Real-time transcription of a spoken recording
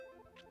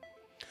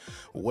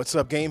What's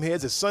up,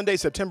 Gameheads? It's Sunday,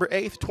 September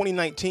 8th,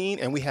 2019,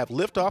 and we have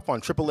liftoff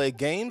on AAA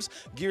games.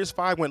 Gears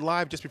 5 went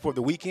live just before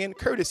the weekend,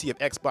 courtesy of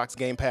Xbox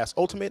Game Pass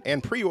Ultimate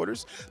and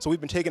pre-orders, so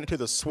we've been taking it to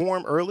the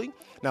swarm early.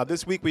 Now,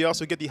 this week, we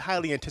also get the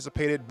highly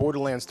anticipated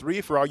Borderlands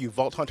 3 for all you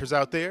Vault Hunters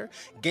out there.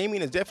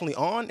 Gaming is definitely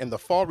on, and the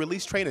fall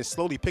release train is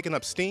slowly picking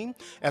up steam.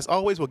 As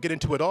always, we'll get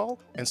into it all,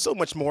 and so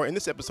much more in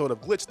this episode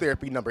of Glitch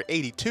Therapy number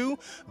 82.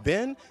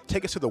 Ben,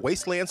 take us to the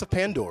wastelands of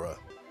Pandora.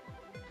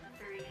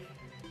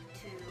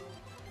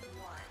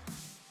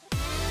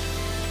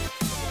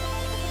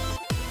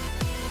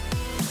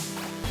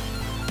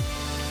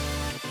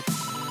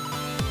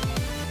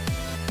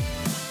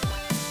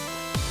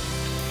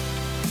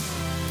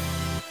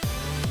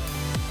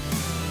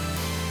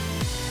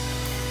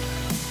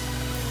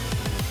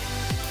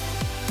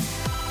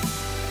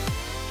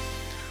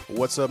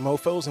 What's up,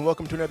 mofos, and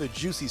welcome to another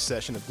juicy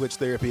session of Glitch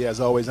Therapy. As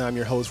always, I'm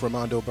your host,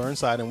 Ramondo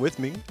Burnside, and with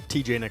me,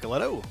 TJ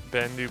Nicoletto,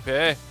 Ben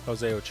Dupé,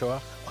 Jose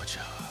Ochoa.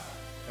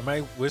 Am I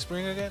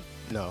whispering again?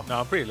 No,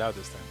 I'm pretty loud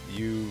this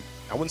time.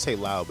 I wouldn't say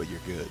loud, but you're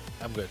good.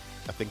 I'm good.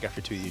 I think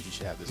after 2 years, you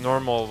should have this.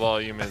 normal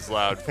volume is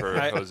loud for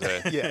I-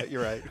 Jose. Yeah,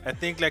 you're right. I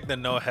think like the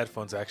no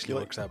headphones actually You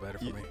like- works out better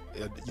for me.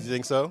 You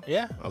think so?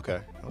 Yeah,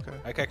 Okay.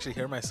 I can actually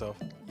hear myself.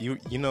 You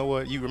know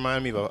what? You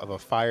remind me of a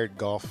fired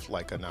golf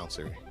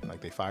announcer.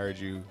 Like they fired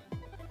you.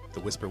 The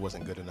whisper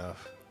wasn't good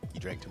enough. You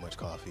drank too much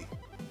coffee.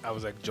 I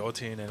was like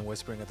jolting and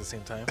whispering at the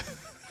same time.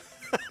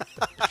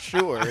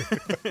 Sure.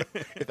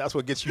 If that's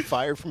what gets you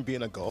fired from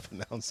being a golf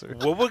announcer.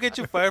 What will get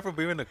you fired for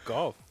being a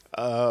golf?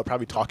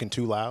 Probably talking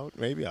too loud,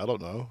 maybe. I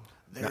don't know.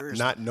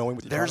 Not knowing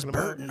what you're There's talking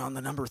about. Burton on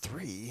the number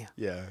 3.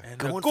 Yeah. And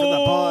Going a for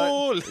the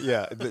goal!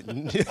 Yeah.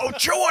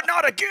 Ochoa,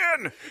 not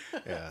again!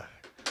 Yeah.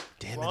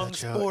 Damn Wrong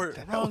it, Ochoa. sport,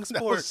 wrong That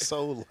sport. was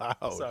so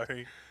loud.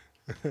 Sorry.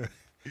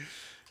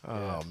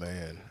 Oh,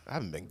 man. I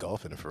haven't been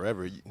golfing in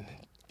forever. Isn't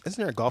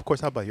there a golf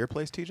course out by your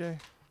place, TJ?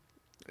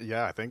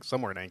 Yeah, I think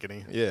somewhere in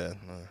Ankeny. Yeah.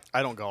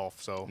 I don't golf,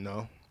 so.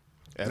 No?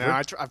 No, Ever?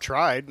 I've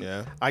tried.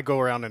 Yeah. I go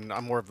around and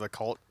I'm more of the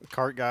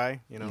cart guy,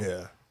 you know?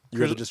 Yeah. You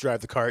rather just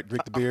drive the cart,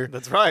 drink the beer?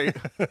 That's right.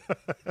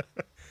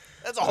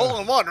 That's a hole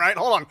in one, right?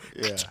 Hold on.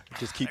 Yeah.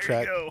 Just keep There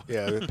you track. go.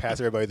 Yeah. Pass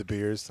everybody the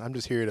beers. I'm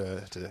just here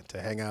to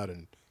hang out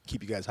and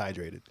keep you guys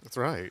hydrated. That's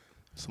right.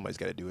 Somebody's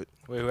got to do it.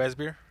 Wait, who has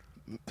beer?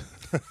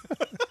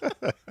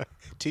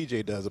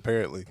 TJ does,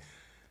 apparently.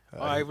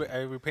 I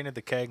repainted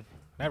the keg.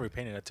 Not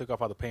repainted. I took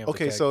off all the paint. Of the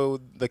Okay, keg. so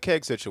the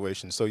keg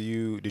situation. So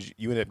you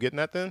end up getting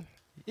that then?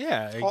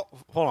 yeah, Oh,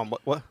 hold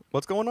on.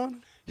 What's going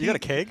on? You got a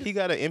keg? He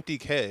got an empty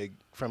keg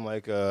from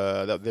like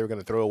that they were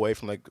gonna throw away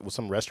from like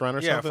some restaurant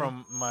or yeah,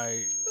 something. from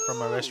my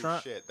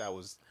restaurant. Shit, that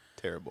was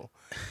terrible.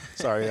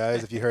 Sorry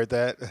guys if you heard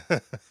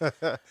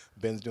that.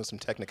 Ben's doing some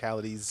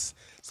technicalities,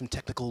 some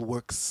technical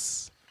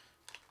works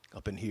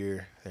up in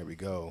here. There we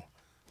go.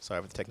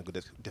 Sorry for the technical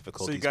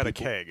difficulties. So you got a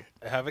people. keg.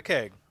 I have a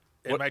keg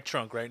in What- my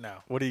trunk right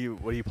now. What do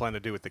you plan to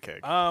do with the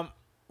keg? Well,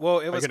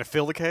 it Are you was. going to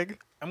fill the keg?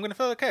 I'm gonna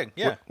fill the keg.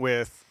 Yeah,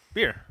 With.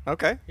 beer.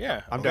 Okay.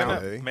 Yeah, I'm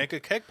gonna down. Make a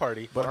keg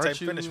party But once I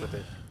aren't you- finish with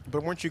it.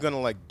 But weren't you gonna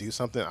like do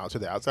something out to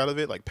the outside of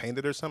it, like paint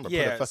it or something, or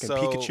Yeah, put a fucking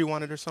so- Pikachu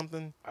on it or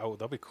something? Oh,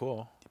 that'd be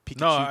cool.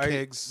 Pikachu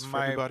kegs for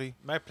everybody?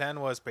 My plan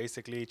was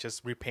basically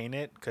just repaint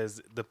it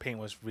because the paint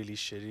was really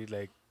shitty.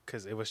 Like,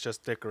 because it was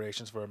just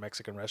decorations for a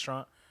Mexican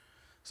restaurant.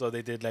 So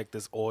they did like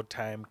this old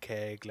time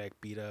keg, like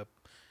beat up,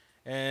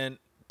 and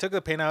took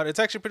the paint out. It's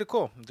actually pretty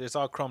cool. It's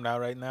all chromed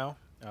out right now.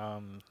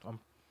 I'm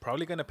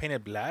probably gonna paint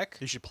it black.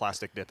 You should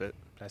plastic dip it.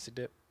 Plastic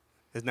dip.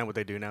 Isn't that what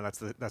they do now? That's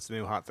the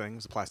new hot thing.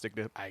 Is plastic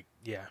dip.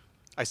 Yeah.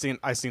 I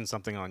seen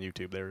something on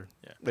YouTube.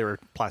 Yeah. They were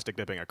plastic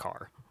dipping a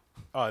car.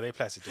 Oh, they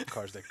plastic dip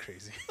cars like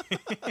crazy.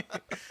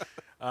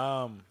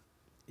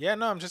 Yeah,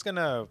 no, I'm just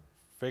gonna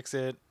fix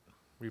it,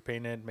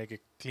 repaint it, make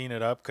it clean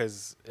it up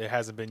because it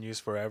hasn't been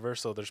used forever.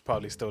 So there's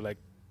probably still like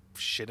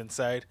shit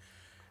inside,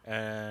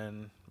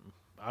 and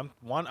I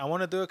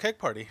want to do a cake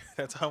party.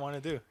 That's all I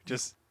want to do.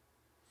 Just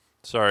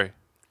Sorry,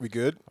 We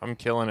good? I'm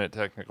killing it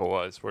technical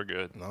wise. We're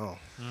good. No.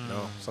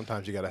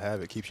 Sometimes you gotta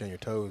have it. Keeps you on your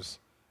toes.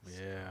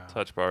 yeah.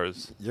 Touch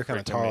bars. You're kind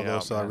of freaking tall me though,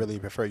 out, so I man. really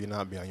prefer you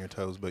not be on your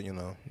toes. But you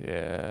know,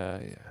 Yeah.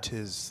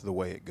 tis the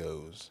way it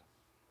goes.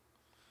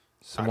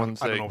 Someone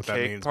I don't say know what that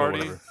cake means, but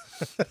party.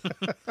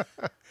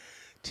 whatever.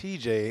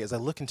 TJ, as I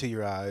look into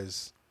your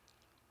eyes,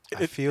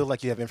 I feel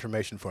like you have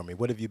information for me.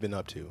 What have you been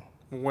up to?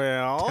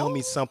 Well, Tell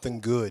me something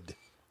good.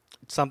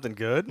 something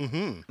good.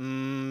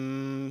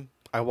 Mm-hmm.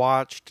 I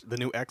watched the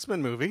new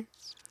X-Men movie.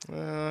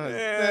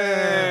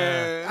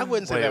 I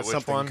wouldn't say Wait, that's which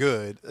something one?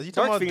 good. Are you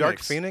Dark talking about Dark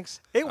Phoenix.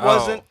 Phoenix? It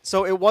wasn't.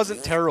 So it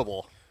wasn't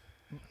terrible.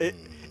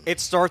 It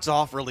starts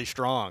off really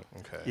strong.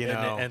 Okay. You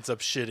And know. it ends up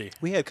shitty.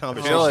 We had I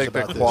conversations feel like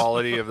about the this.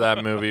 quality of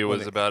that movie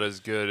was it- about as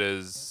good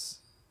as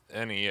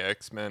any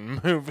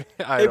X-Men movie.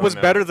 It was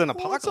better than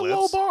Well, it's a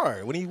low Apocalypse. bar.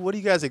 What are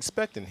you guys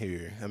expecting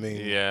here? I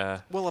mean, Yeah.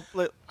 Well,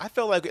 I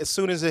felt like as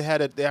soon as it had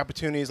the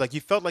opportunities, like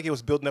you felt like it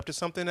was building up to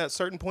something at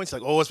certain points.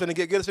 Like, oh, it's gonna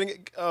get good. It's gonna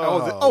get.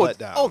 Let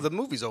down. the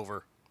movie's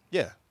over.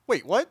 Yeah,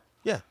 Wait, what?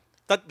 yeah.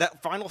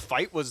 That final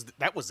fight was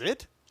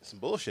it? Some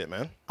bullshit,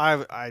 man.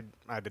 I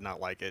did not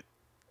like it.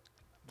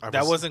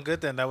 That wasn't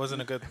good then. That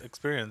wasn't a good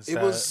experience. It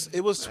was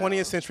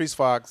 20th Century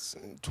Fox,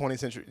 20th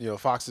Century,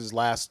 Fox's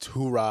last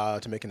hoorah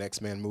to make an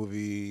X-Men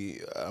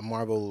movie.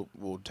 Marvel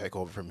will take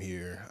over from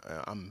here.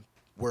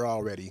 We're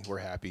all ready. We're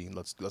happy.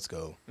 Let's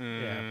go.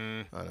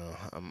 Yeah. I know.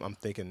 I'm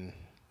thinking.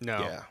 No.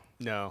 Yeah.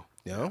 No.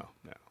 No?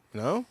 No.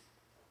 No?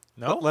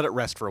 No. Let it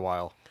rest for a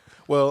while.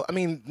 Well, I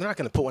mean, they're not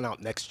going to put one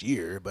out next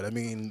year, but I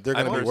mean, they're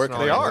going to be working.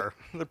 personally- They on it. are.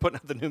 They're putting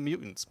out the New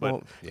Mutants, but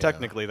Well, yeah.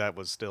 technically that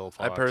was still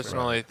Fox. I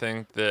personally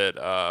think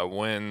that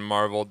when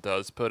Marvel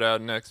does put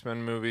out an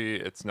X-Men movie,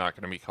 it's not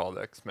going to be called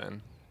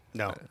X-Men.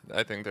 No.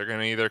 I think they're going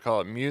to either call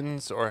it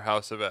Mutants or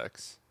House of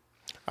X.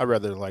 I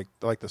rather like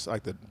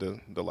the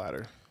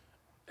latter.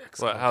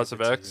 What, House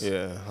of X?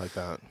 Yeah, like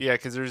that. Yeah,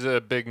 because there's a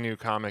big new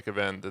comic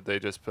event that they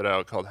just put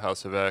out called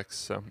House of X.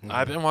 So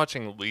I've been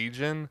watching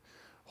Legion.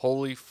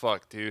 Holy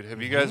fuck, dude!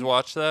 Have you guys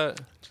watched that?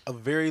 A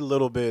very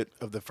little bit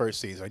of the first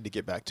season. I need to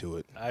get back to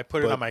it. I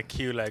put it But on my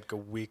queue like a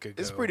week ago.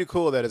 It's pretty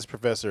cool that it's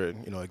Professor,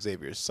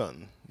 Xavier's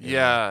son.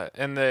 Yeah,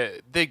 and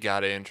they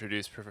gotta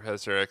introduce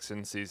Professor X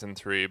in season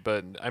 3.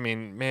 But I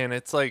mean, man,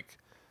 it's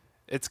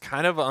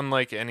kind of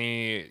unlike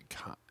any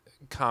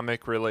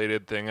comic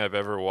related thing I've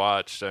ever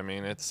watched. I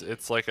mean,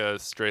 it's like a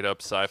straight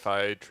up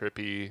sci-fi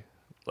trippy,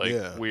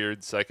 Yeah.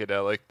 weird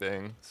psychedelic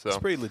thing. So It's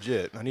pretty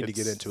legit. I need to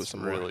get It's into it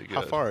some really more.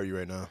 How good. far are you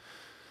right now?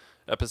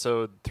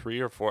 episode 3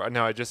 or 4.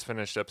 No, I just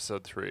finished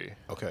episode 3.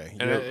 Okay.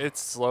 And it's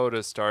slow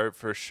to start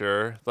for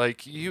sure.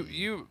 Like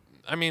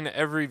I mean,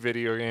 every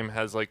video game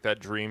has like that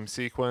dream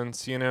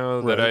sequence,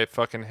 that Right. I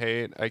fucking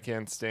hate. I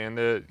can't stand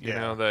it. You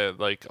know, that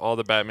like all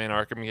the Batman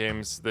Arkham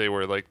games, they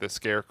were like the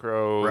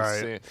Scarecrow.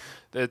 Right.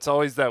 It's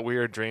always that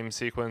weird dream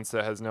sequence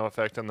that has no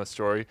effect on the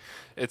story.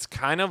 It's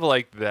kind of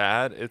like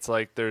that. It's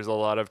like there's a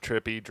lot of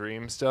trippy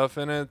dream stuff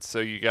in it, so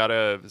you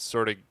gotta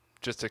sort of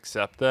just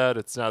accept that.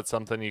 It's not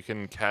something you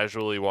can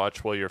casually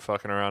watch while you're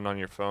fucking around on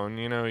your phone.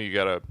 You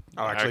gotta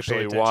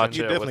actually pay watch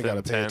you it definitely with got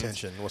to pay intent.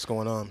 attention to what's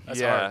going on. That's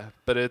yeah, hard.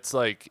 but it's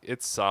like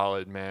it's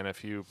solid, man.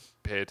 If you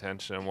pay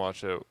attention and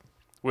watch it.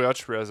 We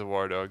watched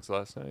Reservoir Dogs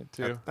last night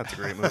too. That's a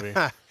great movie.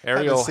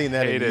 Ariel seen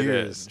that in hated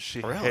years. it. She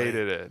Really?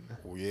 hated it.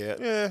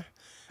 Yeah.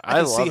 I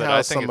can love see it. how I think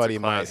it's a somebody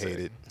might classic. hate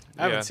it.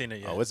 I haven't Yeah. seen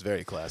it yet. Oh, it's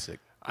very classic.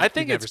 I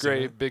think never it's seen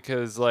great it?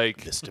 because like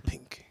Mr.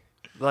 Pink.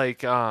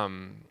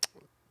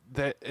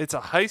 that it's a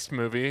heist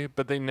movie,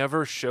 but they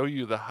never show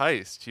you the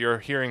heist. You're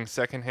hearing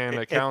secondhand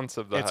accounts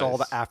of the heist. It's all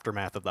the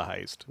aftermath of the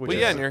heist. Which Well,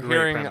 is yeah, a and you're great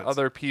hearing premise.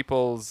 other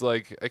people's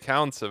like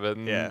accounts of it,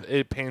 and Yeah.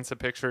 it paints a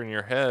picture in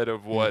your head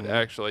of what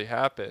actually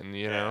happened.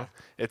 You know,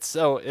 it's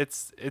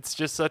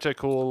just such a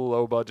cool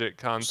low budget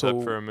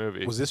concept for a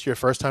movie. Was this your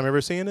first time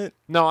ever seeing it?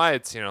 No, I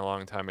had seen it a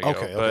long time ago,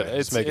 Okay, but okay,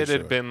 just making it had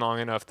sure. been long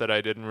enough that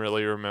I didn't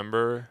really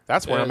remember.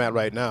 That's where I'm it. at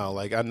right now.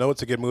 Like, I know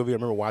it's a good movie. I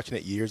remember watching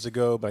it years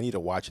ago, but I need to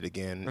watch it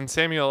again. And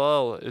Samuel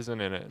L. isn't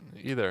in it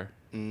either.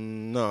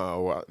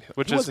 No.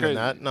 Which he is wasn't in crazy.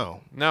 that.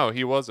 No. No,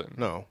 he wasn't.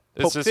 No.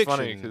 It's Pulp just Fiction,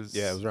 funny 'cause-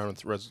 yeah, it was around.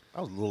 That was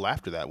a little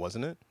after that,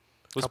 wasn't it?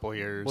 a couple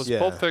years. Was Yeah.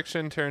 Pulp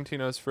Fiction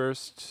Tarantino's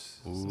first?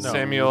 Ooh.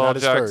 Samuel No, L. not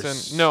his Jackson?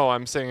 first. No,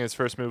 I'm saying his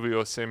first movie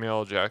was Samuel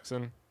L.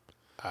 Jackson.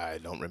 I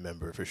don't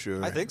remember for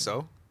sure. I think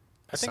so.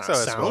 I think so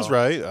as Sounds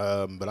well.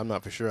 right, but I'm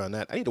not for sure on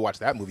that. I need to watch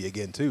that movie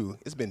again too.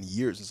 It's been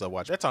years since I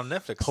watched That's on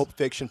Netflix. Pulp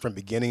Fiction from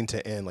beginning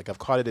to end. Like, I've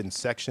caught it in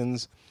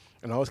sections,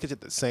 and I always catch it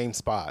at the same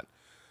spot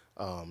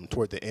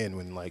toward the end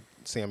when like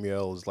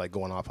Samuel is like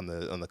going off on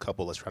the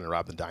couple that's trying to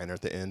rob the diner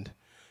at the end.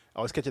 I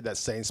always catch it at that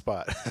same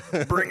spot.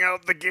 Bring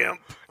out the gimp.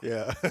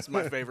 Yeah. That's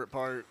my favorite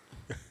part.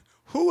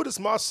 Who does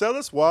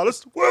Marcellus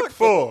Wallace work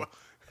for?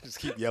 Just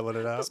keep yelling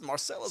it out. That's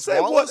Marcellus Say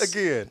Wallace. what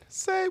again?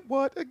 Say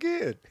what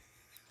again?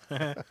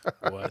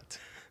 What?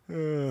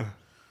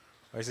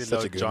 I see Such a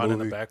little good John in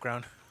movie. the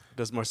background.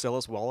 Does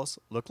Marcellus Wallace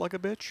look like a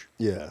bitch?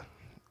 Yeah.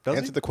 Does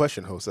answer he? the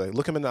question, Jose.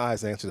 Look him in the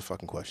eyes and answer the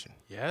fucking question.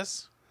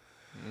 Yes.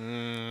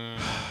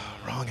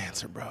 Wrong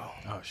answer, bro.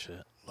 Oh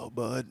shit. Low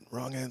bud.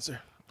 Wrong answer.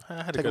 I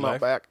had a Take good him out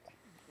life. back.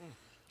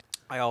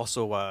 I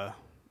also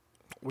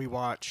we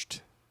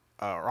watched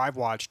or I've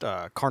watched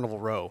Carnival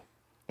Row.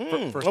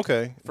 First,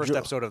 okay. First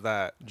episode of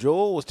that.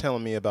 Joel was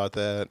telling me about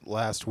that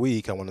last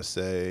week, I want to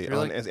say.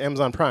 Really? On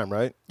Amazon Prime,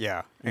 right?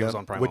 Yeah,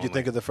 Amazon Prime. What'd you only.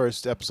 think of the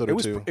first episode It or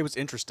was two? it was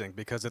interesting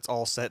because it's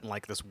all set in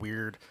like this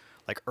weird,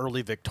 like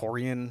early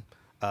Victorian,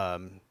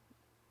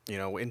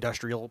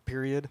 industrial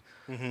period.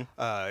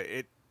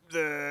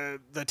 The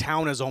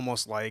town is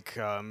almost like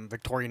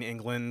Victorian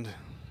England,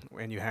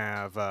 and you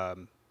have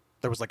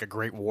there was like a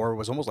Great War. It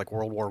was almost like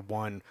World War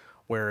One,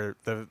 where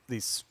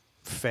these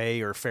fae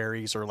or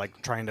fairies are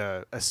like trying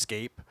to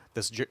escape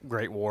this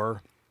Great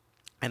War,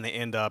 and they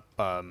end up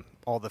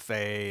all the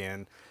fae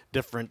and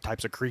different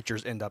types of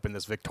creatures end up in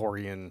this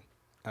Victorian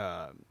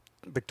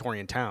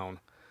town.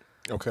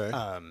 Okay.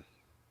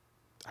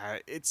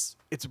 It's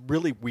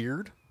really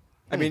weird.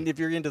 I mean, if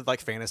you're into like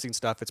fantasy and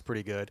stuff, it's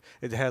pretty good.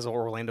 It has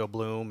Orlando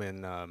Bloom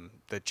and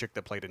the chick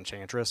that played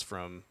Enchantress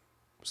from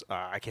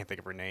I can't think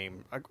of her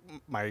name.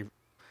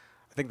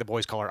 I think the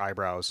boys call her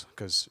Eyebrows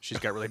because she's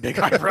got really big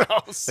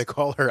eyebrows. They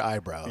call her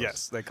eyebrows.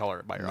 Yes, they call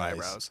her by her Nice.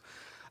 eyebrows.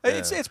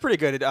 It's pretty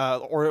good.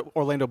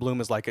 Orlando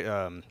Bloom is like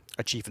a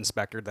chief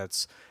inspector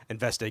that's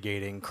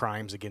investigating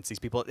crimes against these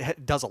people.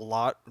 It does a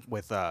lot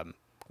with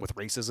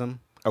racism.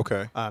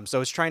 Okay.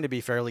 So it's trying to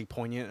be fairly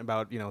poignant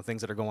about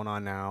things that are going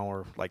on now,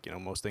 or like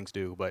most things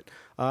do. But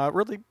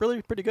really,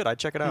 really pretty good. I'd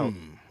check it out.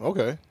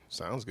 Okay.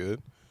 Sounds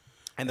good.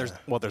 And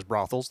there's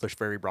brothels. There's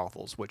fairy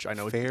brothels, which I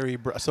know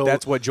So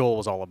that's what Joel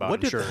was all about. what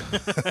I'm did sure.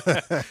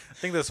 I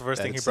think that's the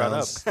first thing he brought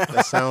up.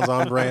 That sounds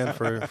on brand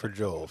for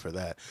Joel for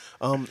that.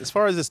 As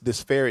far as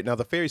this fairy, now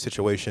the fairy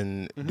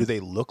situation, do they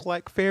look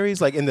like fairies,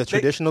 like in the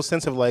traditional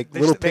sense of like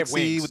little They have pixie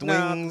wings. with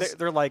No, wings?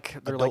 They're like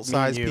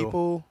adult-sized me and you.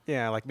 people?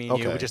 Yeah, like me and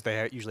you. Okay. But just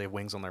they usually have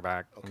wings on their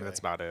back. And that's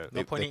about it.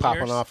 They pointy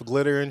popping ears? off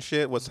glitter and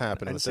shit. What's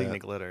happening And with seeing that? the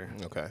glitter.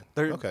 Okay.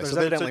 There- Okay. there's So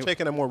they're evidently-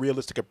 taking a more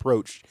realistic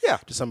approach. Yeah.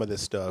 To some of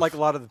this stuff. Like a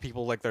lot of the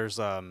people, like there's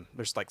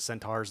like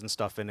centaurs and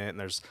stuff in it, and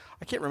there's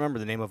I can't remember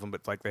the name of them,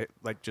 but like they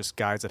like just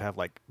guys that have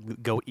like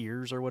goat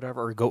ears or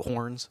whatever, or goat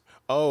horns.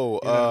 oh,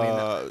 You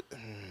know what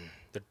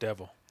The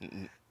devil.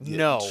 yeah,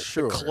 No,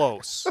 sure.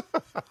 close.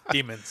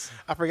 Demons.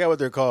 I forgot what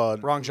they're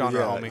called. Wrong genre,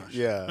 yeah, homie.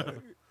 Yeah.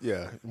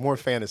 Yeah. More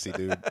fantasy,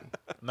 dude.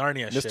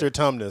 Narnia Mr. shit.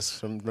 Tumnus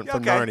from Okay.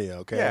 Narnia.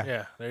 Okay. Yeah.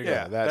 Yeah, there you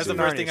Yeah, go. that That's the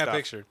dude. first Narnia thing I stuff.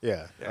 pictured.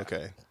 Yeah. Yeah.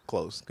 Okay.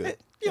 Close. Good.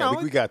 you Yeah, know,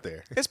 we got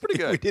there. it's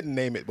pretty we good. didn't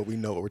name it, but we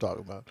know what we're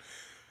talking about.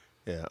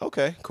 Yeah.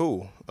 Okay.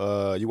 Cool.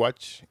 You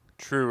watch?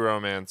 True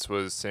Romance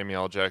was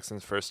Samuel L.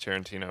 Jackson's first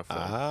Tarantino film.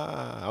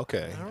 Ah.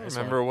 Okay. I don't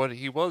remember what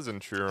he was in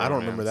True Romance. I don't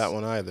remember that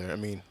one either. I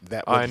mean,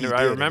 that. I what he knew,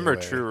 I did remember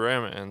anyway. True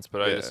Romance,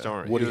 but I just Yeah.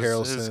 don't. Woody His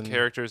Harrelson.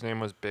 character's name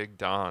was Big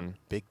Don.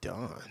 Big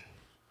Don.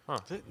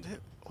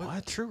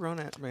 What? True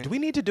romance, man. Do we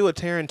need to do a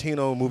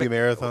Tarantino movie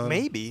marathon?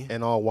 maybe.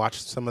 And all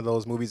watch some of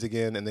those movies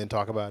again and then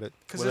talk about it.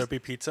 Will there be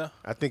pizza?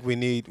 I think we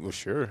need. Well,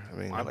 sure. I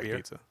mean, I like beer.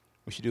 pizza.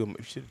 we should do a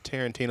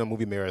Tarantino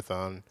movie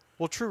marathon.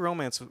 Well, True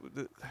Romance.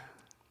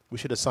 We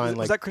should assign Was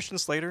like. that Christian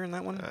Slater in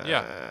that one?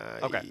 Yeah.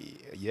 Okay.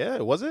 Yeah.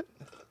 Was it?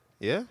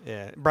 Yeah.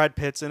 Yeah. Brad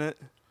Pitt's in it.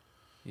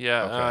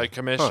 Yeah, Okay.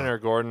 Commissioner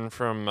Gordon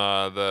from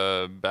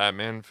the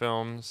Batman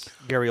films.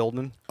 Gary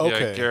Oldman.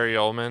 Okay. Yeah, Gary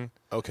Oldman.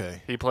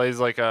 Okay. He plays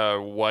like a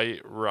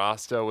white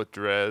Rasta with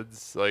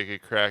dreads, like a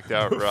cracked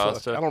out I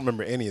Rasta. don't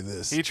remember any of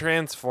this. He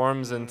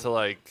transforms into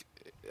like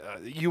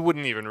you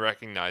wouldn't even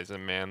recognize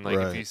him, man. Like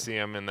Right. if you see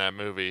him in that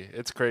movie,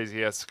 it's crazy.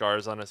 He has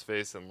scars on his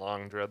face and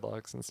long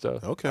dreadlocks and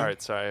stuff. Okay. All right,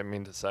 sorry, I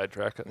mean to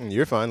sidetrack it.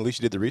 You're fine. At least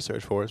you did the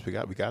research for us. We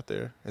got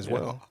there as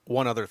well.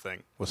 One other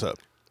thing. What's up?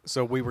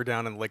 So we were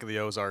down in Lake of the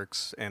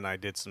Ozarks, and I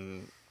did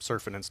some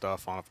surfing and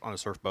stuff on a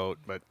surfboat.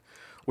 But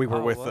we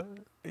were with. what?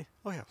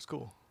 Oh yeah, it was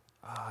cool.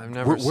 I've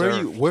never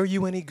surfed. Were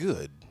you any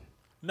good?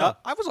 No,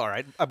 I was all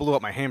right. I blew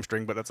up my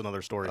hamstring, but that's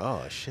another story.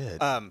 Oh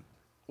shit.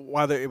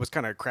 While it was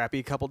kind of crappy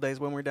a couple days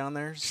when we were down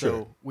there, so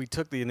Sure. we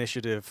took the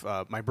initiative.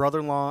 My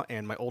brother-in-law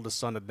and my oldest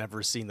son had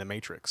never seen The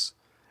Matrix,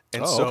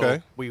 and Oh, so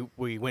okay.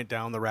 we went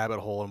down the rabbit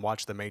hole and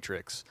watched The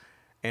Matrix.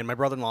 And my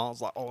brother-in-law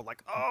was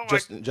like,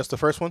 just the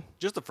first one?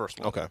 just the first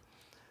one. Okay.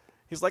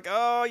 He's like,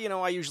 oh,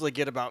 I usually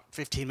get about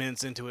 15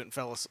 minutes into it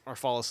and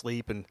fall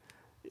asleep. And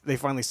they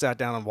finally sat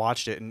down and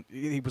watched it, and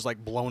he was like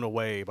blown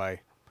away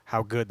by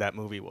how good that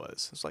movie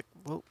was. It's like,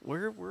 well,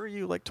 where were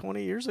you like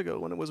 20 years ago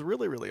when it was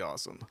really, really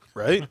awesome?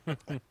 Right?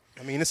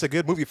 I mean, it's a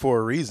good movie for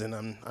a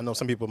reason. I know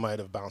some people might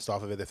have bounced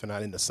off of it if they're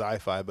not into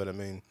sci-fi, but I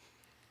mean,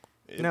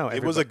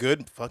 it was a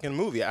good fucking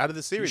movie out of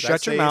the series. I'd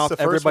Shut say your it's mouth. the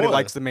first Everybody one.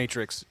 likes The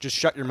Matrix. Just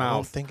shut your I don't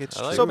mouth. think it's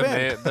I like true. So the,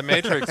 bad. the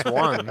Matrix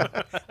 1.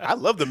 I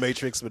love The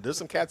Matrix, but there's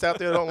some cats out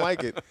there that don't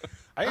like it.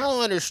 I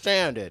don't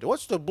understand it.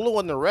 What's the blue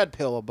and the red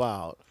pill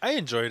about? I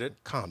enjoyed it.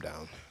 Calm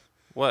down.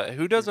 What?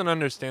 Who doesn't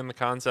understand the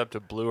concept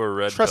of blue or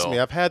red Trust pill? me,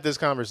 I've had this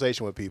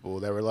conversation with people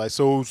that were like,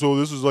 so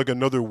this is like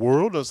another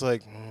world? I was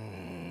like,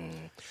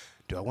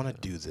 do I want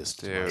to do this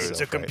to Dude.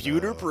 myself It's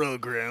right now?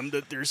 program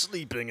that they're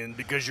sleeping in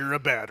because you're a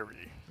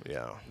battery.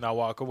 Yeah. Now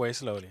walk away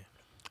slowly.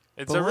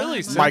 It's a really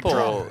Mic simple.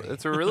 drop.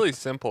 It's a really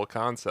simple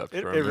concept.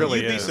 It for a really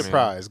movie. You'd be is. I mean,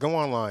 surprised. Go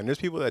online. There's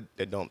people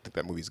that don't think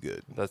that movie's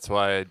good. That's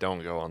why I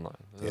don't go online.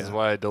 This is Yeah.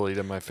 why I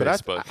deleted my But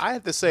Facebook. I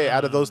have to say,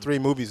 out of those three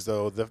movies,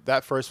 though,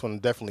 that first one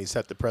definitely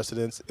set the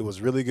precedence. It was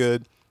really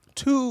good.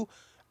 2,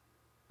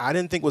 I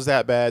didn't think was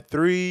that bad.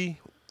 3,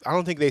 I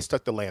don't think they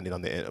stuck the landing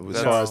on the end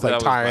as far as that like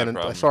was my tying,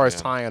 problem, as far as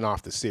yeah. tying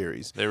off the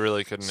series. they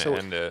really couldn't So-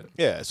 end it.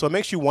 Yeah, so it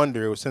makes you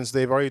wonder, since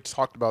they've already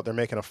talked about they're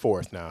making a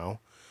 4th now.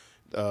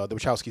 The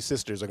Wachowski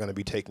sisters are going to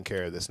be taking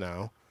care of this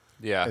now.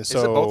 Yeah. And Is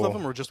so it both of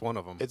them or just one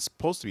of them? It's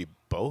supposed to be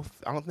both.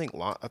 I don't think.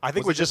 I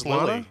think it was just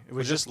Lana? Lily. It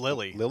was just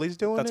Lily. Lily's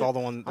doing That's it? all the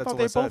one. I That's thought all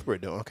they I said. both were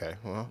doing. Okay,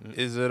 well,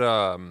 Is it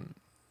a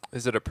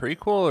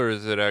prequel or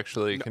is it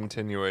actually a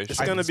continuation? it's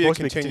I going to think be a it's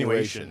supposed to be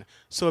continuation. continuation.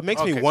 So it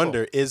makes Okay, me cool.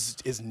 wonder: is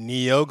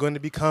Neo going to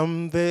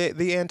become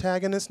the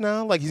antagonist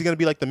now? Like he's going to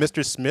be like the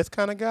Mr. Smith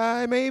kind of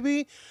guy,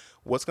 maybe?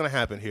 What's going to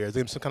happen here? Is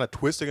there some kind of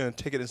twist? They're going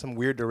to take it in some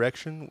weird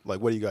direction.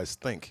 Like, what do you guys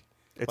think?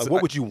 It's- Like,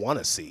 what would you want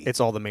to see? It's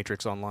all the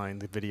Matrix Online,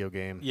 the video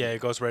game. Yeah, it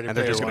goes right and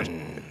into they're just one.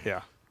 gonna.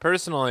 Yeah.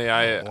 Personally,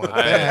 I want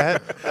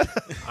that.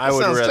 I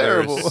would sounds rather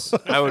terrible.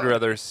 I would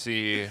rather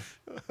see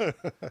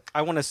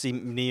I want to see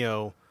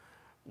Neo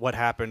what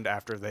happened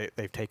after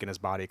they've taken his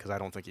body, because I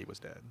don't think he was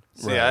dead.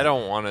 See, Right. I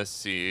don't want to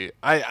see.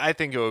 I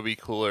think it would be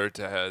cooler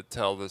to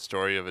tell the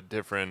story of a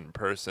different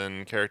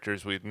person,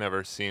 characters we've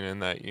never seen in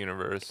that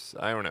universe.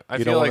 I don't know. I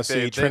You feel don't want like to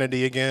see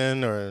Trinity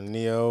again or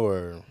Neo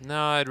or No,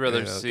 I'd rather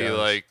Yeah, see gosh.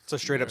 like It's a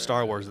straight up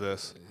Star Wars.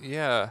 This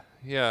yeah.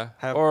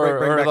 Have- or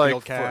bring back the like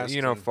old cast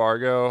you know, and-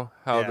 Fargo,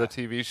 how Yeah. the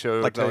TV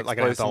show Like takes like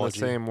an place in the anthology.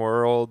 same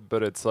world,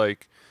 but it's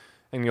like,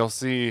 and you'll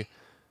see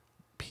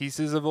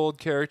pieces of old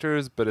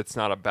characters, but it's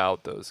not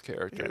about those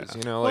characters.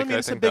 You know, Well, like I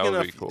it's a think big that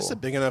would enough. be cool. It's a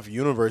big enough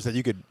universe that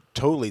you could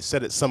totally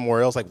set it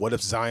somewhere else. Like, what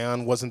if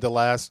Zion wasn't the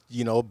last,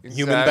 human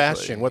Exactly,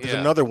 bastion? What if there's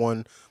yeah. another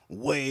one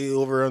way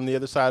over on the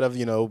other side of,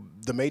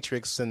 the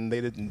Matrix, and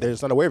they're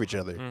just not aware of each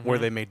other? Mm. where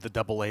they made the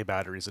AA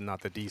batteries and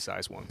not the D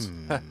size ones.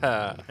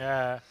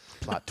 Yeah.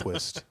 Plot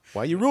twist.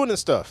 Why you ruining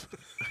stuff?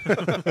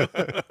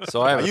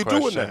 So I have How a you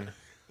doing question. that?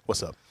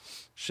 What's up?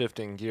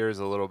 Shifting gears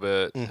a little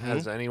bit, Mm-hmm.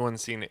 has anyone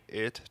seen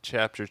It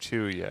Chapter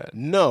 2 yet?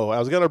 No, I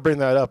was gonna bring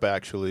that up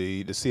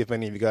actually to see if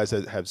any of you guys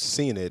have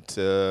seen it.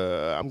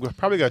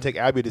 Probably gonna take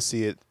Abby to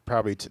see it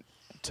probably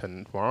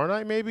tomorrow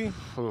night, maybe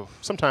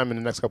sometime in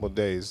the next couple of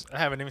days. I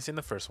haven't even seen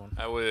the first one.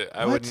 I would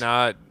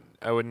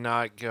What?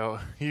 not go.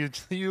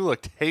 You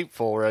looked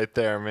hateful right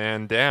there,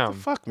 man. Damn.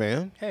 Fuck,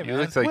 man. Hey, You man.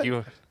 looked like what? you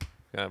were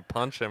gonna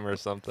punch him or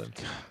something.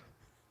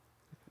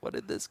 What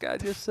did this guy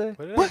just say?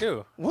 What did I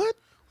do? What?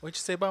 What'd you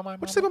say about my mom?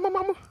 What you say about my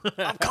mama?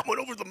 I'm coming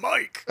over the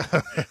mic.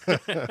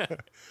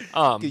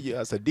 Give you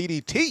us a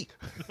DDT.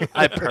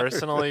 I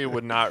personally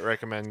would not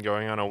recommend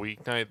going on a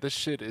weeknight. This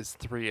shit is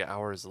 3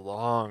 hours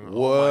long. Oh my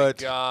What?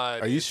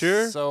 god. Are you it's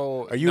sure?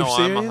 So Are you no,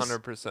 serious? I'm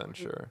 100%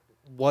 sure.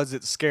 Was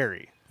it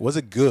scary? Was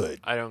it good?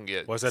 I don't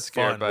get Was that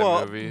scared fun?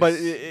 by movies. but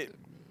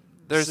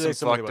There's say some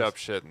somebody fucked was. up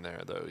shit in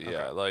there, though.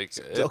 Yeah, like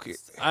okay.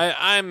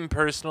 I'm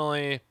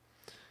personally.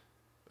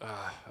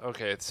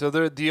 Okay, so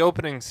the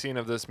opening scene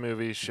of this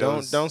movie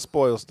shows. Don't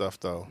spoil stuff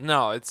though.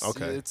 No,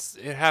 Okay.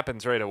 it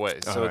happens right away,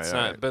 so Alright, it's not.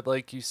 alright. But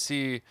like you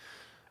see,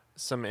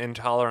 some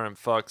intolerant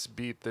fucks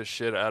beat the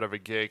shit out of a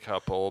gay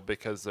couple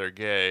because they're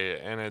gay,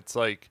 and it's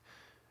like,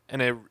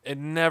 and it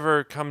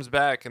never comes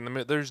back.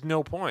 There's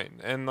no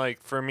point. And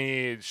like for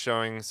me,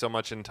 showing so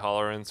much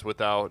intolerance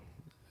without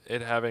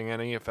it having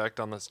any effect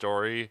on the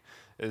story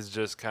is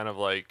just kind of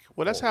like,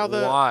 Well, that's how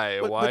the- why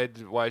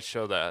but- why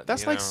show that?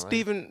 That's you like know?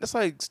 Stephen. That's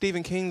like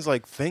Stephen King's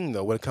thing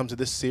though. When it comes to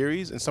this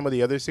series and some of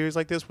the other series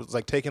like this, was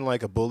like taking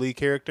like a bully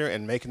character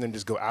and making them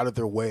just go out of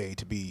their way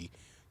to be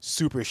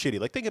super shitty.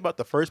 Like think about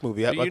the first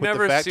movie. But Like you with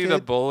never the fat see kid, the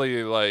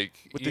bully like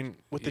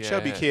with the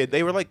chubby kid.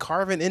 They were like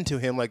carving into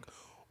him. Like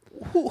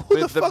who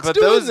the But, fuck's but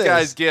doing those this?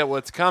 guys get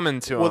what's coming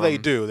to them. Well, they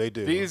do. They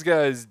do. These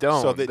guys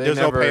don't. So They there's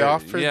no never,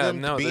 payoff for yeah, them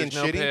no, being there's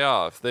no shitty?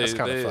 payoff. That's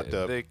kinda fucked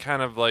up. They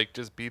kind of like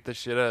just beat the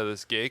shit out of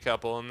this gay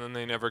couple, and then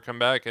they never come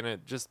back, and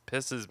it just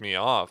pisses me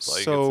off.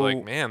 Like So- it's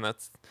like, man,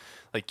 that's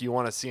like you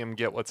want to see them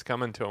get what's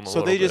coming to them.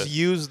 So they just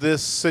use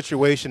this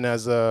situation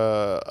as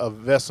a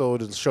vessel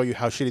to show you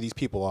how shitty these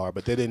people are,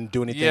 but they didn't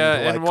do anything yeah,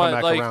 to like and come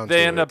back what around.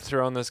 they to end it. up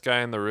throwing this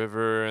guy in the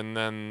river, and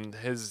then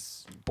his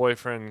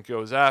boyfriend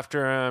goes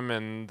after him,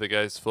 and the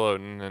guy's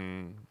floating,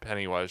 and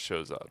Pennywise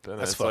shows up, and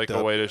That's it's like fucked a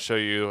up. way to show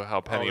you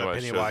how Pennywise,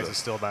 shows Pennywise up. is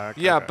still back.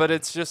 Yeah, Okay. but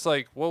it's just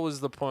like, what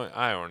was the point?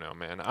 I don't know,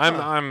 man.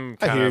 I'm.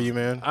 I kind hear of- you,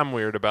 man. I'm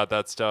weird about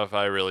that stuff.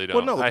 I really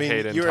don't. Well, no, I I mean,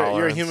 hate you're a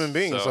intolerance. human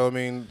being, so I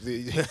mean,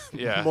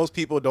 Yeah. most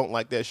people don't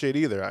like that shit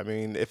either. I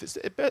mean, if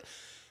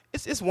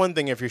it's one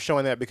thing if you're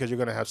showing that because you're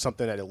gonna have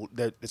something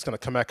that it's gonna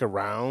come back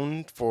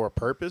around for a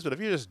purpose, but if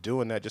you're just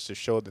doing that just to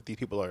show that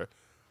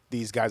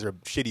these guys are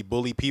shitty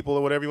bully people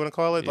or whatever you want to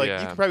call it, like you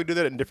Yeah. can probably do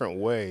that in a different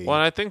way. Well,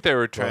 and I think they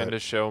were trying But- to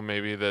show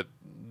maybe that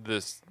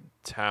this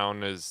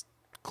town is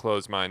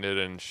closed-minded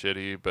and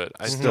shitty, but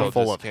I still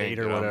full just of can't hate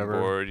or get on whatever.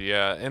 board.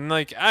 Yeah, and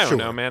like I don't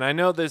know, Sure. man. I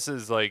know this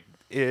is like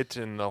it,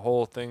 and the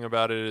whole thing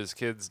about it is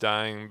kids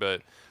dying,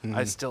 but Mm-hmm.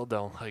 I still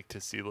don't like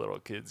to see little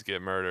kids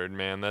get murdered,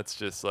 man. That's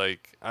just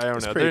like I don't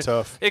It's know. pretty There-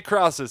 tough. It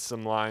crosses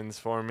some lines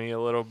for me a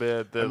little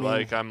bit. That mean-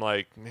 like I'm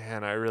like,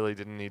 man, I really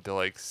didn't need to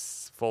like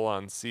full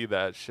on see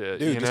that shit.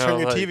 Dude, you just know? turn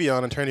your Like, TV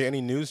on and turn to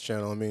any news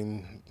channel. I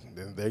mean,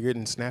 they're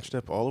getting snatched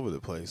up all over the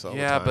place all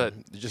Yeah, the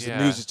time. but- just yeah.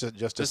 the news just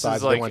This decides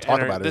is if like they want to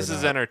talk about it. this or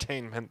is not.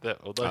 entertainment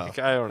though. Like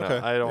Oh, I don't know. okay,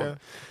 I don't. yeah.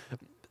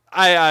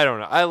 I don't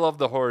know. I love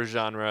the horror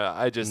genre.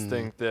 I Mm. just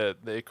think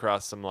that they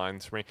cross some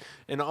lines for me,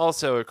 and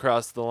also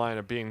across the line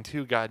of being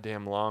too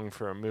goddamn long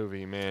for a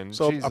movie, man.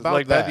 So Jesus, about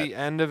like by that- the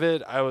end of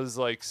it, I was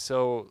like,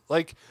 so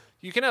like.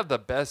 You can have the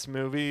best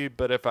movie,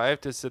 but if I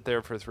have to sit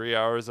there for 3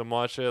 hours and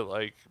watch it,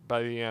 like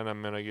by the end,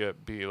 I'm gonna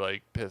be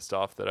like pissed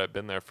off that I've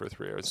been there for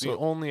 3 hours. So- the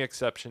only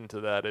exception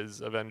to that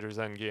is Avengers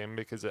Endgame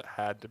because it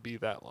had to be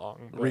that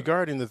long. but-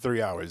 Regarding the 3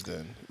 hours,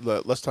 then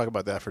let's talk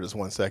about that for just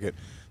 1 second.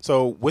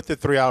 So, with the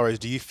 3 hours,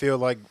 do you feel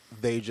like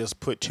they just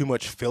put too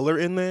much filler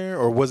in there,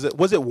 or was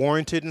it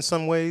warranted in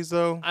some ways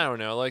though? I don't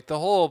know, like the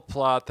whole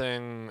plot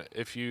thing.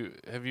 If you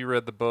have you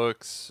read the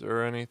books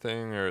or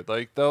anything, or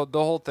like the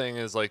whole thing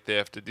is like they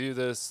have to do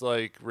this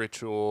like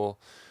ritual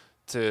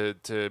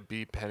to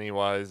beat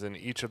Pennywise, and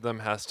each of them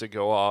has to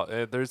go off.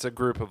 There's a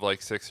group of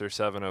like 6 or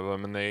 7 of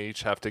them, and they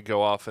each have to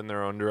go off in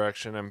their own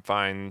direction and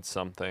find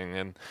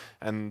something.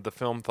 And the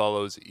film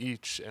follows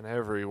each and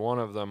every one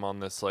of them on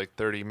this like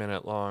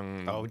 30-minute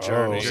long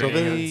journey. So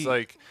It's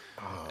like,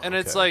 and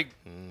it's okay. like,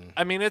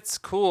 I mean, it's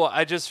cool.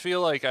 I just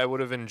feel like I would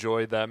have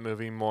enjoyed that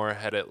movie more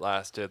had it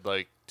lasted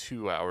like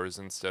 2 hours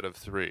instead of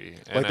 3.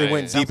 Like they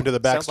went deep into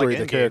the sounds like backstory of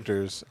the Endgame.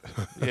 characters.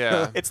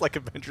 Yeah. It's like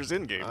Avengers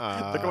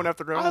Endgame. They're going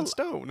after Dragon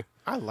Stone.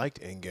 I liked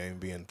Endgame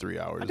being 3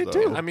 hours. I did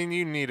though. too. I mean,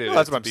 you needed Well,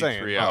 that's it what to I'm be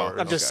saying. 3 Oh, hours.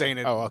 I'm just Okay. saying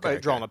it. Oh, okay,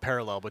 Drawing okay. a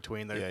parallel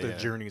between their Yeah.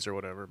 journeys or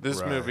whatever. This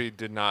Right. movie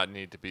did not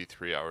need to be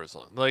 3 hours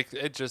long. Like,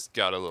 it just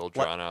got a little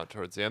drawn out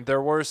towards the end.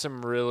 There were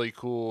some really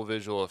cool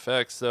visual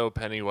effects, though.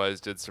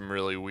 Pennywise did some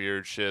really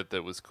weird shit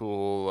that was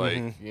cool.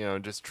 Like, you know,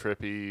 just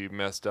trippy,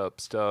 messed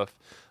up stuff.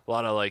 A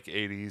lot of, like,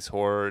 80s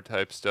horror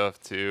type stuff,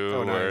 too,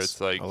 Oh, where nice.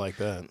 it's, like, I like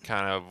that.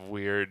 kind of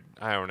weird.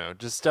 I don't know.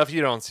 Just stuff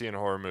you don't see in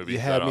horror movies. You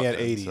had that me at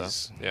often, 80s.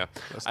 So, yeah.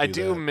 Let's I do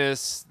do that.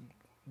 miss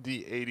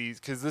the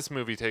 80s, because this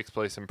movie takes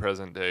place in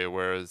present day,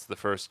 whereas the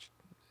first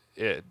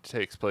it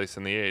takes place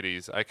in the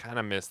 80s. I kind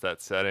of miss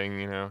that setting,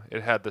 you know.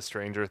 It had the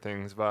Stranger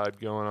Things vibe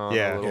going on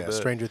Yeah. a little Yeah, bit.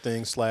 Stranger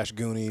Things /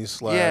 Goonies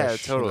 / Yeah,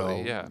 totally,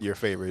 you know, yeah. your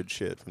favorite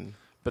shit from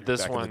But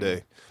this back one, in the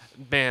day.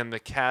 man, the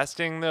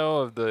casting though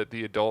of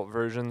the adult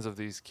versions of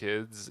these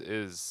kids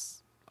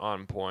is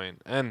on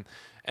point. And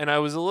I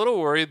was a little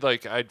worried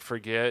like I'd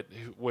forget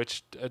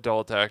which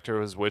adult actor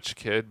was which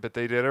kid, but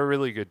they did a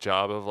really good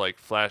job of like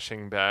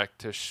flashing back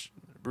to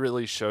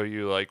really show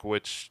you like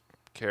which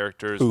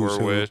characters Who's were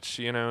who. which,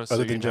 you know.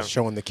 Other you than just have-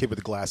 showing the kid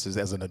with glasses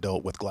as an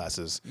adult with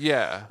glasses.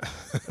 Yeah.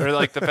 Or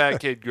like the fat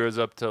kid grows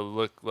up to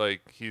look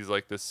like he's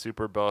like this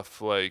super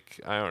buff, like,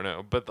 I don't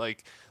know. But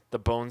like the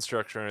bone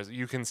structure is,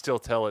 you can still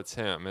tell it's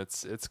him.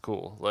 It's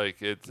cool.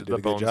 Like it's They did the a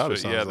good bone job, it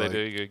structure. Yeah, sounds they like.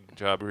 did a good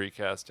job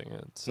recasting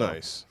it. So,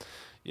 Nice.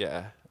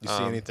 Yeah. You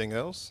see anything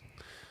else?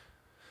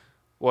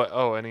 What?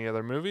 Oh, any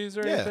other movies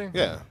or Yeah, anything?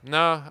 yeah.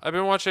 No, I've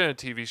been watching a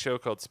TV show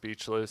called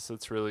Speechless.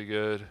 It's really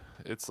good.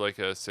 It's like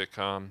a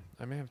sitcom.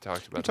 I may have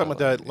talked about You talking about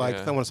that like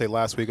yeah. I want to say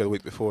last week or the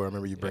week before. I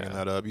remember you bringing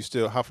Yeah. that up. You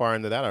still how far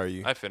into that are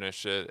you? I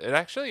finished it. It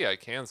actually got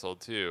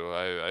canceled too.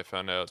 I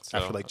found out. So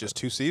After like just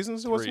 2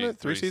 seasons, wasn't it?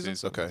 3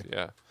 seasons? Okay.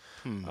 Yeah.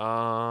 Hmm.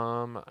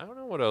 I don't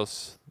know what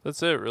else.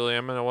 That's it, really.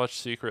 I'm gonna watch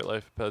Secret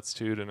Life of Pets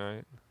 2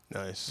 tonight.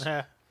 Nice.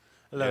 I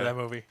love Yeah. that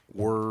movie.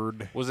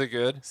 Word. Was it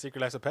good?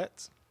 Secret Lives of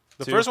Pets.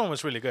 The Two? first one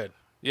was really good.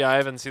 Yeah, I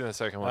haven't seen the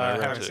second one. I I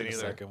haven't watched seen it. the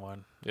second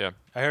one. Yeah,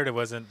 I heard it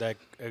wasn't that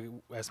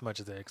as much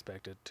as I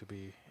expected to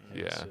be.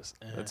 It was yeah. just,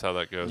 That's how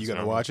that goes. You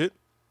gonna normally. watch it?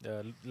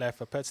 Life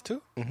of Pets 2?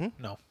 Mm-hmm.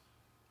 No.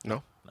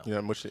 No. No. You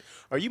know much.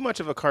 Are you much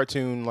of a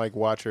cartoon like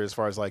watcher as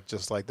far as like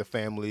just like the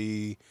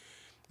family,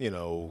 you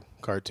know,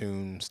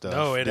 cartoon stuff?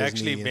 No, it Disney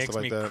actually and makes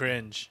stuff me like that?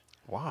 cringe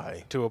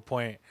Why? to a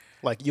point.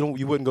 Like you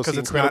wouldn't go see 'Cause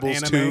it's not Incredibles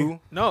anime? 2?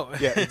 No.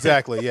 Yeah,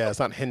 exactly. Yeah, it's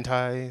not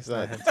hentai. It's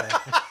not.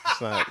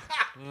 It's not.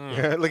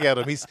 Look at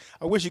him.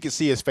 I wish you could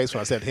see his face when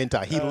I said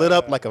hentai. He lit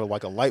up like a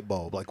light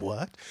bulb. Like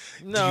what?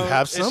 No, Do you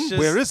have it's some? just-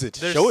 Where is it?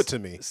 there's Show it to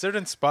me.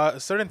 Certain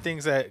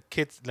things that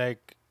kids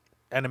like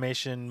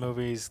animation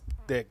movies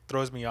that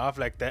throws me off,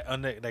 like that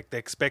like they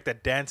expect a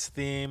dance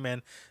theme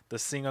and the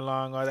sing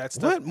along, all that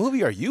stuff. What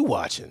movie are you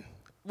watching?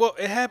 Well,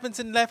 it happens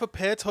in Life of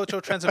Pets, Hotel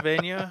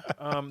Transylvania,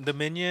 the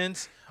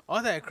Minions,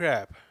 all that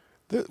crap.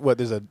 What?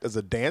 There's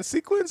a dance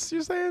sequence?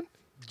 You're saying?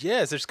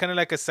 Yes, there's kind of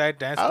like a side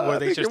dance I where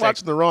they think you're just like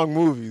watching the wrong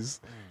movies.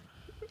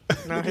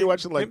 No, You're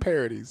watching like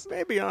parodies.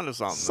 Maybe onto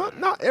something.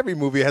 Not every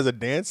movie has a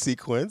dance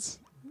sequence.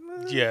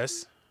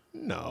 yes,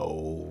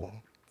 No.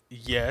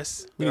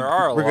 yes. There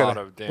are a we're lot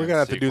gonna- of dance we're gonna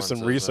have to do some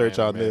sequences in research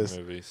on anime this.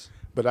 Movies.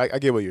 But I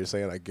get what you're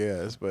saying, I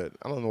guess. But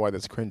I don't know why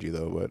that's cringy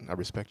though. But I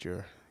respect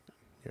your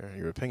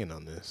opinion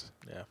on this.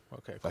 Yeah.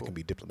 Okay. If I Cool. can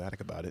be diplomatic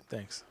about it.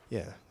 Thanks.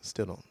 Yeah.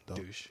 Still don't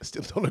Douche.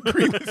 still don't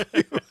agree with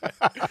you.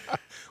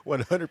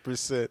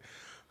 100%.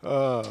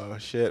 Oh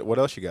shit. What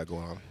else you got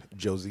going on,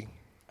 Josie?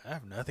 I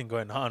have nothing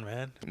going on,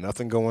 man.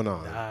 Nothing going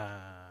on. Nah.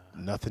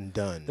 Nothing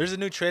done. There's a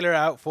new trailer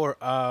out for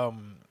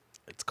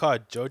it's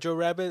called Jojo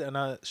Rabbit. I'm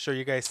not sure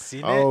you guys seen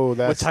it. oh, With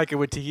that's Taika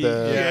Waititi.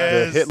 the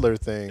Yes. Hitler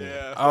thing,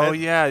 Oh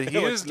yeah, he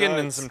looks was getting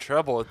in nuts. some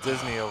trouble with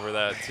Disney over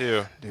that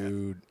too.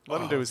 dude.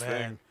 Let him do Oh, his man.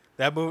 thing.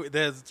 That movie,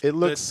 It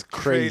looks the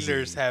crazy.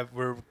 Trailers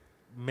were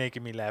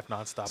making me laugh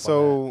nonstop. on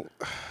So,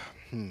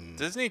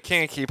 Disney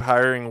can't keep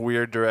hiring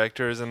weird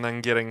directors and then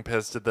getting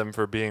pissed at them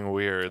for being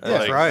weird.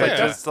 That's like, right. Like,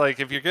 Yeah. just like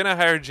if you're gonna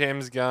hire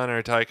James Gunn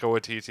or Taika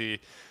Waititi,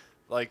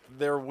 like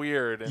they're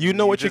weird. And You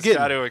know what you're just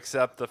got getting. to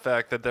accept the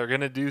fact that they're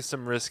gonna do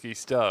some risky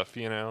stuff.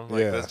 You know,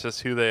 like Yeah. that's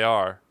just who they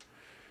are.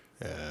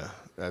 yeah,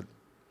 that,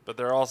 But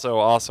they're also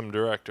awesome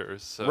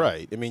directors. So.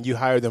 right. I mean, you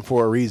hired them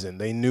for a reason.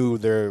 They knew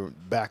their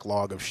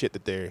backlog of shit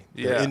that they're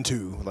Yeah.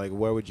 into. Like,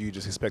 why would you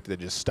just expect it to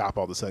just stop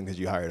all of a sudden because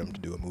you hired them to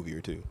do a movie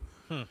or two?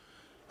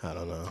 I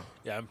don't know. that.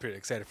 Yeah, I'm pretty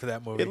excited for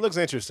that movie. It looks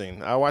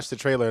interesting. I watched the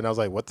trailer and I was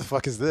like, "What the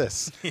fuck is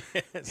this?"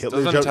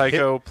 Hitler Doesn't jo- Hit-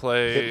 Taika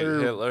play Hitler-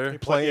 Hitler?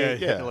 playing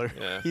Yeah, Hitler.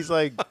 Yeah. He's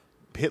like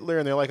Hitler,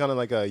 and they're like on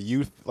like a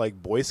youth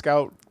like Boy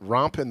Scout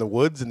romp in the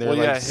woods, and they're Well,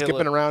 like yeah, skipping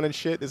Hitler- around and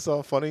shit. It's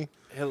all funny.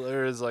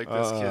 Hitler is like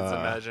this kid's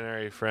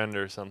imaginary friend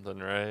or something,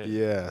 right?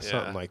 Yeah,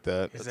 something like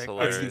that. It's That's like-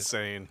 hilarious. That's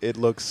insane. It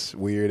looks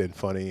weird and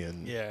funny,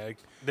 and Yeah, like,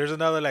 there's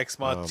another like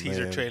small Oh,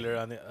 teaser man. trailer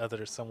on the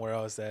other somewhere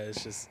else that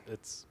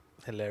it's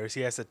hilarious.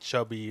 He has a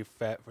chubby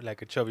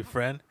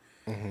friend,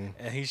 Mhm.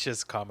 and he's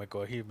just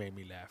comical. He made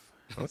me laugh.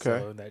 Okay. So,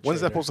 in When's that trailer-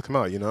 supposed to come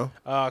out? You know?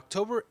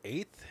 October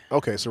 8th.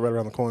 Okay, so right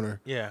around the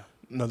corner. Yeah.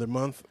 Another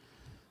month.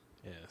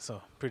 Yeah,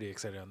 so pretty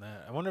excited on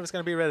that. I wonder if it's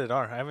gonna be rated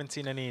R. I haven't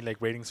seen any like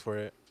ratings for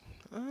it.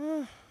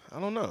 I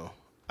don't know.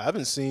 I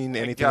haven't seen I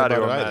anything gotta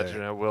about it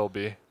imagine either. it will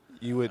be.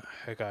 You would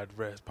I got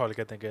probably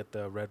gonna get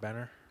the Red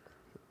Banner.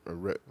 a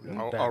red,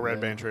 A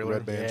Red Band trailer.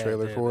 Red Band Yeah,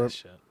 trailer dude, for that it.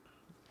 shit.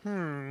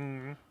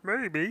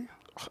 Maybe.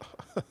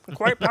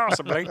 Quite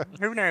possibly.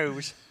 Who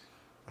knows?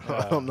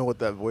 I don't know what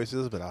that voice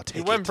is, but I'll He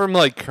take went it. from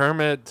like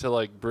Kermit to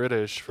like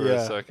British for Yeah.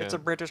 a second. It's a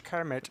British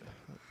Kermit.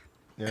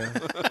 Yeah.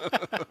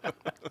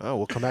 Oh,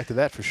 we'll come back to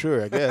that for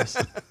sure, I guess.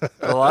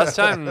 The last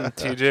time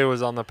TJ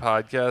was on the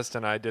podcast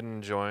and I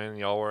didn't join,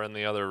 y'all were in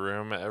the other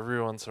room.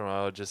 Every once in a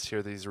while, I would just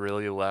hear these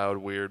really loud,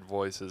 weird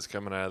voices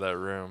coming out of that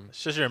room.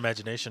 It's just your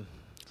imagination.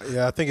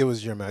 Yeah, I think it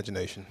was your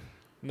imagination.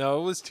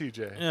 No, it was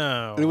TJ.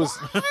 No. It was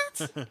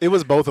it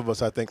was both of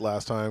us, I think,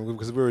 last time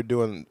because we were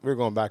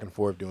going back and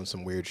forth doing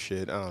some weird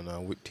shit. I don't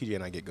know. TJ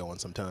and I get going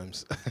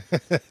sometimes.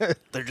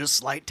 They're just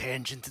slight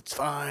tangents. It's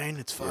fine.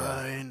 It's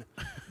fine.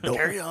 Don't,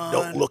 Carry on.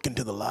 Don't look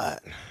into the light.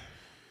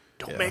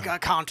 Don't Yeah. make eye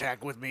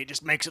contact with me. It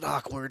just makes it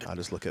awkward. I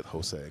just look at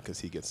Jose because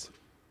he gets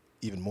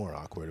even more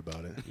awkward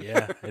about it.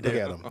 Yeah, I Look did.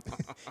 at him.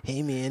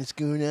 Hey man, what's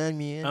going on, I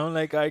man? don't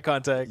like eye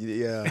contact.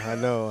 Yeah, I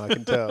know. I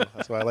can tell.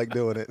 That's why I like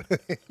doing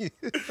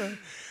it.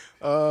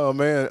 Oh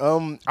man,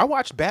 I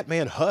watched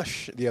Batman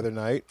Hush the other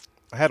night.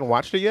 I hadn't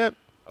watched it yet.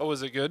 Oh,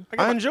 was it good?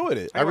 I enjoyed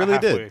it. I got really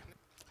halfway, did.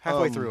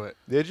 Halfway through it.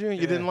 Did you?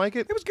 You didn't like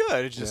it? It was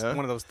good. It's just Yeah.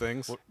 one of those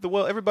things.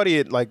 Well, everybody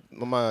had, like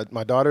my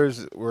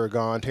daughters were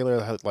gone.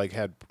 Taylor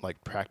had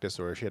practice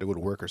or she had to go to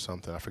work or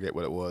something. I forget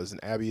what it was.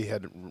 And Abby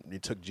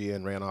took Gia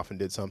and ran off and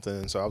did something.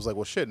 And so I was like,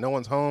 well, shit, no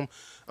one's home.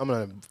 I'm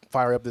gonna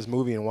fire up this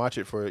movie and watch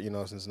it for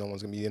since no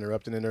one's gonna be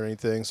interrupting it or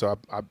anything. So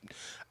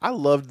I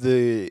loved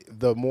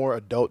the more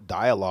adult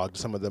dialogue to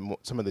some of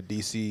the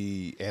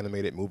DC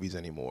animated movies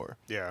anymore.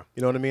 Yeah.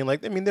 You know what I mean?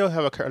 Like, they'll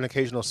have an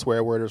occasional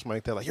swear word or something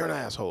like that, like you're an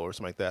asshole or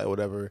something like that, or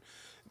whatever.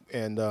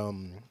 And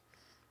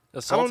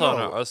Assault know.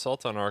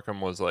 on Arkham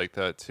was like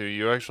that too.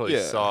 You actually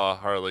Yeah. saw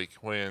Harley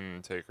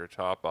Quinn take her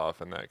top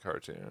off in that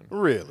cartoon.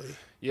 really,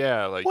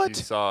 Yeah, like What? you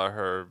saw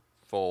her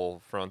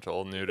full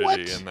frontal nudity What?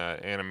 in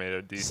that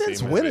animated DC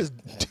since movie. when is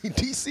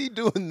DC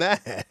doing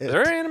that?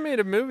 Their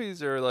animated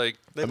movies are like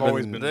They've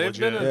always been they've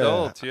been legit. Yeah.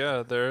 adult.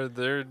 Yeah,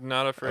 they're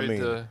not afraid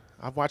to.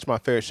 I've watched my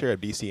fair share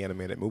of DC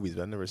animated movies,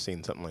 but I've never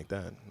seen something like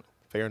that.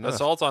 Fair enough.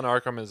 Assault on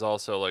Arkham is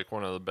also like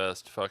one of the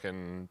best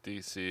fucking I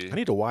DC.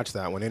 need to watch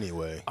that one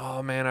anyway.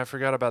 Oh man, I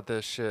forgot about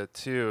this shit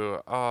too.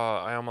 Oh,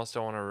 I almost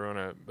don't want to ruin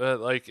it, but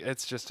like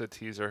it's just a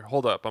teaser.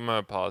 Hold up, I'm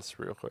gonna pause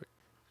real quick.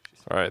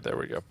 All right, there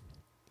we go.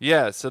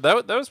 Yeah, so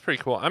that was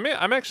pretty cool. I mean,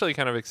 I'm actually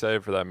kind of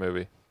excited for that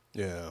movie.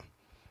 Yeah,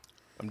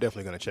 I'm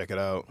definitely gonna check it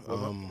out.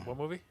 What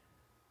movie?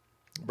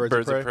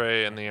 Birds of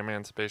Prey. and the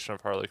Emancipation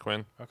of Harley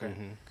Quinn. Okay,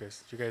 Mm-hmm.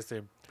 because you guys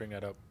didn't bring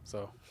that up.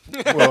 So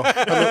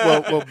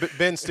well,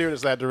 Ben steered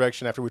us that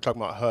direction after we talked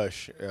about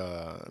Hush,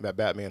 that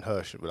Batman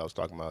Hush, what I was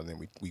talking about, and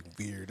then we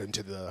veered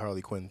into the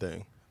Harley Quinn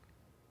thing.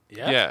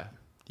 Yeah.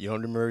 You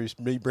don't remember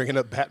me bringing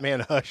up Batman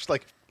Hush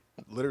like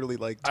literally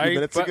like 2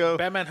 minutes ago?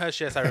 Batman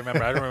Hush. Yes, I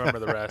remember. I don't remember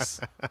the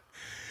rest.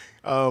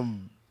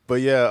 But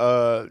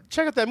yeah,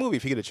 check out that movie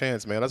if you get a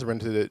chance, man. I just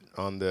rented it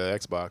on the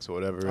Xbox or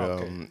whatever.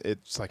 Okay.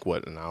 It's like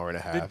an hour and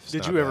a half. It's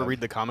Did not you ever bad.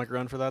 read the comic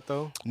run for that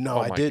though? No,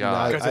 Oh I my didn't.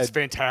 God. Because it's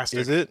fantastic.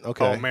 Is it?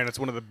 Okay. Oh man, it's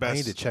one of the best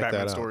need to check Batman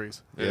that out.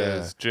 stories. It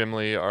Yeah. is Jim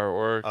Lee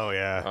artwork. Oh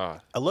yeah.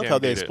 I love Can't how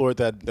they beat it. explored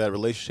that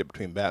relationship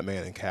between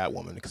Batman and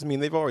Catwoman. Because I mean,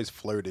 they've always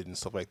flirted and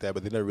stuff like that,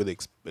 but they never really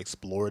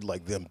explored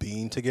like them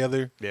being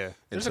together Yeah.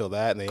 until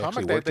that, and they actually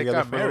Comic worked they together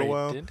got for a married, little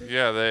while. didn't they?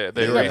 Yeah, they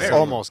They got recently- married.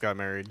 Almost got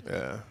married.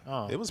 Yeah,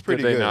 Oh. it was Did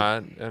pretty they good.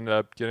 not end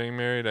up getting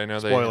married? I know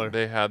Spoiler.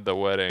 they had the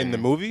wedding In the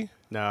movie,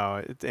 No,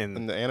 it's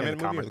in the animated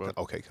movie, comic book.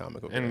 okay,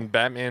 comic book. And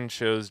Batman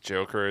chose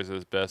Joker as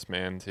his best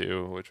man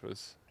too, which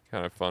was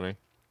kind of funny.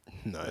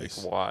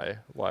 nice. Why?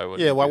 Why would?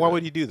 Yeah, he why do why that?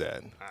 would you do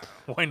that?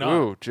 Why not?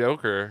 Ooh,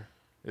 Joker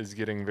is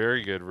getting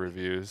very good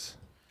reviews.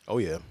 Oh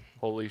yeah,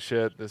 Holy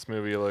shit, this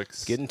movie looks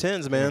it's getting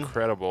tens, man.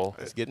 incredible.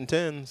 It's getting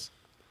tens.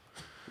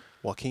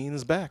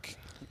 Joaquin's back.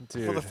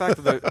 Dude. For the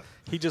fact that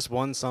he just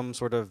won some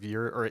sort of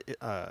year or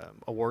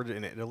award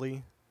in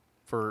Italy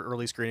for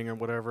early screening or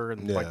whatever,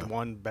 and Yeah. like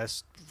won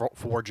best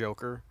for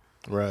Joker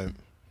Right.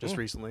 just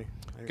recently.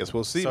 Guess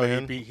we'll see, so man.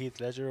 he beat Heath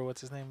Ledger, or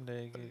what's his name?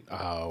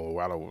 Oh,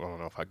 I don't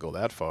know if I go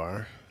that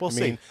far. We'll I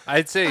see. mean,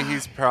 I'd say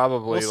he's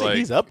probably we'll see. like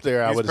He's up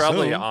there. I he's would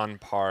probably assume. on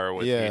par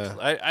with. Yeah. Heath.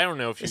 I don't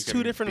know if you It's can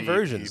two different beat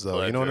versions, Heath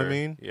though, you know what I Ledger.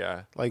 mean?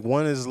 Yeah. Like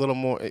one is a little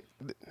more.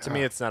 To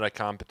me, it's not a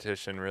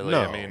competition, really.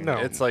 No, I mean, no.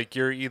 it's like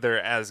you're either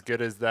as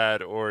good as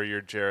that or you're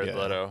Jared Yeah.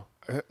 Leto.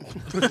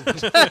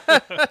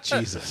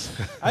 Jesus.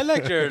 I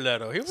like Jared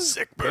Leto. He was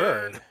Sick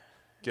good.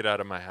 Get out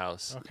of my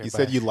house. Okay, You bye.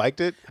 said you liked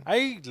it.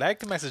 I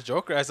liked him as a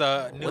Joker, as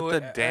a new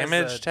With the as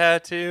damage a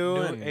tattoo.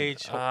 new and,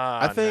 age.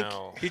 I think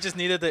no. He just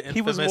needed the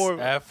He was infamous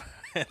more- F.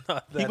 And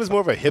all He that. was more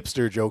of a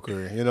hipster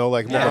Joker, you know,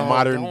 like more of No, a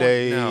modern don't-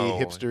 day no.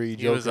 hipstery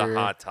Joker. He was a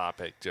hot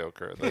topic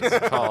Joker.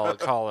 Let's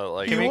call it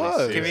like He we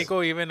was. see Can we it.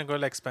 go even and go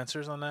like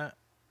Spencer's on that?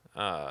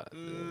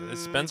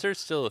 Is Spencer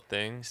still a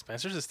thing?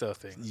 Spencer's is still a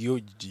thing.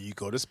 Do you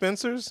go to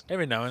Spencer's?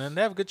 Every now and then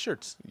they have good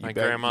shirts. You My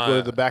back- grandma- you go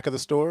to the back of the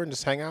store and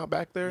just hang out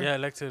back there. Yeah, I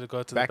like to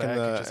go to back the back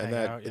in and the just in hang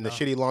that out. in the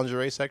shitty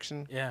lingerie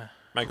section. Yeah.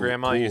 My Cool,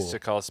 grandma used cool. to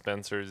call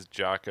Spencer's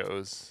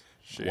Jocko's.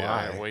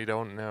 Why? We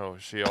don't know.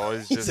 She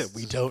always He just said,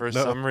 "We don't for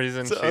know." some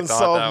reason It's she an thought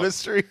unsolved that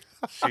mystery.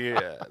 she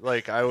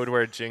like I would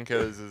wear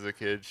Jinkos as a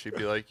kid. She'd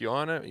be like, "You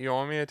want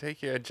me to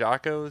take you to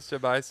Jocko's to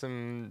buy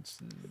some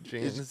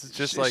jeans?" It's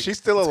just like she's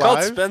still it's alive?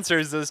 called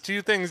Spencer's. Those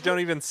two things don't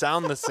even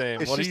sound the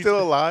same. Is What she do you still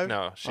think? alive?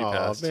 No, she Oh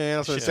passed. man, I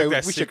was gonna She say took we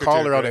that should secret call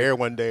to her her on the grave. air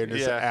one day and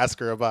just Yeah. ask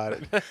her about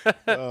it.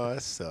 Oh,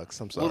 that sucks.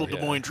 I'm sorry. Little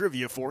Des Moines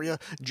trivia for you.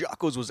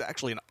 Jocko's was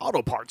actually an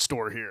auto parts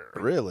store here.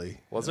 Really?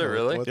 Was it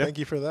really? Well, Yeah. thank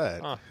you for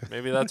that. Huh,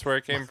 maybe that's where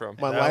it came from.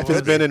 My That life has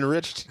would been be-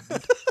 enriched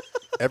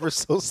ever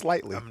so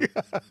slightly.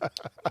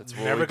 That's what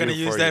Never we gonna do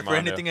use for that you, for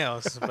Mondo. anything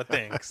else. But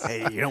thanks.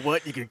 Hey, you know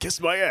what? You can kiss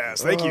my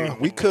ass. Thank you.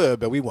 We could,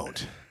 but we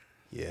won't.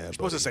 Yeah. You're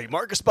supposed to buddy. say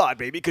mark a spot,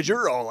 baby, because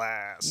you're all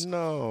ass.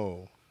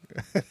 No.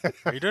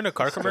 Are you doing a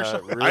car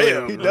commercial? Really,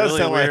 am. He does really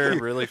sound like weird, he-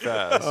 really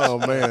fast. Oh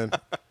man.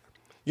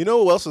 You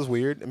know what else is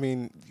weird? I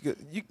mean,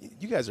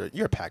 you guys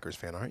you're a Packers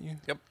fan, aren't you?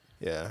 Yep.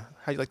 Yeah.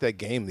 How you like that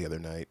game the other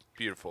night?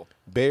 Beautiful.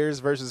 Bears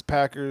versus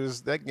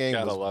Packers. That game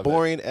Gotta was love it.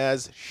 boring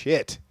as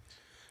shit.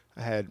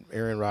 I had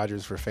Aaron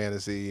Rodgers for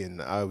fantasy, and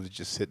I was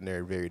just sitting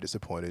there very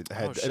disappointed. I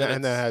had, Oh, shit.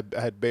 and I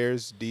had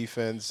Bears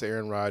defense,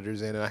 Aaron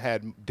Rodgers, and I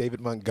had David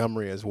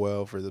Montgomery as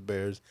well for the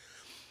Bears.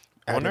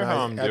 I wonder how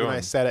I'm Adam and I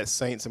doing. sat at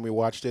Saints and we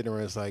watched it, and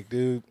we was like,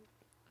 dude,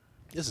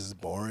 this is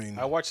boring.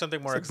 I watched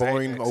something more It's a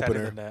boring exciting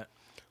opener. than that.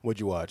 What'd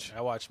you watch?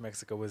 I watched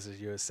Mexico versus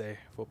USA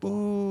football.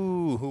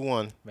 Ooh, who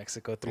won?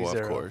 Mexico 3-0. Well,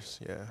 of course,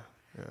 yeah.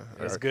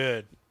 It was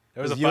good.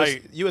 There was a US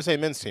fight. USA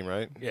men's team,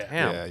 right? Yeah.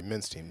 Damn. Yeah,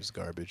 men's team is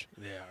garbage.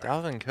 Yeah.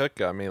 Dalvin Cook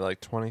got me like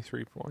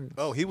 23 points.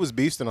 Oh, he was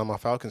beasting on my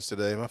Falcons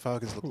today. My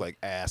Falcons look like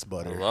ass I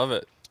butter. love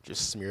it.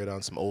 Just smeared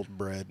on some old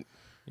bread.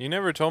 You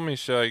never told me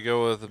should I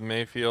go with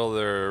Mayfield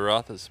or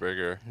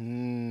Roethlisberger.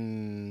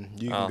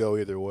 You can Oh. go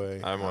either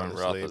way. I want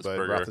honestly, but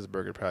Roethlisberger.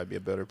 Roethlisberger would probably be a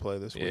better play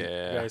this week.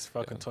 Yeah. You guys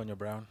fuck Antonio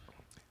Brown.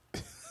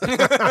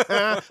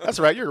 That's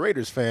right. You're a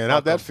Raiders fan.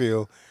 How'd that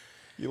feel?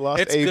 You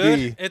lost It's AB.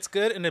 good. It's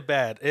good and it's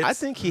bad. I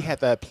think he had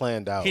that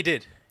planned out. he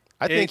did.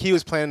 I think he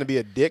was planning to be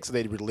a dick so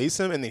they'd release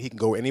him and then he can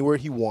go anywhere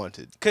he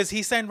wanted. Because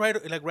he signed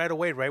right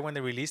away, right when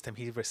they released him.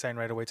 He signed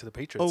right away to the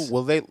Patriots.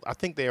 Oh well, I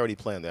think they already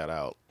planned that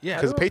out. Yeah.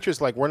 because the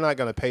Patriots we're not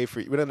going to pay for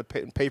you. We're going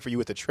to pay for you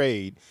with a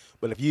trade,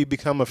 but if you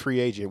become a free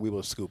agent, we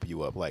will scoop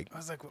you up I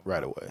was like,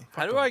 right away.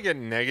 How do I get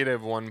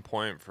negative 1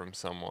 point from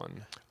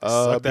someone?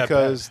 Suck that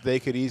Because they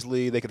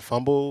could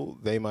fumble.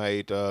 They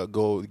might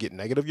go get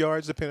negative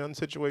yards depending on the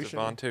situation.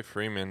 Devontae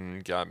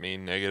Freeman got me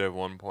negative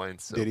 1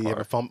 point so Did he far. have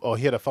a fumble? Oh,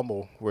 he had a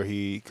fumble where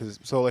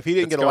so if he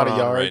didn't It's get a lot of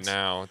going on yards right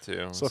now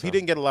too. So if he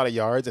didn't get a lot of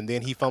yards and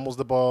then he fumbles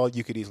the ball,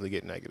 you could easily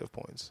get negative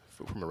points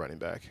from a running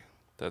back.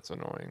 that's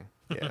annoying.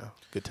 Yeah,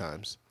 good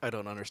times. I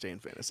don't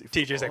understand fantasy.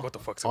 TJ's like, what the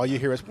fuck's All you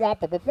hear is womp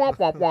womp womp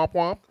womp womp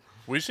womp.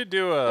 We should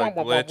do a Womp,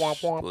 womp, womp, womp,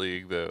 glitch womp.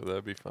 league though.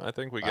 That'd be fun. I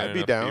think we got I'd be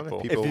enough down if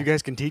people. people- If you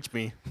guys can teach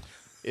me.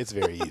 It's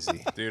very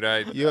easy. Dude,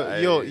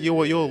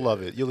 You'll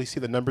love it. You'll see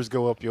the numbers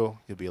go up. You'll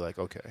be like,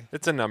 okay.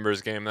 It's a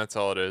numbers game. That's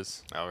all it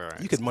is. All right.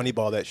 You could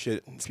moneyball that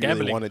shit if you really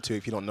gambling. wanted to.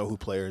 If you don't know who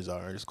players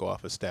are, just go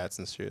off of stats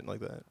and shit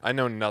like that. I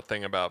know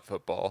nothing about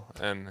football,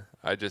 and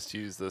I just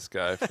use this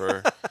guy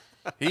for.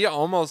 He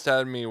almost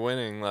had me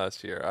winning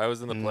last year. I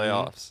was in the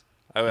playoffs.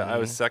 I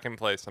was second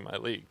place in my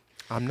league.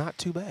 I'm not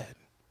too bad.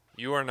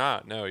 You are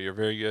not. No, you're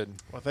very good.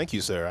 Well, thank you,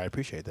 sir. I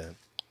appreciate that.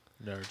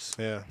 Nerds.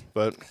 Yeah,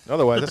 but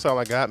otherwise, that's all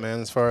I got, man.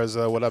 As far as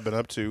what I've been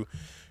up to,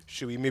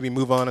 should we maybe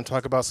move on and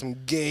talk about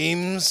some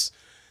games?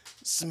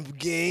 Some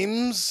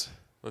games?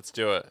 Let's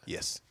do it.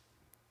 Yes.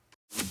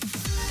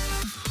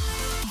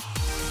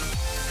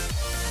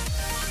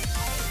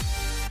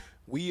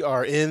 We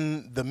are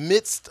in the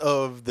midst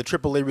of the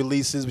AAA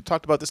releases. We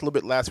talked about this a little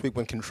bit last week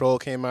when Control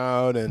came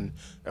out and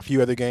a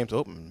few other games.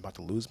 Oh, I'm about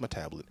to lose my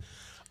tablet.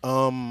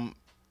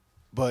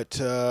 But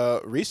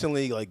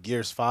recently, like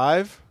Gears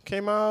 5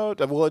 came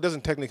out. Well, it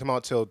doesn't technically come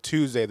out till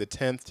Tuesday the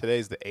 10th.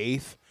 Today's the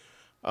 8th.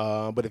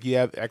 But if you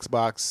have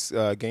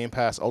Xbox Game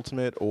Pass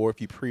Ultimate or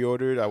if you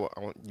pre-ordered,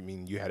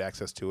 you had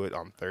access to it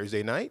on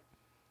Thursday night.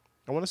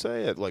 I want to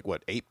say at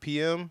 8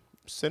 p.m.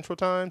 Central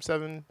Time,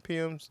 7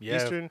 p.m.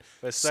 Eastern,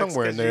 But sucks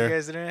somewhere in 'cause there. You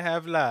guys didn't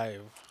have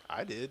live.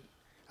 I did.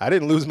 I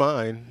didn't lose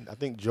mine. I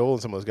think Joel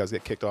and some of those guys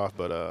get kicked off,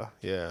 but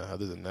yeah.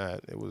 Other than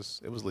that, it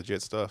was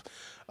legit stuff.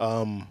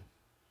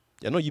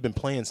 I know you've been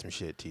playing some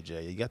shit,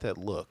 TJ. You got that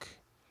look.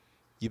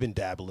 You've been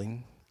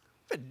dabbling.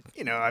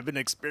 I've been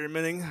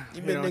experimenting.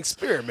 You've been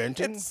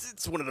experimenting.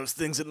 It's one of those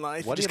things in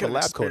life. Why do you have a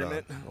lab coat on?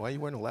 Why are you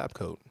wearing a lab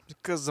coat?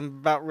 Because I'm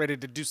about ready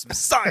to do some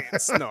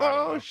science. No, I don't know.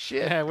 Oh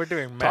shit! Yeah, we're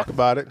doing Talk math.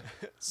 about it.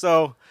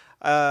 So,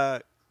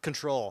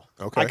 Control.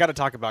 Okay. I got to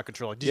talk about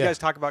Control. Did you Yeah. guys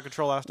talk about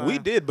Control last time? We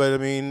did, but I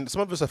mean, some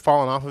of us have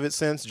fallen off of it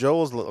since.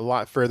 Joel's a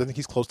lot further. I think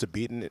he's close to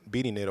beating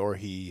it, or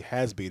he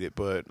has beat it.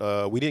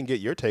 But we didn't get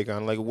your take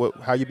on like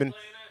how you been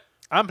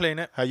I'm playing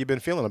it.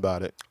 feeling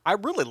about it. I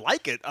really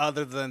like it,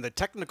 other than the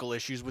technical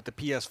issues with the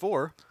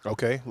PS4.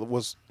 Okay,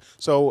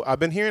 so I've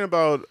been hearing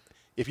about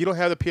if you don't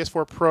have the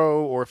PS4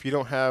 Pro or if you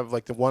don't have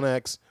like the One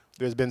X,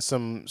 there's been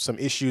some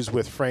issues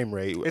with frame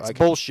rate. It's Like,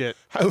 bullshit.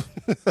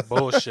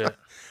 Bullshit.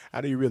 How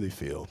do you really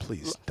feel?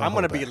 Please. don't I'm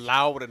going to hold be back.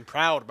 loud and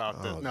proud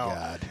about this. Oh, No.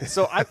 God.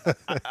 So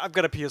I've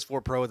got a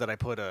PS4 Pro that I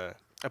put a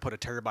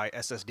terabyte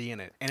SSD in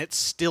it, and it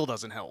still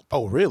doesn't help.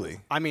 Oh, really?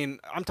 I mean,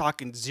 I'm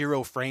talking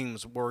 0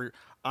 frames where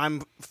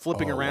I'm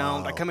flipping Oh,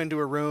 around. I wow. come into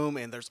a room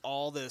and there's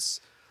all this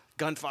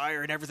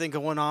gunfire and everything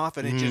going off,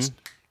 and it Mm-hmm. just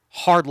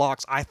hard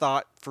locks. I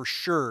thought for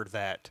sure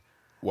that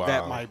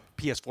Wow. my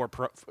PS4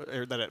 Pro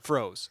that it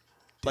froze.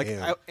 Like,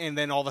 Damn. and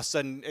then all of a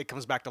sudden it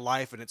comes back to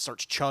life and it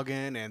starts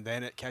chugging, and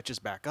then it catches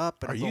back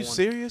up. And Are I'm you going,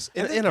 serious?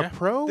 In Yeah. a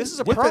Pro? This is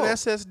a with Pro. an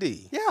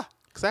SSD. Yeah.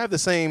 Because I have the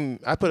same.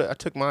 I put a 1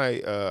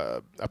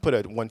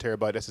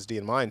 terabyte SSD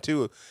in mine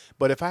too.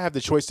 But if I have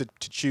the choice to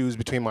choose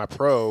between my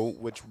Pro,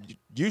 which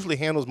usually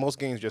handles most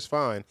games just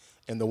fine,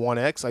 and the One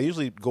X, I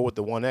usually go with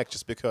the One X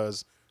just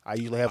because I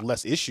usually have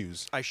less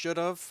issues. I should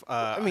have.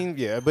 I mean,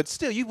 yeah, but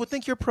still, you would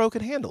think your Pro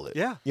could handle it.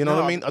 Yeah. You know No,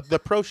 what I mean? The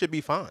Pro should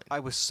be fine.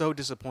 I was so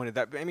disappointed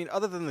that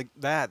other than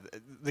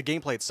the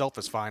gameplay itself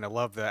is fine. I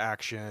love the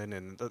action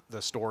and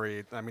the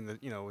story. I mean,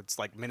 it's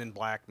like Men in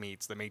Black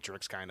meets The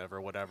Matrix kind of, or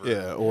whatever.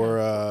 Yeah, or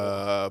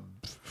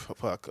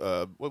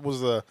what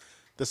was the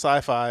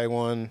sci-fi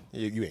one?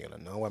 You ain't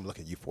gonna know. I'm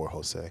looking at you for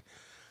Jose.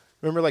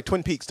 Remember like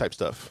Twin Peaks type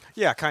stuff?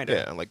 Yeah, kind of.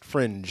 Yeah, like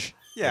Fringe.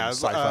 Yeah, and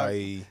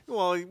sci-fi.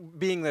 Well,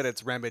 being that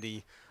it's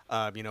Remedy,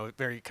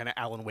 very kind of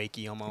Alan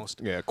Wakey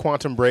almost. Yeah,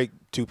 Quantum Break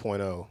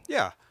 2.0.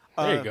 Yeah.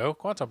 There you go.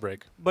 Quantum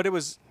Break. But it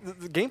was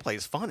the gameplay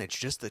is fun. It's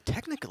just the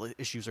technical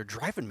issues are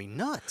driving me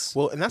nuts.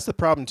 Well, and that's the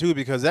problem too,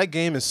 because that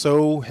game is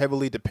so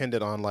heavily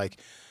dependent on like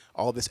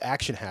all this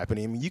action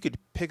happening. I mean, you could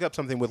pick up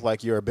something with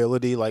like your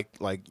ability, like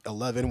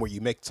 11, where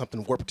you make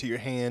something warp to your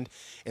hand,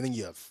 and then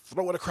you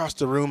throw it across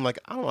the room. Like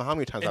I don't know how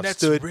many times And I've that's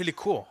stood. really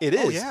cool. It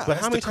is, yeah. but That's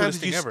how the many times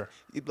coolest have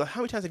thing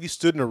how many times have you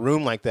stood in a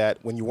room like that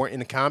when you weren't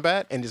in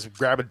combat and just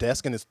grab a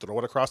desk and just throw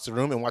it across the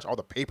room and watch all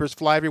the papers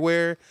fly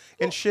everywhere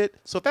and shit?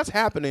 So if that's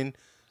happening,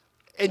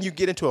 and you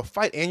get into a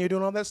fight and you're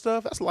doing all that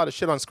stuff, that's a lot of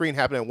shit on screen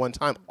happening at one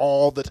time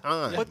all the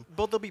time.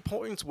 But there'll be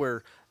points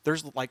where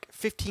there's like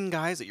 15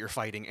 guys that you're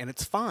fighting, and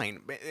it's fine.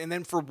 And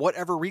then for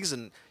whatever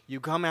reason, you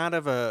come out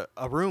of a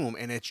room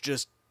and it's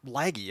just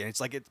laggy, and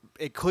it's like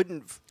it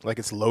couldn't. Like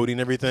it's loading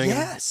everything.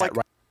 Yes. Like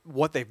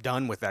what they've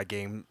done with that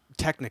game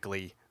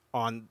technically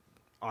on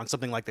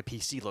something like the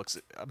PC looks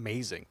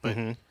amazing, but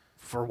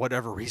for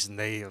whatever reason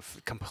they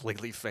have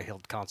completely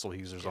failed console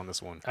users on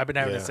this one. I've been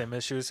having Yeah. the same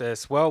issues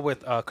as well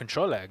with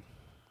control lag.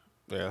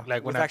 Yeah.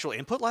 Like With when actual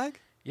input lag?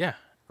 yeah.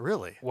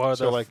 Really? Well,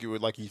 So like you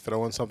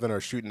throwing something or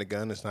shooting a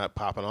gun, it's not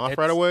popping off right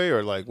It's- away,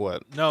 or like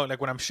what? no, like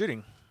when I'm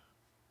shooting.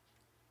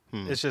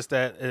 It's just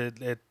that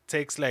it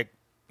takes like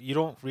you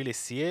don't really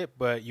see it,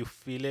 but you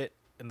feel it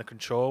in the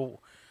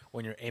control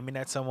when you're aiming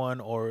at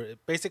someone, or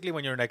basically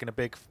when you're like in a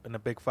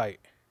big fight.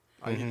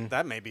 I mean,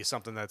 that may be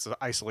something that's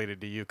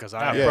isolated to you because Yeah,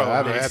 I Yeah, probably I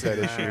haven't had seen that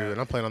issue, and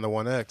I'm playing on the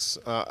One X.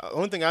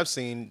 Only thing I've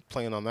seen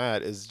playing on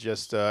that is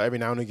just every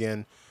now and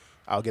again,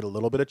 I'll get a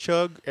little bit of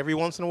chug every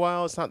once in a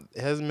while. It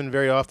hasn't been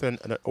very often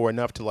or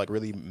enough to like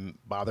really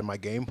bother my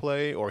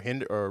gameplay or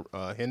hinder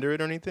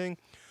it or anything.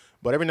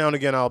 But every now and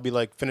again, I'll be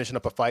like finishing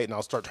up a fight, and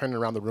I'll start turning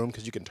around the room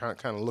because you can kind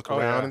of look Oh,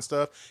 around yeah. and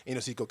stuff, and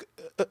you'll see it go,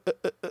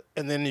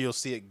 and then you'll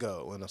see it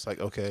go, and it's like,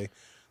 okay,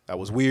 that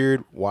was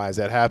weird. Why is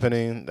that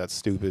happening? That's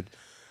stupid.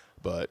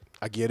 But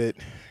I get it.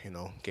 You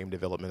know, game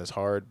development is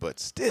hard, but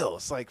still,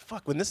 it's like,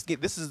 fuck, when this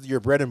is your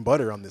bread and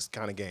butter on this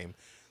kind of game.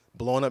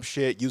 Blowing up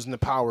shit, using the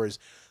powers,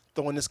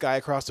 throwing this guy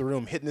across the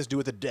room, hitting this dude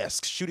with a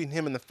desk, shooting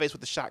him in the face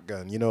with a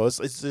shotgun. You know, it's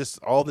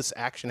just all this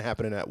action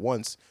happening at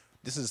once.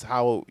 This is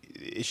how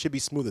it should be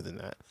smoother than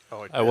that.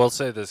 Oh, I will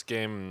say this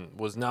game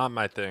was not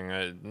my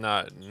thing.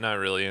 Not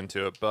really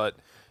into it, but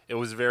it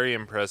was very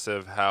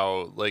impressive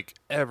how like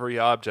every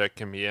object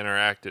can be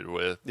interacted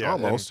with.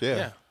 Almost, And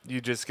yeah. You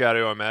just got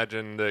to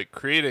imagine that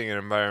creating an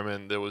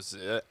environment that was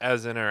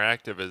as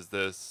interactive as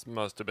this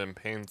must have been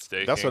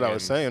painstaking. That's what I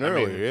was And, saying I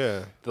earlier, mean,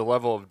 yeah. The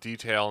level of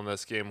detail in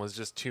this game was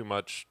just too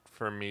much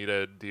for me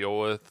to deal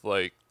with,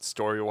 like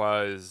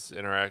story-wise,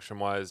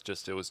 interaction-wise.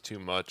 Just it was too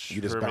much.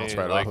 You just for bounce me.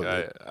 right like off of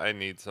it. I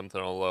need something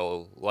a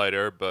little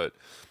lighter, but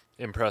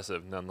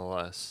impressive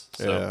nonetheless.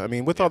 So, Yeah, I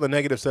mean, with all the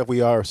negative stuff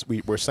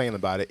we're saying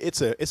about it,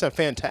 it's a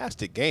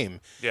fantastic game.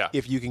 Yeah.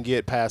 If you can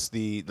get past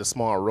the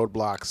small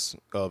roadblocks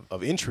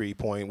of entry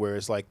point, where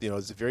it's like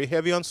it's very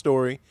heavy on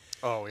story.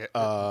 Oh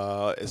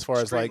yeah. As far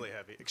as like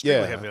extremely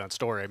yeah. heavy on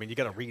story. I mean, you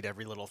got to read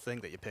every little thing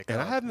that you pick and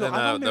up. I haven't Then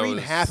I've only that read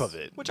was- half of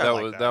it. Which that I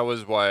like was that. that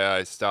was why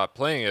I stopped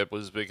playing it,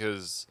 was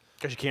because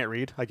Because you can't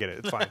read. I get it.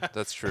 It's fine.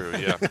 that's true.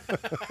 Yeah.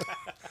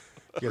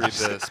 Read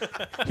this.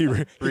 He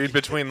Read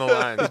between the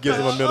lines. gives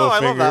him a middle I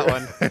finger.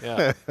 love that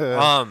one.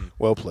 Yeah.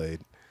 Well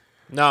played.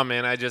 No,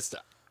 man. I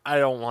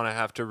don't want to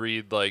have to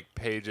read like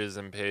pages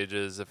and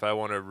pages. If I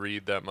want to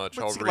read that much,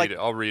 But I'll see, read like- it.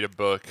 I'll read a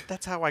book.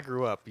 That's how I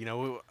grew up.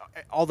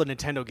 All the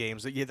Nintendo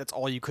games. That's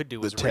all you could do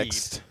The was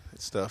text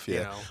stuff, yeah.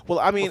 You know, Well,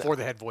 I mean, before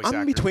they had voice I'm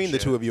actors between and the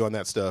shit. two of you on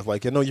that stuff.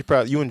 Like, I know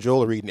you and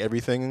Joel are reading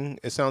everything.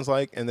 It sounds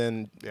like, and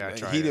then Yeah, I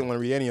try he to. didn't want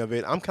to read any of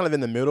it. I'm kind of in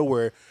the middle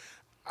where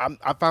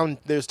I found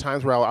there's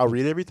times where I'll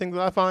read everything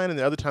that I find, and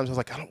the other times I was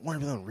like, I don't want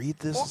to really read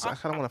this. Well, I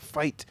kind of want to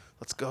fight.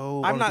 Let's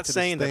go. I I'm wanna not get to this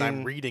saying that I'm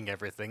thing. reading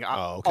everything.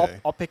 Oh, okay.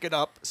 I'll pick it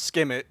up,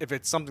 skim it. If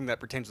it's something that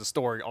pertains to the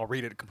story, I'll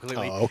read it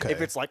completely. Oh, okay.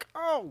 If it's like,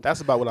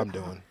 That's about what I'm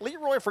doing.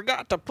 Leroy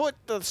forgot to put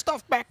the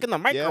stuff back in the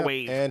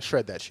microwave. Yeah, and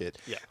shred that shit.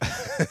 Yeah.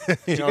 You Did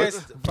you know, guys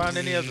find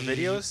any of the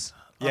videos?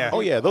 Yeah. Oh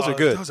yeah, those are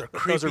good. Those are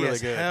creepy really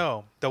as good.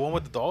 hell. The one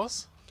with the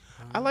dolls?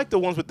 I like the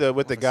ones with the seen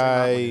that one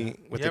guy yet.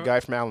 with Yeah, the guy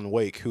from Alan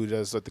Wake who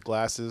does like the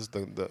glasses,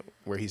 the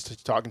where he's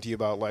talking to you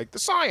about like the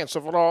science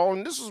of it all,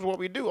 and this is what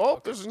we do.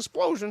 Oh, there's an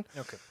explosion.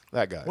 Okay.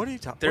 That guy. What are you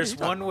talking? There's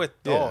one with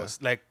Yeah. dolls,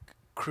 like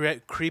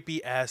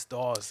creepy ass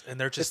dolls, and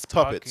they're just It's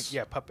puppets. talking-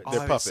 Yeah, puppets. Oh, They're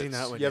I haven't puppets. seen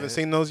that one You haven't yet.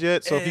 seen those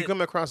yet? So if you Eh.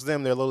 come across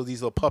them, they're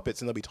these little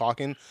puppets, and they'll be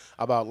talking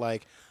about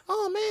like,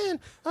 oh man,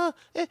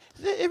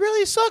 it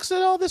really sucks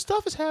that all this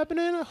stuff is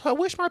happening. I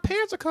wish my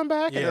parents would come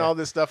back and Yeah. all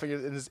this stuff.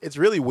 And it's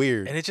really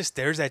weird. And it just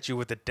stares at you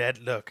with a dead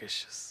look.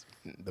 It's just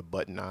The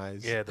button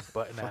eyes. the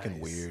button Fucking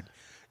eyes. weird.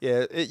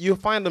 Yeah, you'll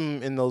find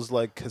them in those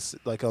like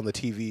on the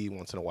TV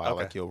once in a while.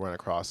 Okay. Like you'll run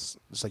across,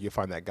 just like you'll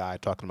find that guy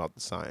talking about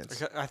the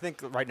science. I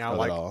think right now, Not at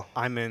like all.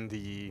 I'm in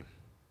the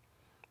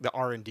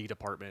R&D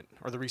department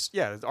or the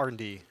the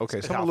R&D. Okay,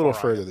 is so I'm how a little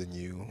far I am. further than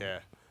you. Yeah.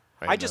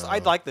 I I know.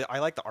 like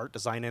the art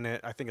design in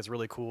it. I think it's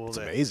really cool. It's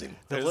that- amazing.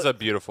 the It's li- a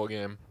beautiful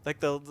game. like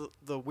the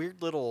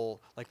weird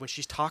little like when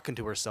she's talking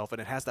to herself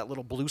and it has that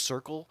little blue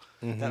circle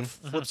that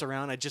flips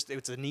around.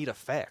 It's a neat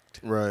effect.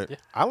 Right.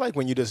 I like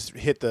when you just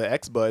hit the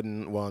X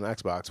button. Well, on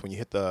Xbox, when you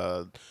hit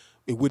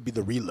it would be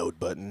the reload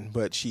button,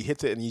 but she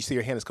hits it and you see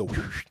her hand just go,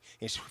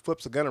 and she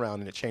flips the gun around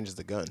and it changes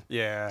the gun.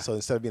 Yeah. So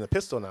instead of being a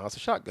pistol now, it's a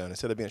shotgun.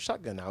 Instead of being a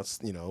shotgun now, it's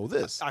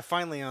this. I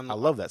finally I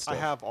love that stuff. I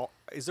have all.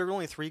 Is there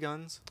only 3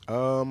 guns?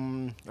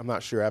 I'm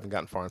not sure. I haven't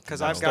gotten far. Because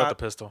enough. I've Still got the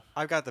pistol.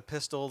 I've got the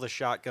pistol, the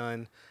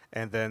shotgun,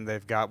 and then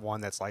they've got one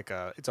that's like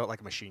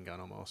like a machine gun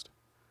almost.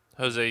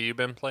 Jose, you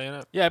been playing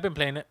it? Yeah, I've been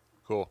playing it.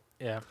 Cool.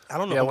 Yeah. I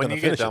don't know. Yeah, if I'm when gonna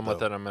you get finish done with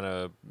though. it, I'm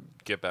gonna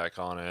get back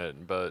on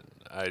it. But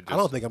I I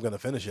don't think I'm gonna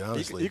finish it. You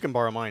Honestly, can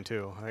borrow mine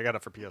too. I got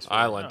it for PS4.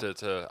 I lent it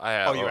to. I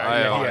have. Oh, you have-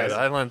 I, yeah, own he it. has it.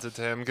 I lent it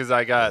to him because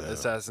I got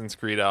Assassin's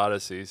Creed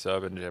Odyssey, so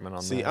I've been jamming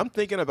on See, that. I'm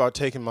thinking about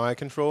taking my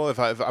control. If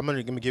I'm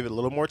gonna give it a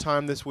little more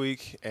time this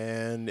week,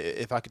 and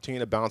if I continue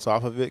to bounce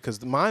off of it,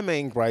 because my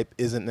main gripe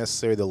isn't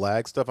necessarily the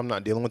lag stuff. I'm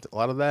not dealing with a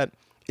lot of that.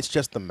 It's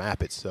just the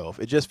map itself.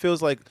 It just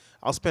feels like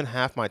I'll spend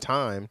half my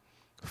time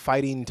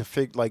fighting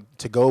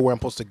to go where I'm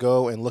supposed to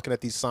go and looking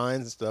at these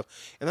signs and stuff,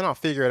 and then I'll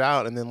figure it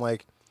out, and then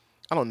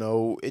I don't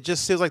know. It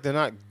just feels like they're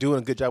not doing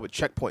a good job with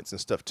checkpoints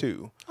and stuff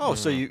too. Oh,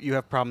 so you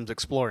have problems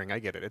exploring? I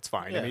get it. It's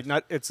fine. I Yeah.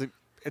 mean, it's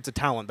a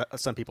talent that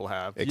some people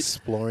have.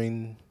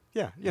 Exploring.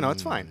 Yeah,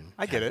 it's fine.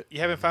 I get it. You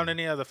haven't found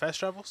any of the fast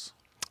travels?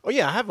 Oh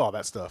yeah, I have all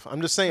that stuff.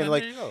 I'm just saying, Then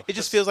like, there you go. it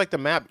just feels like the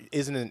map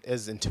isn't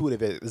as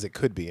intuitive as it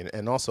could be.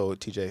 And also,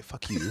 TJ,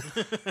 fuck you.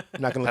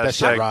 I'm not gonna let that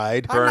shit Hashtag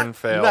ride. burn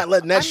fail. I'm not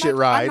letting that shit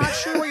ride. I'm not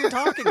sure what you're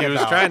talking He about.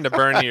 was trying to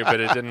burn you, but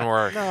it didn't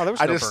work. No, there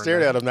was I no just burn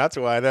stared there. at him. That's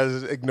why. I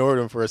just ignored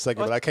him for a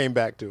second, but I came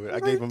back to it.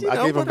 I gave him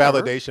whatever.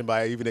 validation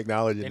by even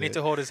acknowledging You it. need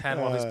to hold his hand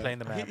while he's playing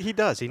the map. He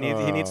does. He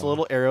needs a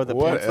little arrow that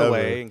points the whatever.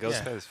 way and goes.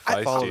 Yeah. This I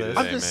guy's follow feisty this. today,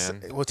 I'm just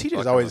man. well, TJ's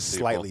Fucking always with people.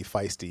 slightly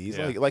feisty. He's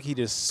Yeah. like he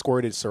just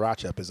squirted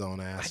sriracha up his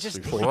own ass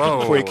just- before, Whoa,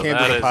 before he came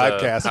to that the is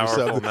podcast a or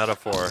powerful something.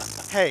 metaphor.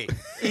 Hey,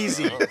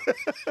 easy.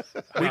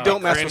 we Wow.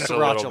 don't mess with Cringed a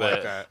sriracha little like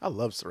bit. that. I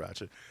love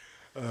sriracha.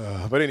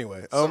 But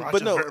anyway,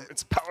 but no,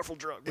 it's a powerful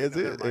drug. is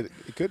it?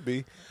 It could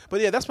be.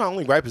 But yeah, that's my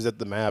only gripe is that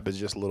the map is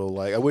just a little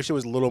like I wish it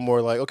was a little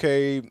more like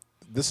okay,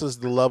 this is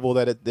the level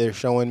that they're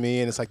showing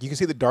me, and it's like you can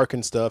see the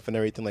darkened stuff and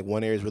everything. Like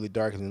one area is really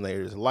dark and then the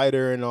area is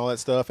lighter and all that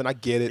stuff. And I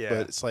get it, Yeah. but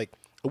it's like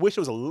I wish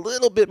it was a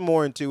little bit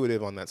more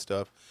intuitive on that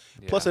stuff.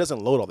 Plus, it Yeah.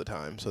 doesn't load all the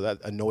time, so that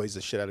annoys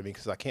the shit out of me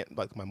because I can't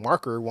like my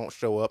marker won't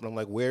show up, and I'm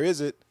like, where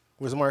is it?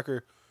 Where's the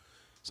marker?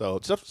 So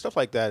stuff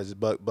like that is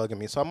bugging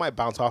me. So I might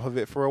bounce off of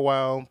it for a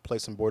while, play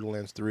some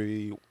Borderlands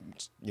 3,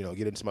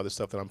 get into some other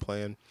stuff that I'm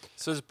playing.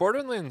 So is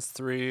Borderlands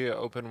 3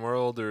 open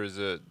world or is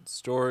it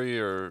story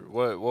or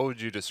what would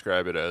you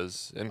describe it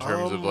as in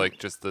terms of like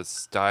just the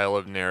style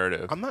of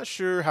narrative? I'm not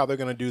sure how they're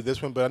gonna do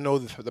this one, but I know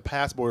the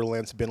past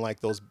Borderlands have been like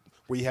those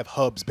where you have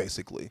hubs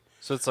basically.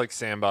 So it's like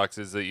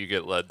sandboxes that you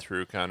get led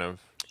through, kind of.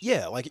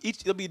 Yeah, like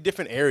there'll be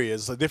different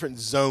areas, like different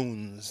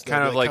zones.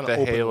 Kind of like the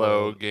open Halo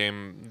world.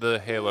 game, the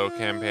Halo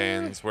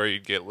campaigns where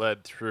you get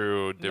led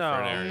through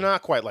different No. areas.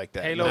 Not quite like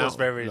that. Halo no. is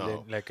very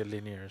no. like a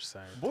linear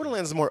side.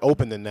 Borderlands is more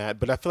open than that,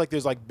 but I feel like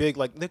there's like big,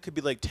 like there could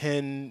be like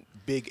 10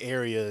 big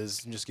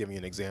areas. I'm just giving you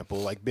an example,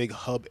 like big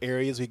hub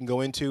areas we can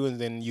go into,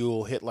 and then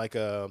you'll hit like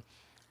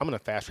I'm gonna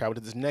fast travel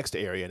to this next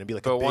area, and it'd be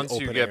like a But big once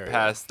you open get area.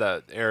 past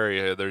that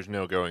area, there's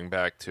no going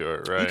back to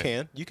it,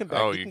 right? You can back,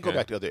 Oh, you you can go can.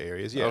 back to other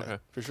areas. Yeah, Okay.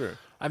 for sure.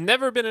 I've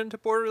never been into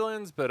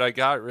Borderlands, but I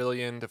got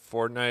really into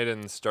Fortnite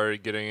and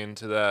started getting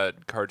into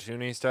that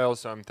cartoony style.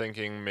 So I'm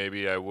thinking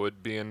maybe I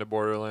would be into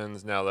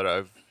Borderlands now that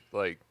I've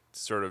like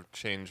sort of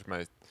changed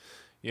my,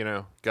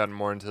 gotten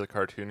more into the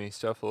cartoony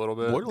stuff a little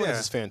bit. Borderlands Yeah.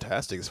 is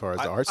fantastic as far as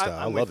the art style.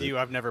 I I'm love with it. you.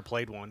 I've never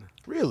played one.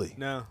 Really?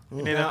 No.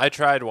 Mm. You know, I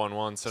tried one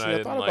once and See, I I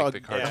didn't thought like the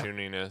about- yeah.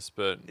 cartooniness,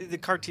 but the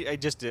cartoon.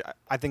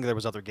 I think there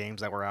was other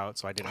games that were out,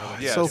 so I didn't really.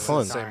 It's yeah, so it's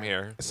fun. Same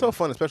here. It's so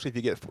fun, especially if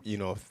you get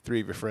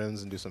 3 of your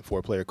friends and do some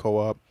 4-player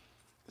co-op.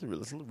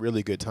 It's a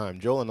really good time.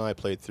 Joel and I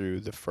played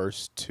through the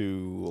first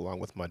 2 along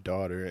with my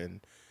daughter,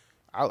 and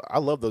I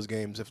love those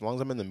games. As long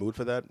as I'm in the mood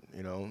for that,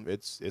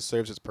 it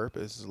serves its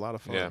purpose. It's a lot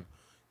of fun. Yeah.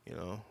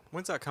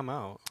 When's that come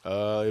out?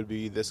 It'll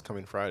be this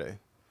coming Friday.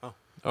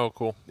 Oh,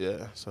 cool.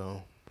 Yeah,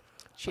 so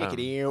check Um,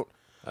 it out.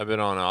 I've been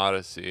on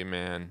Odyssey,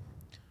 man.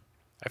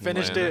 I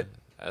finished Man, it.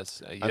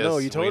 I know,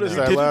 you told us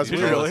know. that You last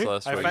told week. us Really?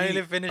 last I week.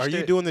 finally finished Are it.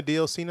 you doing the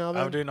DLC now?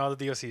 Then I'm doing all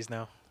the DLCs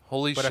now,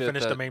 Holy but shit! I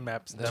finished the that, main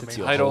maps. that The main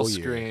your title whole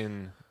year.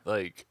 screen,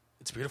 like,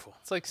 It's beautiful.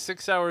 it's like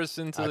 6 hours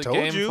into I the told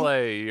you.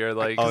 gameplay. You're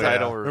like, Oh, yeah. I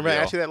don't Remember I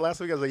reveal. asked you that last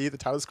week? I was like, you hit the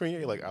title screen?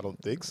 You're like, I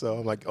don't think so.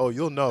 I'm like, oh,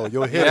 you'll know.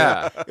 You'll hit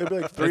Yeah. it. It'll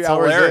be like 3 It's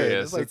hours in.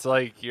 hilarious. It's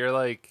like you're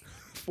like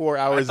 4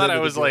 I hours thought into I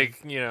the was game.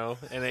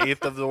 like, an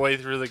eighth of the way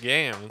through the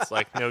game. It's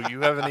like, no,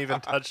 you haven't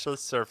even touched the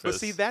surface. But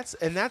see, that's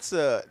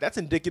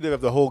indicative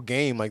of the whole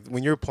game. Like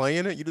when you're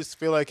playing it, you just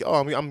feel like, oh,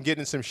 I'm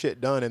getting some shit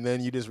done, and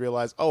then you just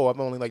realize, oh,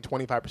 I'm only like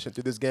 25%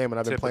 through this game, and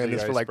I've been Tip of playing the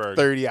this for like iceberg.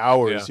 30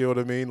 hours. Yeah. You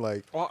know what I mean?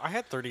 Like, Well, I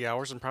had 30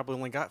 hours and probably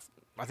only got.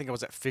 I think I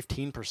was at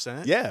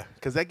 15%. yeah,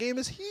 because that game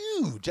is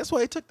huge. That's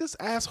why it took this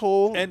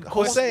asshole And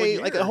Jose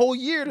one like year. a whole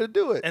year to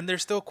do it. And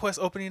there's still quests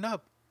opening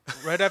up.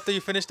 Right after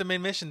you finish the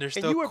main mission, there's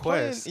And still you were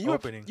playing. quests You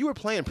opening. were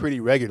playing pretty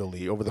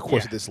regularly over the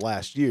course of Yeah. this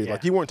last year. Yeah.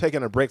 Like you weren't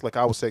taking a break like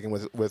I was taking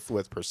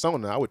with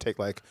Persona. I would take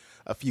like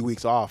a few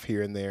weeks off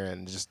here and there,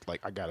 and just like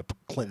I gotta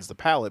cleanse the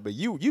palate. But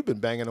you've been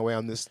banging away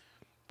on this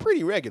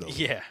pretty regularly.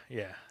 Yeah,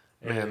 yeah.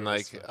 Man, It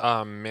like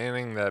was,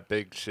 manning that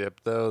big ship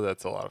though,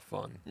 that's a lot of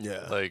fun.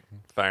 Yeah. Like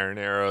firing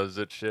arrows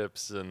at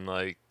ships and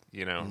like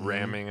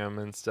ramming them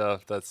and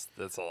stuff. That's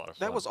a lot of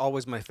fun. That was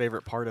always my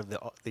favorite part of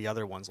the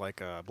other ones,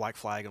 like Black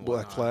Flag and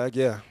Black whatnot. Flag,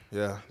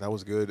 yeah, that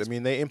was good. I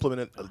mean, they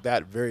implemented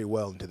that very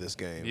well into this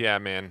game. Yeah,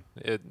 man,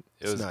 it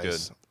It's was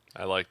nice. good.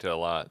 I liked it a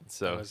lot.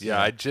 So It was- yeah,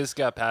 yeah. I just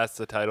got past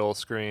the title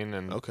screen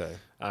and Okay.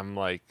 I'm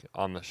like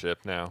on the ship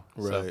now.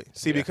 So, Right.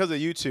 See, yeah. because of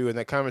you two and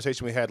that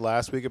conversation we had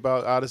last week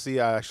about Odyssey,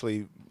 I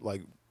actually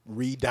like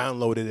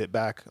re-downloaded it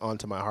back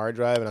onto my hard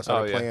drive and I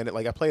started Oh, yeah. playing it.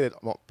 Like I played it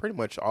pretty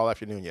much all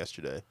afternoon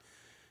yesterday.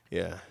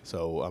 Yeah.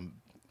 So I'm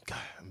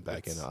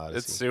back into Odyssey.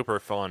 It's super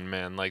fun,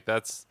 man. Like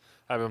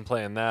I've been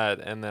playing that,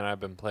 and then I've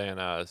been playing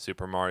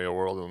Super Mario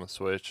World on the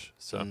Switch.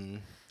 So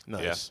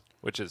nice. yeah,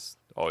 which is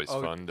always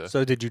fun to.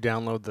 So did you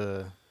download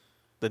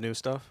the new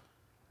stuff,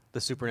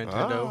 the Super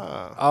Nintendo?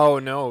 Ah. Oh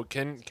no,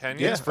 can you?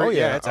 Yeah. free. Oh Yeah,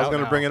 yeah. it's I was out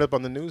gonna now. bring it up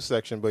on the news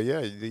section, but yeah,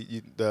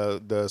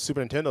 the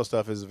Super Nintendo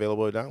stuff is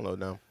available to download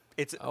now.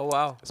 It's Oh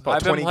wow, It's about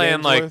I've been 20 playing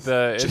games like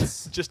worth.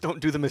 it's just don't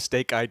do the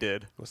mistake I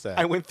did. What's that?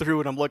 I went through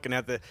and I'm looking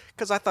at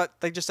because I thought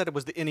they just said it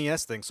was the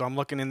NES thing, so I'm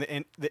looking in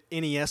the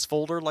NES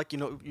folder like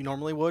you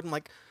normally would. I'm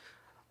like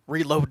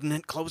reloading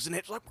it, closing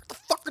it. Like where the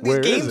fuck are these Where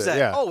is games it? at?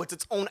 Yeah. Oh, it's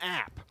its own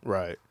app.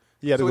 Right.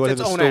 You have to So go to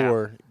it's the its own app.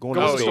 store. Go Go to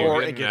to the the you're store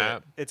getting and get an it.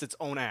 app. It's its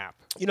own app.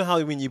 You know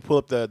how when you pull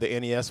up the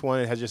NES one,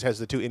 it just has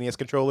the 2 NES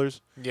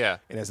controllers yeah.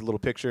 and has a little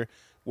picture.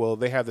 Well,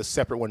 they have the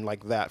separate one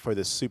like that for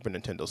the Super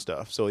Nintendo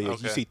stuff. So you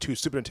Okay. see 2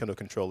 Super Nintendo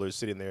controllers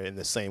sitting there in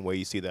the same way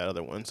you see that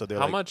other one. So they're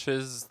How like much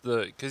is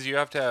the? Because you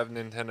have to have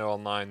Nintendo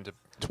Online to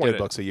 $20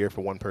 get it. a year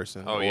for one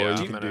person. Oh, Or yeah, you I'm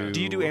can gonna-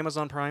 Do you do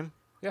Amazon Prime?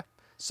 Yeah.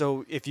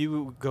 So if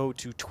you go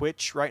to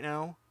Twitch right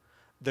now,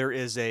 there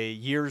is a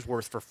year's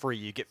worth for free.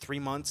 You get 3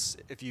 months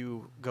if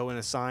you go and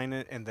assign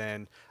it, and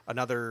then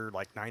another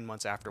like 9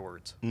 months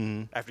afterwards.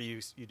 Mhm. After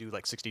you do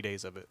like 60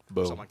 days of it,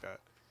 Boom. or something like that.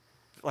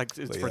 Like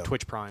it's But for yeah.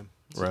 Twitch Prime.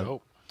 Right.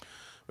 Dope.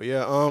 But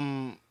yeah,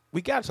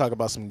 we got to talk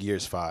about some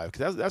Gears 5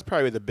 because that's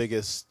probably the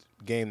biggest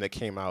game that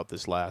came out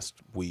this last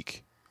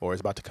week or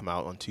is about to come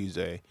out on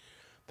Tuesday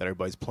that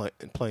everybody's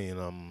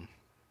playing.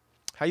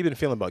 How you been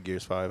feeling about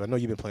Gears 5? I know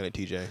you've been playing it,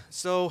 TJ.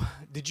 So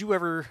did you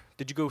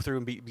go through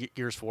and beat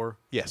Gears 4?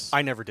 Yes.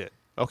 I never did.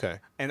 Okay.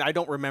 And I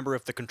don't remember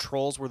if the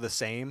controls were the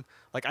same.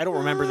 Like, I don't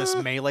remember this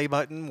melee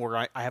button where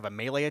I have a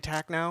melee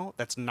attack now.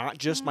 That's not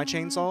just my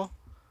chainsaw.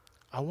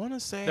 I want to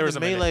say There was the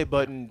a melee. melee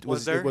button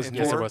Was there? it was In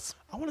more. four? was.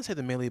 I want to say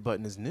the melee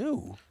button is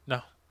new.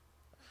 No.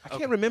 I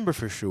can't remember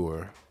for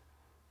sure.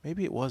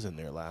 Maybe it was in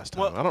there last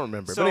time. Well, I don't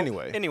remember. So, but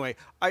anyway. Anyway,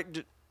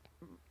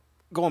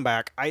 going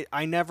back, I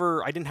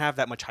didn't have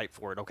that much hype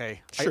for it.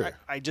 Okay, Sure.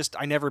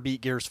 I never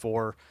beat Gears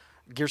 4.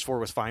 Gears 4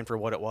 was fine for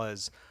what it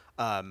was,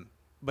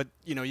 but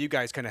you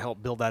guys kind of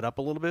helped build that up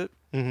a little bit.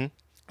 Mm-hmm.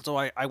 So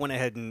I went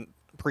ahead and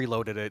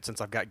preloaded it since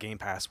I've got Game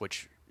Pass,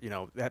 which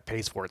that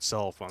pays for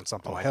itself on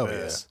something like hell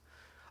this.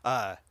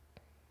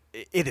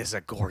 It is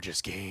a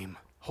gorgeous game.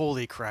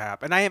 Holy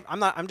crap! And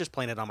I'm just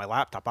playing it on my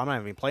laptop. I'm not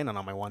even playing it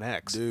on my One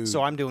X. Dude.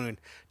 So I'm doing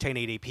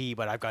 1080p,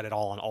 but I've got it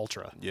all on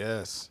Ultra.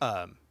 Yes.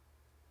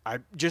 I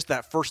just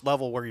that first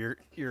level where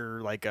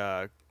you're like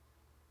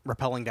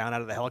rappelling down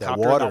out of the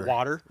helicopter, that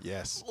water.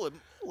 Yes.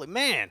 Holy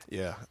man!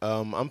 Yeah.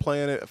 I'm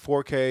playing it at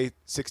 4K,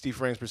 60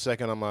 frames per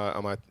second on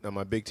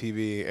my big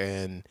TV,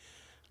 and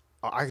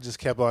I just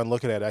kept on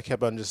looking at it. I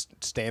kept on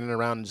just standing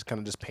around and just kind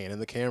of just panning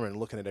the camera and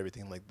looking at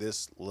everything like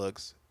this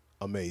looks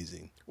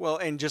amazing. Well,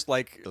 and just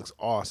like It looks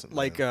awesome.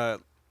 like man.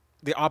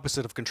 the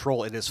opposite of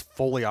Control, it is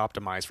fully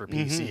optimized for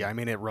PC. Mm-hmm. I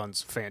mean, it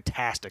runs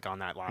fantastic on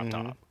that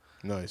laptop.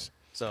 Nice.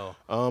 So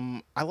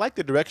I like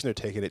the direction they're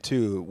taking it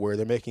too, where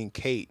they're making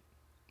Kate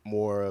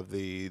more of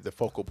the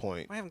focal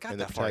point I haven't got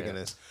and the that far yet.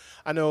 protagonist.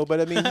 I know, but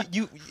I mean,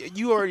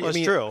 you already. Well, I it's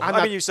mean, true. I'm I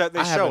not- mean, you said they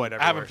I show haven't- it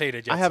everywhere. I haven't played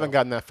it yet. I haven't so.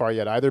 gotten that far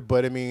yet either,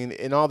 but I mean,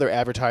 in all their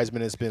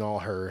advertisement, it's been all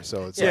her.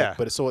 So it's Yeah. like,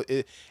 but it's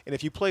and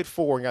if you played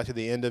 4 and got to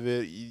the end of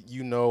it,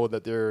 you know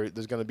that there's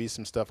going to be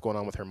some stuff going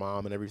on with her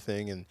mom and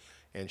everything,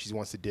 and she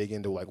wants to dig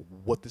into like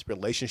what this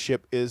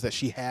relationship is that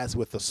she has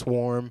with the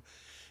Swarm,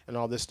 and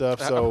all this stuff.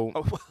 So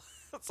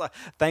It's like,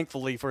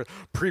 thankfully for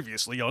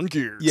previously on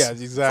Gears. Yeah,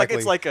 exactly.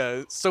 It's like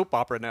a soap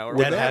opera now. Or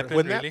when That whatever. happened,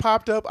 when really? that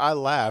popped up, I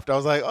laughed. I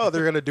was like, "Oh,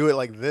 they're gonna do it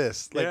like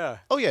this." Like, Yeah.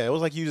 Oh yeah, it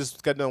was like you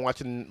just got done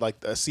watching like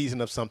a season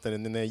of something,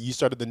 and then you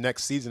started the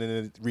next season,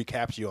 and it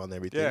recaps you on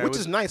everything, Yeah, it which was-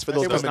 is nice for it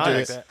those was coming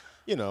nice. to Like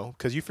that.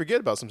 because you forget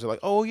about something like,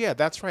 "Oh yeah,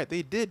 that's right,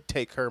 they did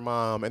take her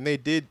mom, and they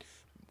did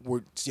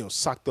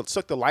suck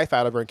the life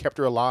out of her and kept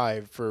her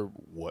alive for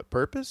what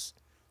purpose?"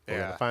 We're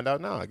Yeah. gonna find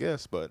out now, I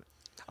guess, but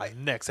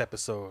Next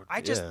episode. I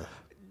just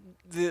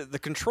yeah. the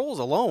controls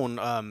alone,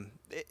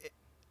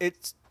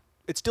 it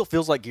still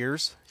feels like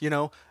Gears,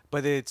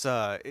 but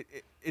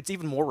it's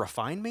even more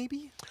refined,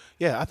 maybe.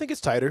 Yeah, I think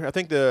it's tighter. I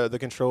think the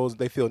controls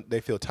they feel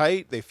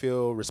tight, they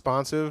feel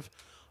responsive,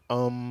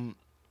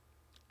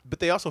 but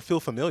they also feel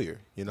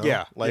familiar.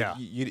 Yeah, Like yeah.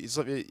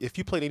 if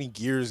you played any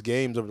Gears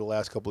games over the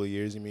last couple of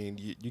years, I mean,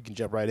 you can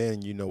jump right in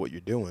and you know what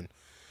you're doing.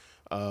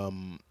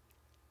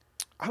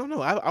 I don't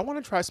know. I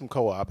want to try some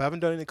co-op. I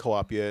haven't done any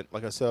co-op yet.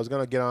 Like I said, I was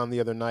gonna get on the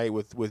other night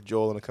with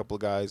Joel and a couple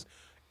of guys,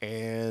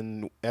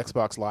 and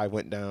Xbox Live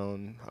went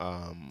down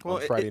on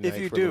Friday night. if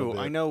you for a little do,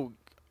 bit. I know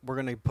we're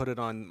gonna put it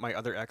on my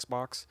other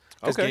Xbox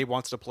because Okay. Gabe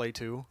wants to play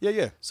too.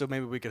 Yeah. So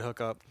maybe we could hook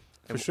up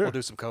and For sure. we'll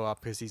do some co-op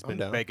because he's been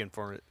down. begging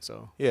for it.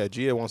 So Yeah,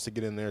 Gia wants to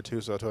get in there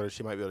too, so I told her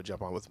she might be able to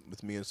jump on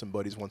with me and some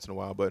buddies once in a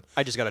while. But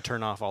I just got to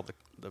turn off all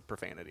the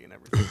profanity and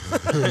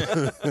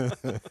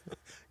everything.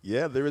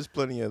 yeah, there is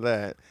plenty of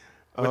that.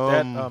 With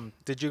that,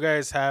 did you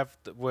guys have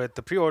with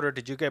the pre-order?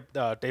 Did you get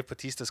Dave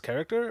Bautista's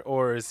character,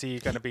 or is he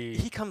gonna be?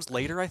 he comes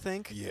later, I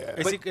think. Yeah.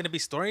 Is it gonna be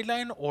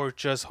storyline or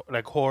just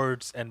like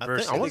hordes and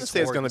verses? I want to say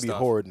it's going to be stuff.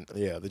 Horde.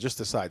 Yeah, just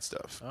the side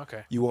stuff.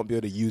 Okay. You won't be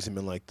able to use him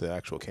in like the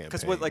actual campaign.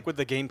 Because with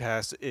the Game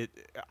Pass,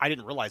 I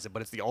didn't realize it,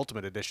 but it's the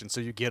Ultimate Edition, so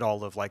you get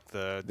all of like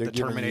the They're giving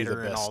you the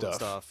Terminator and best all the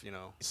stuff.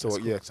 stuff. So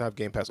yeah, because I have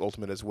Game Pass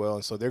Ultimate as well,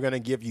 and so they're going to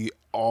give you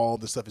all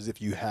the stuff as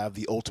if you have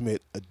the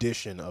Ultimate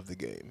Edition of the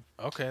game.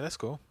 Okay, that's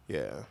cool.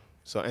 Yeah.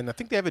 So, and I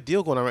think they have a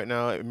deal going on right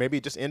now. Maybe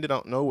it just ended. I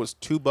don't know. It was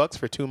 $2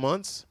 for 2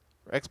 months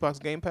for Xbox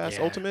Game Pass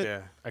Yeah, Ultimate.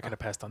 Yeah. I could have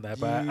passed on that,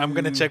 but I'm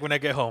gonna check when I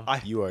get home.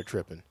 You are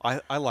tripping.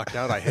 I lucked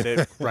out. I hit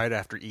it right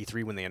after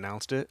E3 when they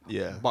announced it.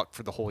 Yeah. Buck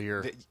for the whole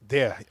year.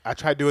 Yeah, I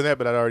tried doing that,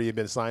 but I'd already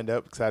been signed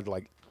up because I had to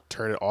like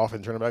turn it off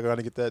and turn it back on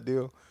to get that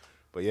deal.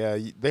 But yeah,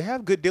 they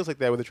have good deals like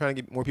that where they're trying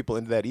to get more people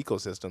into that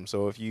ecosystem.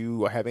 So if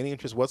you have any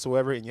interest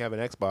whatsoever and you have an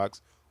Xbox,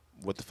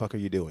 what the fuck are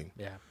you doing?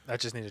 Yeah, I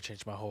just need to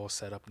change my whole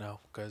setup now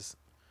because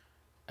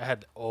I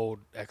had old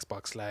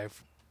Xbox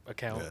Live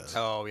account. Yeah.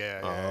 Oh yeah.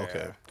 Oh,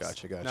 okay.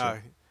 Gotcha.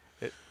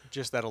 No,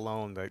 just that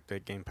alone, the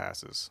Game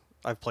Passes.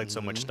 I've played so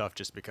much stuff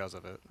just because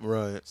of it.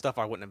 Right. Stuff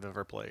I wouldn't have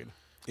ever played.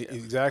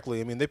 Exactly.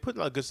 I mean, they put a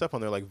lot of good stuff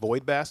on there. Like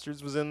Void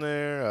Bastards was in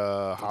there.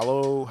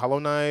 Hollow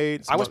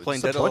Knight. I was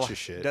playing a bunch of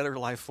shit. Dead or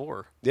Alive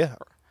 4. Yeah.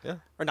 Yeah.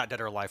 Or not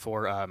Dead or Alive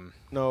 4.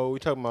 No, we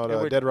talking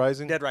about Dead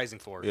Rising. Dead Rising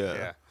 4.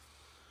 Yeah.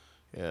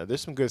 Yeah,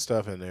 there's some good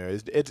stuff in there.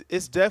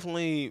 It's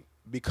definitely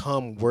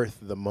become worth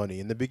the money.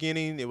 In the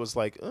beginning, it was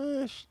like,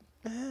 I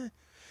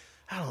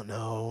don't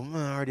know,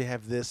 I already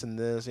have this and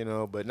this,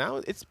 But now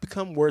it's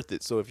become worth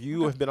it. So if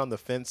you have been on the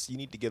fence, you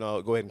need to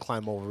go ahead and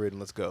climb over it and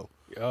let's go.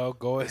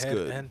 Go It's ahead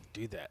good. and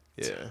do that.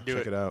 Yeah, Do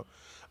check it. it out.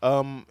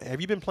 Have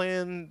you been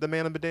playing the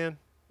Man of Medan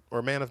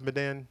or Man of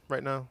Medan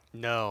right now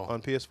No.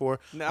 on PS4?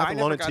 No, I I can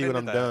never loan it got to you when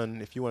I'm into that.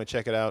 done if you want to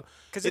check it out.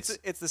 Because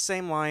it's the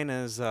same line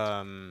as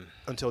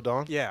Until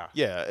Dawn. yeah.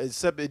 Yeah,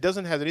 except it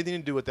doesn't have anything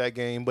to do with that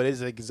game, but it's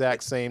the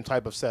exact same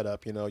type of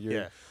setup. You're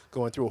Yeah.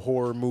 going through a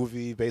horror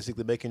movie,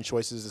 basically making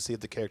choices to see if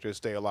the characters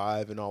stay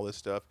alive and all this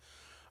stuff.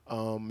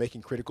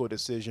 making critical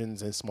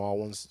decisions and small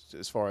ones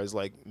as far as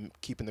like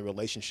keeping the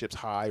relationships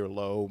high or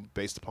low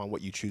based upon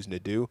what you choosing to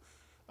do.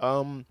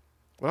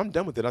 When I'm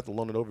done with it, I have to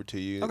loan it over to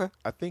you. Okay.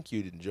 I think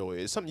you'd enjoy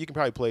it. It's something you can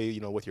probably play,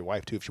 with your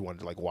wife too if she wanted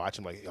to like watch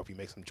and like help you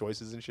make some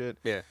choices and shit.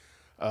 Yeah.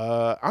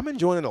 I'm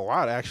enjoying it a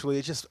lot actually.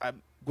 It's just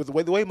with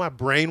the way my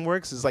brain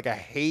works is like I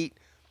hate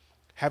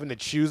having to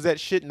choose that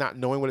shit, not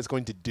knowing what it's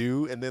going to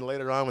do, and then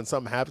later on when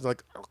something happens,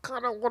 like I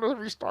kind of want to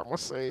restart my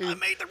save. I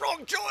made the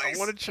wrong choice. I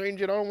want to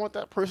change it. I don't want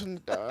that person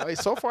to die.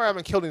 So far, I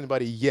haven't killed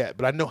anybody yet,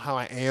 but I know how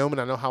I am, and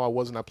I know how I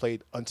was when I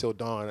played Until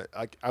Dawn.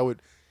 I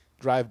would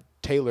drive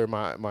Taylor,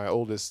 my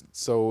oldest,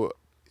 so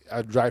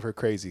I'd drive her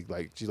crazy.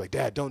 Like she's like,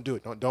 Dad, don't do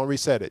it. Don't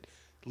reset it.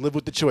 Live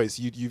with the choice.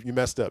 You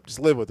messed up. Just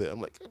live with it.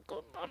 I'm like,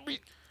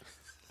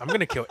 I'm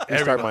gonna kill restart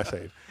everyone. my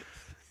save.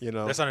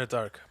 That's on the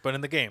dark, but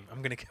in the game,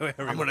 I'm gonna kill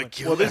everyone. I'm gonna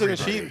kill. Well, there's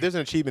everybody. there's an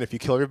achievement if you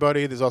kill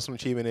everybody. There's also an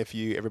achievement if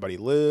everybody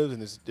lives,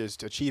 and there's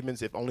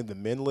achievements if only the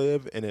men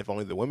live, and if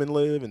only the women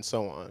live, and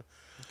so on.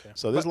 Okay.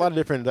 So there's a lot of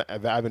different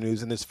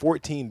avenues, and there's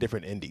 14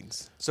 different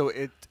endings, So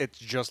it's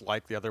just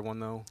like the other one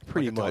though.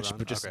 pretty Like Until much, Dawn?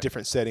 but just Okay.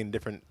 different setting,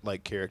 different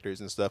like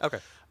characters and stuff. Okay.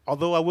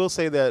 Although I will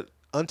say that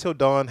Until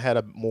Dawn had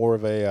a more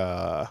of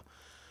a,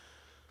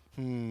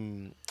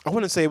 I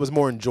wouldn't say it was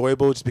more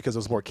enjoyable just because it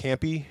was more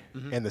campy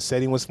and the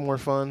setting was more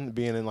fun,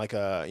 being in like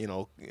a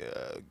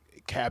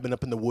cabin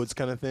up in the woods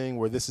kind of thing.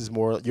 Where this is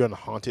more you're on a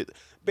haunted.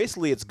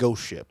 Basically, it's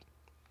Ghost Ship.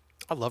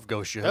 I love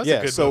Ghost Ship. That's a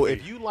Yeah. good So movie.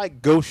 if you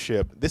like Ghost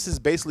Ship, this is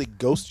basically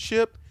Ghost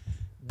Ship,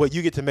 but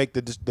you get to make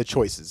the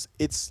choices.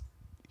 It's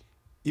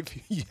if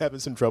you having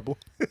some trouble.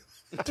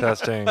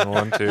 Testing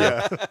 1, 2.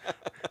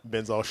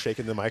 Ben's all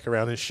shaking the mic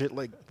around and shit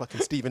like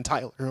fucking Steven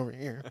Tyler over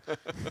here.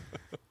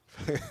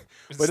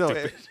 But no,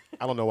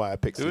 I don't know why I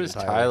picked Who Steven is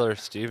Tyler. Tyler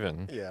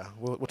Steven? Yeah,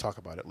 we'll talk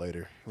about it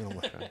later. We don't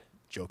want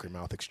Joker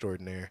mouth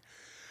extraordinaire.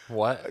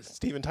 What?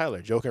 Steven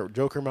Tyler,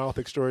 Joker mouth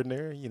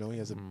extraordinaire. He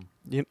has a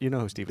You know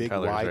who Steven big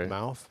Tyler is, wide right?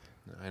 mouth.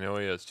 I know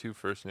he has 2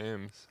 first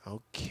names.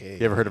 Okay.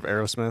 You ever heard of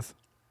Aerosmith?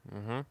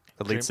 Mm-hmm.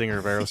 The lead singer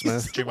of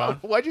Aerosmith. Dream on.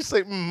 Why'd you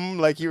say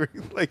like you were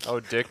like? Oh,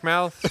 Dick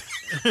Mouth?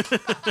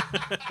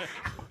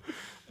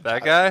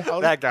 That guy?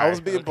 That guy. I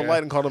was being Okay.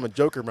 polite and called him a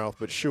Joker mouth,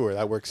 but sure,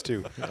 that works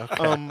too.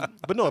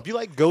 But no, if you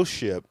like Ghost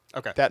Ship,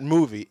 Okay. that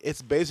movie,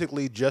 it's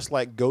basically just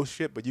like Ghost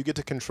Ship, but you get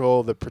to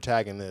control the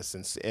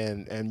protagonists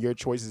and your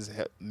choices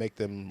make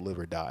them live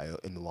or die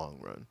in the long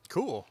run.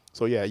 Cool.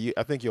 So yeah,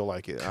 I think you'll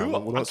like it. Cool.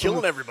 Well, I'm it's killing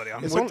only- everybody.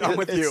 I'm It's with, only, I'm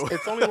with it's, you.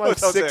 It's only like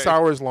What's Jose? 6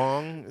 hours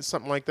long,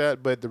 something like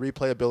that. But the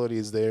replayability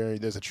is there.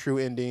 There's a true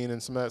ending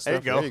and some of that There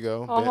you stuff. go. There you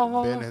go.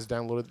 Oh. Ben has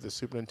downloaded the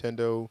Super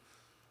Nintendo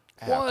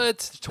app.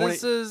 What? 20,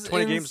 this is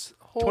 20 games.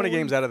 20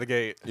 games out of the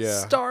gate.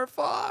 Yeah. Star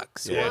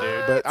Fox. Yeah, what?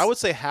 dude. But I would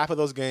say half of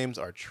those games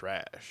are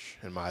trash,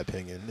 in my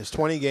opinion. There's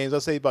 20 games.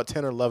 I'd say about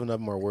 10 or 11 of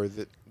them are worth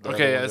it. The other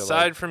Okay, ones are,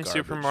 aside like, from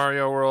Super garbage.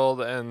 Mario World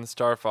and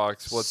Star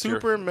Fox, what's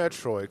Super your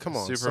Metroid. Come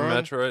on, Super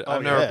son. Metroid? Oh,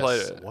 I've never yes.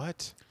 played it.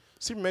 What?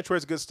 Super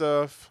Metroid's good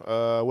stuff.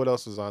 What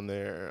else is on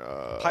there?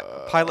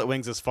 Pilot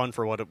Wings is fun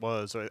for what it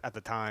was at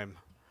the time.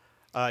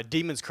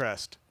 Demon's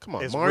Crest. Come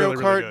on, is Mario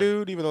really, Kart, really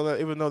good. dude.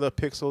 Even though the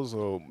pixels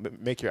will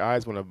make your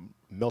eyes want to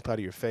melt out of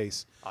your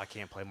face. I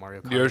can't play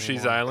Mario Kart. Yoshi's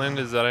anymore. Island?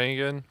 Is that any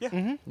good?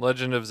 Yeah.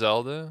 Legend of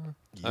Zelda?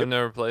 Yep. I've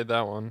never played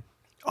that one.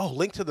 Oh,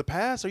 Link to the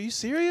Past? Are you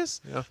serious?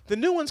 Yeah. The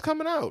new one's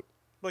coming out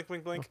Blink,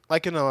 blink, blink.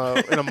 like in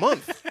a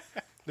month.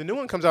 The new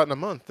one comes out in a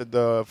month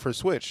for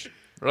Switch.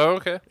 Oh,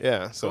 okay.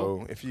 Yeah.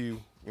 So if you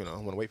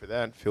want to wait for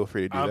that, feel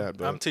free to do that.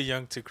 But I'm too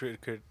young to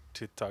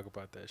talk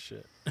about that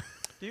shit.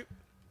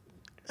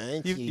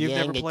 I'm You've too never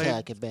young to played-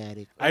 talk about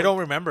it. I don't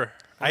remember.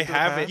 I Link to the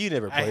have Past? it. You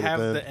never I played it have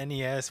then. the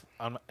NES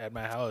at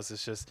my house.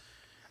 It's just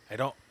I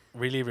don't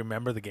really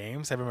remember the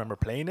games. I remember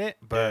playing it,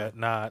 but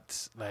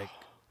not like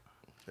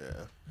yeah.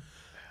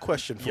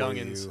 Question for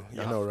Youngins. you.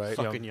 You know, right?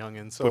 Fucking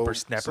youngins. So,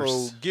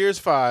 Whippersnappers. so Gears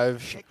 5.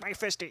 Shake my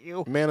fist at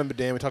you. Man of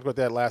Medan, we talked about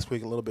that last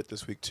week, a little bit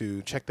this week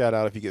too. Check that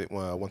out if you get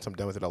once I'm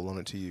done with it. I'll loan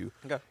it to you.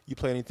 Okay. You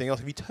play anything else?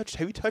 Have you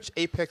touched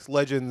Apex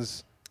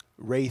Legends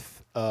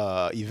Wraith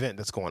event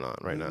that's going on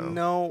right now?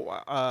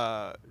 No,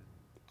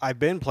 I've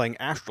been playing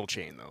Astral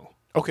Chain though.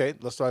 Okay,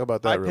 let's talk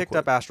about that. I real picked quick.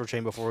 up Astral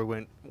Chain before we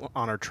went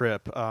on our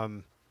trip.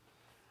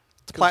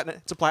 It's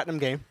a platinum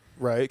game.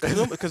 right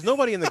because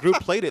nobody in the group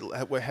played it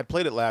had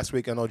played it last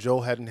week. I know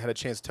Joel hadn't had a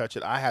chance to touch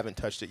it. I haven't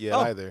touched it yet Oh.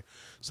 either.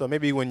 So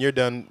maybe when you're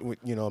done,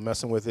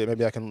 messing with it,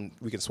 maybe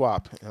we can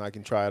swap and I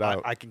can try it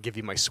out. I can give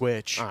you my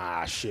Switch.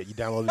 Ah, shit! You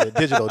downloaded it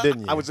digital,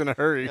 didn't you? I was in a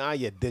hurry. Ah,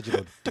 you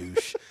digital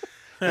douche.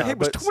 Hey, it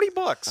was but-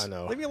 $20. I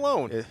know. Leave me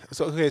alone.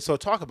 So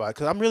talk about it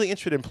because I'm really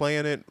interested in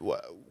playing it.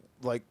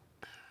 Like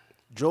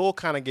Joel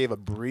kind of gave a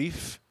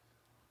brief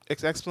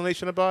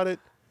explanation about it,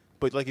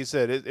 but like you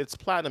said, it's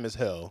platinum as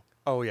hell.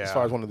 Oh yeah. As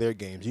far as one of their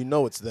games,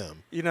 it's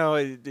them.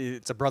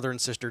 It's a brother and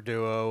sister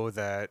duo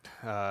that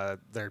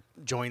they're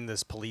join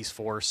this police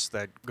force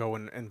that go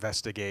and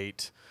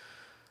investigate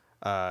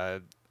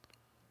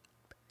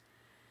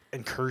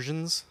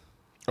incursions.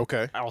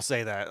 Okay. I'll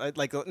say that,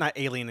 like not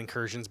alien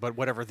incursions, but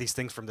whatever these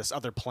things from this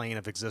other plane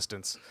of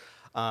existence.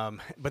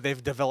 But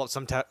they've developed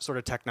some sort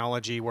of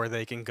technology where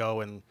they can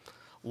go and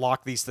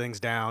lock these things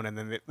down, and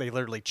then they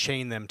literally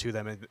chain them to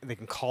them, and they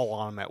can call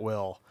on them at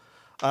will.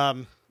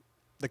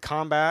 The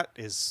combat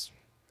it's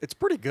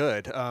pretty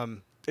good.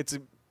 It's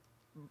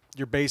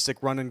your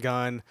basic run and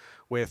gun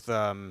with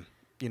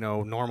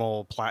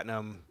normal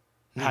platinum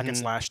hack and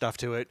slash stuff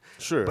to it.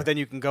 Sure. But then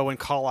you can go and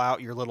call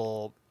out your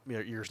little.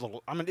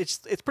 I mean, it's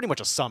pretty much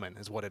a summon,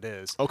 is what it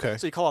is. Okay.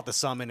 So you call out the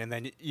summon, and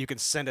then you can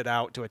send it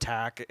out to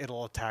attack.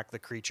 It'll attack the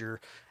creature,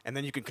 and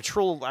then you can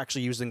control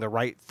actually using the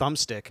right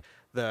thumbstick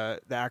the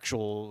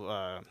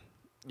actual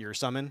your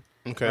summon.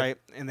 Okay. Right,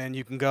 and then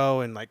you can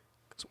go and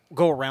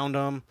go around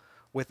them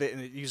with it,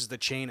 and it uses the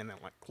chain and then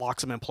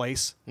locks them in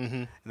place. Mm-hmm.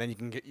 And then you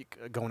can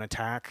go and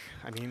attack.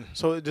 I mean,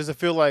 So does it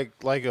feel like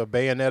a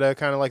Bayonetta,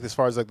 kind of like as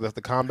far as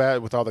the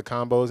combat with all the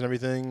combos and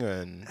everything?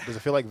 And does it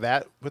feel like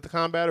that with the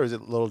combat, or is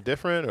it a little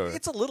different? Or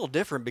it's a little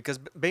different because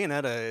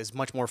Bayonetta is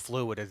much more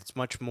fluid. It's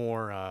much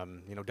more,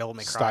 Devil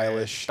May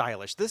Cry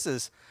Stylish. This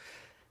is,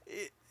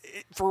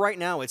 for right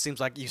now, it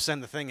seems like you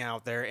send the thing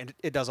out there and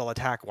it does all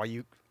attack while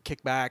you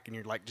kick back and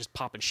you're just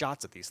popping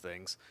shots at these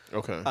things.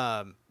 Okay.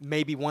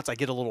 Maybe once I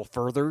get a little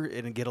further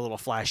and get a little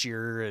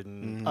flashier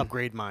and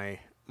upgrade my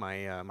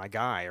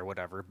guy or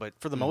whatever. But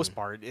for the most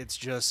part, it's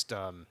just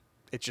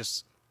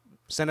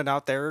send it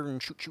out there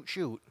and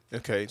shoot.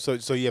 Okay. So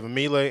you have a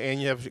melee and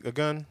you have a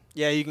gun.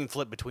 Yeah, you can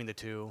flip between the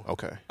two.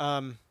 Okay.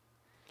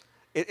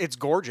 It's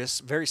gorgeous,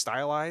 very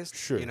stylized.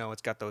 Sure.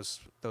 It's got those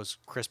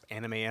crisp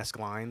anime-esque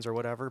lines or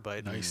whatever.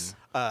 But Nice.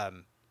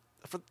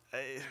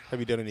 Have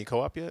you done any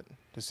co-op yet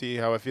to see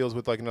how it feels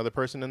with another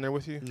person in there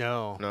with you?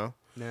 No. No.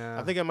 No.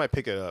 I think I might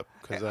pick it up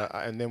because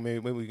and then maybe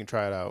we can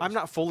try it out. I'm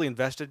not fully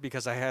invested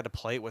because I had to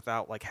play it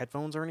without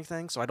headphones or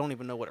anything, so I don't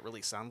even know what it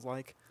really sounds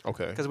like.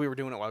 Okay. Because we were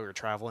doing it while we were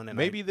traveling. And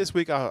Maybe this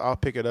week I'll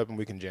pick it up and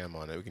we can jam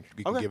on it. We can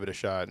Okay. give it a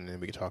shot and then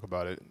we can talk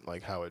about it,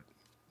 how it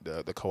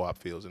the co-op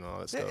feels and all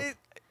that stuff.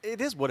 It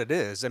is what it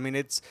is. I mean,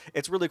 it's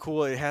really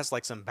cool. It has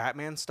some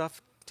Batman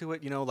stuff to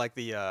it, like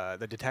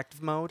the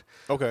detective mode.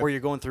 Okay. Where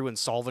you're going through and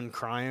solving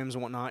crimes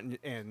and whatnot,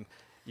 and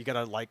you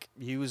gotta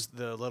use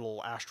the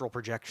little astral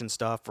projection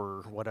stuff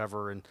or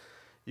whatever, and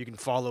you can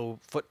follow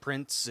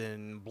footprints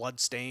and blood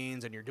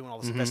stains, and you're doing all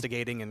this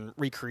investigating and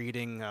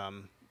recreating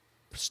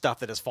stuff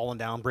that has fallen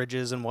down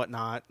bridges and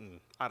whatnot. And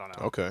I don't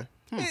know. Okay.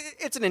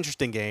 It's an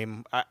interesting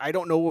game. I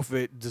don't know if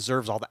it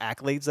deserves all the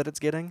accolades that it's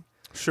getting.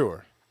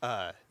 Sure.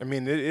 I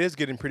mean, it is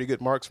getting pretty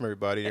good marks from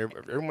everybody.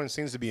 Everyone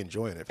seems to be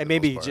enjoying it. For And the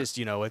maybe most part.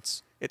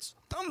 just it's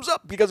thumbs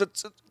up because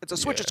it's a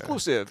Switch Yeah.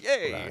 exclusive.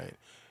 Yay!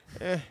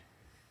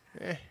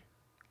 Right.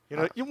 You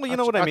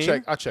know what I mean?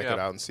 I'll check Yeah. it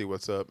out and see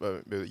what's up.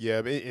 But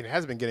it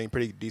has been getting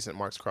pretty decent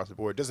marks across the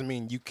board. Doesn't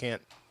mean you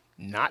can't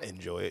not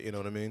enjoy it. You know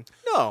what I mean?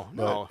 No.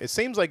 But it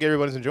seems like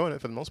everyone's enjoying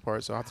it for the most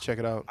part. So I'll have to check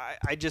it out.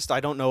 I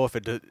don't know if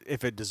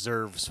it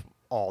deserves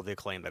all the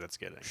acclaim that it's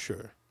getting.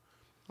 Sure,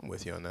 I'm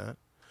with you on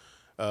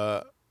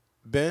that.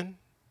 Ben,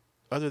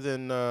 other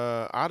than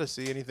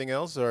Odyssey, anything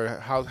else, or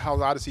how's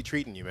Odyssey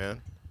treating you,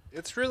 man?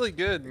 It's really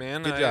good,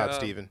 man. Good job,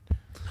 Steven.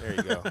 There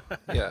you go.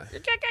 Yeah.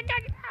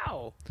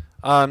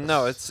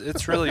 No,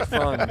 it's really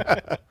fun.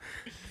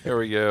 Here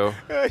we go.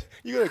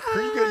 you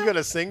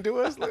gonna sing to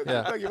us? Like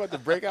you're about to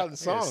break out in Yeah,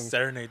 song.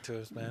 serenade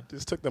to us, man.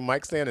 Just took the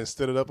mic stand and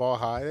stood it up all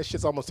high. That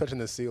shit's almost touching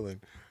the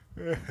ceiling.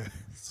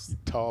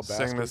 Tall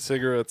bastard. Sing the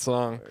cigarette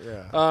song.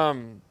 Yeah.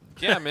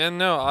 Yeah, man.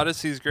 No,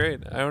 Odyssey's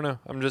great. I don't know.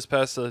 I'm just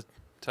past the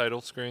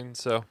title screen,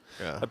 so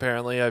Yeah.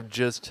 apparently I've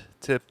just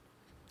tip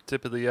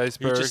of the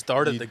iceberg. You just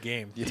started You- the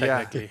game, yeah.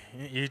 technically.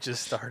 You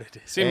just started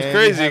it. Seems And you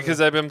crazy haven't- because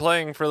I've been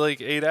playing for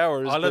 8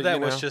 hours. All but, of that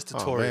you was know, just Oh,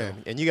 tutorial.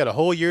 man. And you got a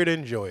whole year to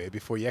enjoy it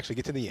before you actually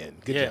get to the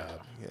end. Good Yeah.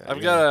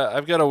 job. Yeah,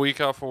 I've got a week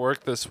off of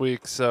work this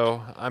week,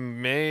 so I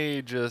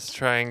may just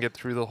try and get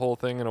through the whole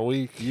thing in a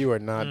week. You are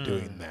not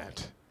doing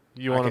that.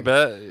 You I want to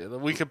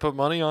bet? We could put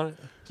money on it.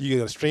 You're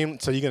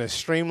gonna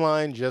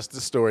streamline just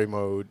the story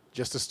mode,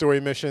 just the story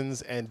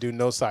missions, and do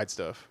no side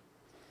stuff.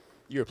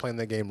 You're playing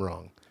that game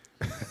wrong.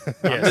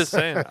 I'm just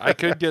saying, I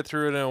could get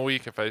through it in a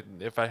week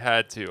if I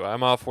had to.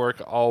 I'm off work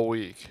all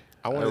week.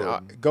 I would-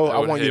 want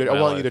hate you my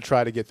to life.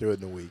 try to get through it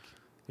in a week.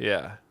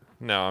 Yeah.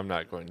 No, I'm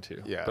not going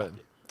to. Yeah. But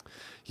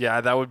yeah,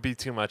 that would be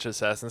too much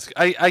Assassin's.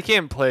 I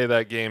can't play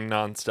that game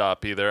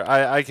nonstop either.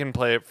 I can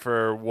play it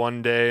for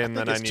one day and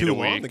I think then I it's need too a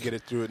long week. to get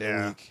it through it in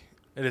a week.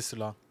 It is too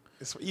long.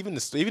 Even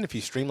if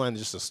you streamline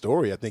just the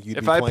story, I think you'd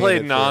If be I playing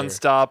played it for-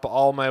 nonstop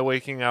all my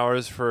waking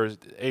hours for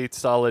 8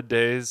 solid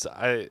days,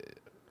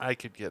 I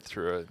could get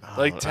through it.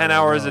 I 10 don't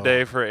hours a know.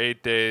 day for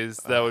 8 days.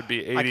 That would be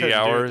couldn't 80 do it.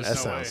 hours. That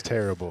No sounds way.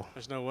 terrible.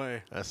 There's no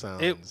way. That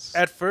sounds. It,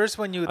 at first,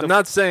 when you I'm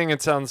not saying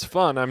it sounds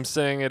fun. I'm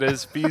saying it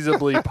is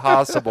feasibly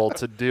possible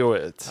to do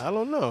it. I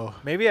don't know.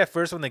 maybe at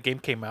first when the game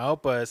came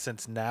out, but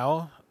since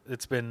now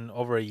it's been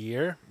over a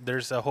year,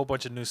 there's a whole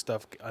bunch of new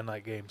stuff on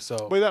that game.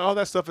 So But all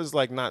that stuff is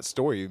not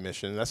story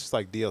mission. That's just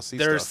DLC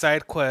there's stuff.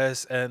 side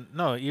quests and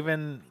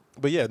even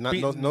But yeah, no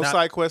not-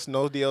 side quests,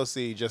 no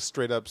DLC, just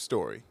straight up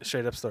story.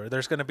 straight up story.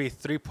 There's gonna be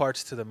 3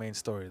 parts to the main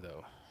story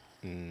though.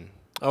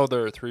 Oh,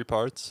 there are 3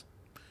 parts?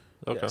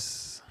 Okay.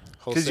 Yes.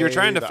 Because you're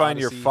trying to Jose, the find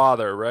your Odyssey.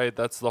 father, right?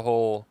 That's the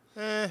whole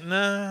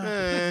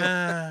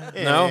Nah.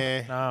 No?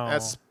 No.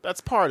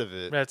 That's part of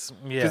it. That's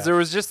yeah. Because there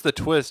was just the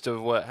twist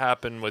of what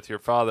happened with your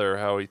father,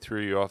 how he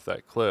threw you off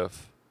that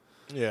cliff.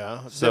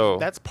 Yeah, So-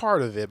 that's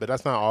part of it, but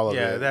that's not all of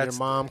Yeah, it. Your that's-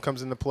 mom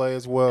comes into play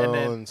as well,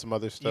 then and some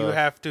other stuff. you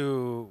have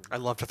to. I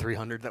loved the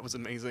 300. That was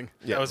amazing.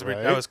 Yeah, that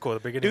right? was cool. The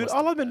beginning. Dude, was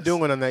all the I've been best.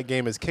 doing on that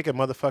game is kicking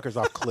motherfuckers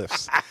off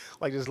cliffs.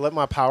 Like, just let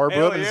my power Hell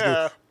build and just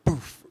yeah. go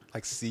poof.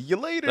 Like, see you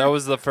later. That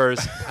was the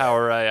first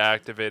power I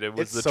activated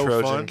was It's the so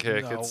Trojan fun.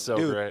 kick. No. It's so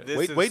Dude, great.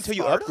 This wait is until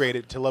you Sparta? upgrade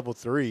it to level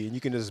 3, and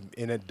you can just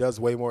and it does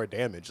way more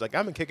damage. Like,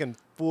 I've been kicking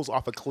fools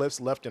off of cliffs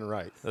left and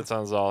right. That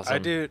sounds awesome. I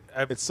did.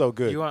 It's so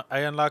good. I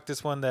unlocked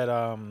this one that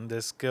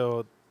this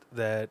skill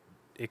that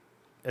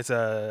it's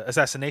a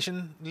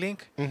assassination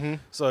link. Mm-hmm.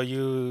 So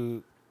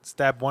you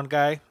stab one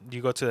guy,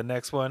 you go to the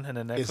next one, and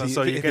the next one.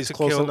 So you if get he's to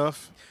close kill.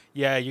 enough.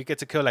 Yeah, you get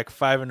to kill like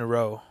 5 in a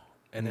row,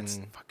 and it's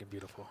Mm. fucking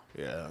beautiful.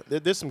 Yeah,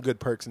 there's some good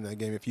perks in that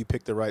game if you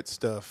pick the right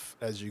stuff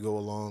as you go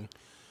along.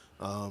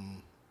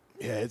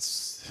 Yeah,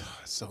 it's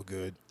so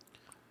good.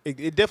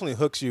 It definitely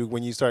hooks you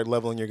when you start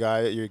leveling your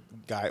guy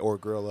or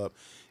girl up,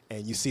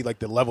 and you see like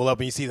the level up,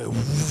 and you see the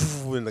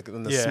and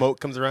the Yeah. smoke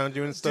comes around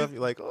you and stuff.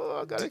 You're like, oh,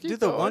 I gotta keep Did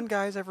the going. one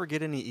guys ever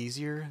get any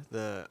easier?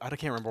 I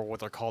can't remember what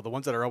they're called. The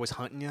ones that are always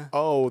hunting you.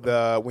 Oh,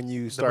 when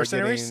you start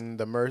mercenaries? getting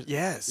the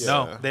Yes. Yeah.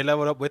 No, they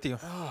level up with you,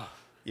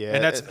 yeah,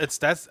 and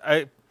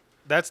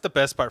that's the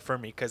best part for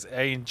me because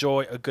I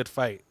enjoy a good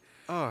fight.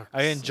 Oh,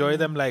 I enjoy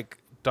them like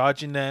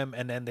dodging them,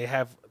 and then they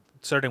have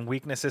certain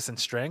weaknesses and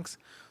strengths.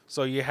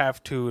 So you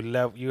have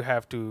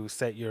to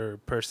set your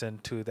person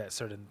to that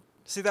certain.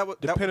 see that.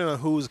 depending on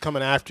who's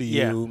coming after you.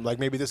 Yeah. Like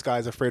maybe this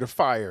guy's afraid of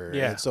fire,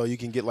 Yeah. and so you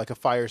can get like a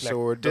fire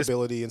sword this-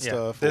 ability and Yeah,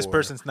 stuff. this or-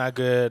 person's not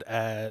good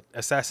at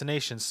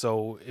assassination,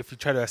 so if you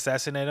try to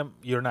assassinate him,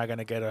 you're not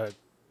gonna get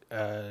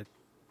a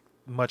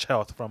much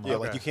health from him. Yeah,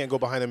 like you can't go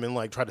behind them and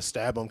like try to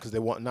stab them because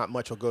not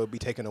much will be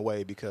taken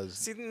away because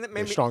See,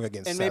 they're strong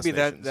against and maybe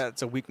assassinations.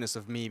 that's a weakness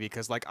of me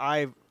because like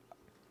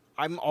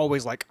I'm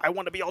always like I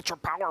want to be ultra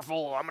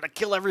powerful. I'm gonna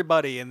kill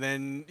everybody, and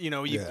then you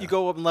Yeah.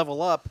 go up and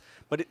level up.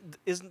 But it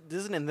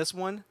isn't in this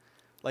one.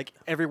 Like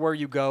everywhere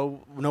you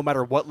go, no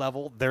matter what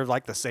level, they're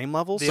like the same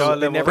level. They So all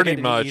they level never up. get Pretty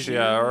any much, easier.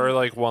 yeah, or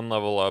like one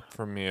level up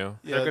from you.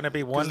 They're gonna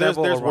be 'cause one there's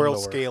level or one world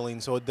lower.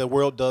 scaling, so the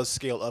world does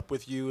scale up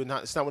with you, and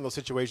it's not one of those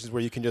situations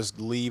where you can just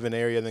leave an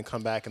area and then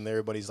come back and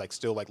everybody's like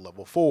still like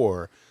level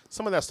 4.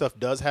 Some of that stuff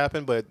does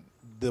happen, but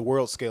the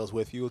world scales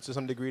with you to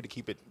some degree to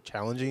keep it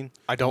challenging.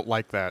 I don't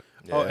like that.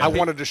 Yeah. I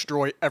want to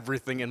destroy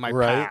everything in my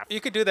Right. path. You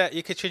could do that.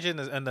 You could change it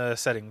in the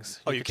settings.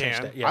 Oh, you could change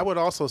can? that, Yeah. I would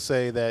also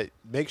say that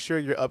make sure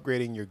you're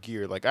upgrading your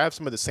gear. Like I have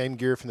some of the same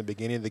gear from the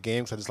beginning of the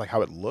game, so I just like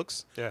how it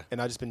looks. Yeah.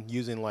 And I've just been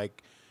using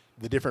like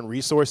the different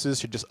resources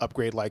to just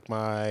upgrade like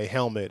my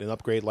helmet and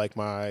upgrade like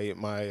my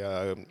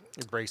Your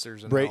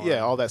bracers and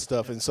all that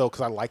stuff. And so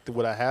because I like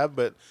what I have,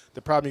 but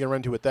the problem you're gonna run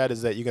into with that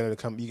is that you're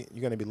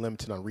gonna be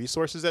limited on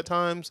resources at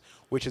times,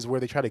 which is where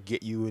they try to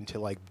get you into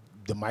like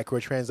the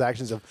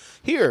microtransactions of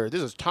here,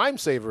 this is time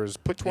savers.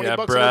 Put 20 Yeah,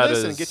 bucks Brad into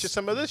this and is- get you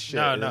some of this shit.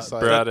 No, And no, it's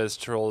like- Brad has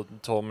told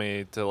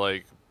me to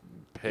like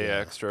pay Yeah.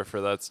 extra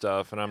for that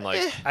stuff, and I'm like,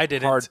 I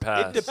didn't. hard It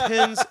pass.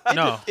 depends.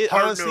 No. It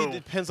Hard honestly no.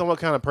 depends on what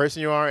kind of person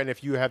you are and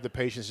if you have the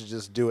patience to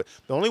just do it.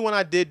 The only one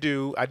I did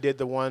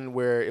the one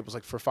where it was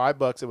like for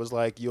 $5. It was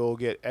like you'll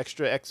get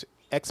extra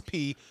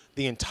XP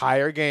the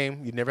entire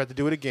game. You never have to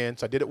do it again.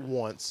 So I did it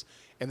once.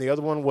 And the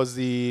other one was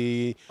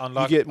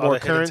Unlock you get all more the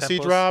hidden currency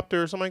temples. dropped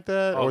or something like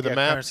that, or the yeah,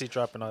 map. currency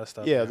drop and all that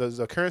stuff. Yeah,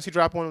 the currency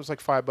drop one was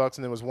like $5,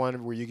 and there was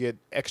one where you get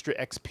extra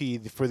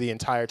XP for the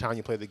entire time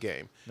you play the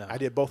game. No. I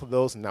did both of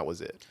those, and that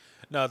was it.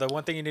 No, the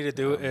one thing you need to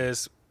do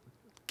is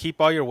keep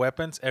all your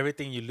weapons,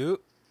 everything you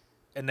loot,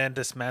 and then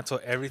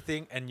dismantle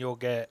everything, and you'll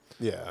get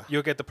Yeah.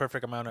 the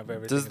perfect amount of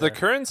everything. Does the there.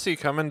 currency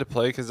come into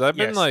play? Because I've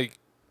been Yes. like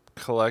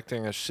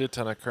collecting a shit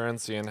ton of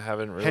currency and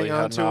haven't really Hang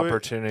on had to an it.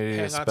 opportunity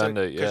to spend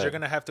it because yet. you're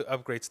gonna have to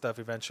upgrade stuff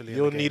eventually. in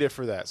You'll the need game. it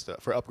for that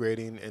stuff, for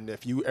upgrading, and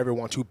if you ever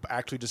want to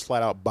actually just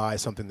flat out buy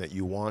something that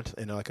you want,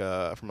 and like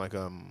from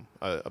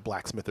a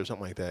blacksmith or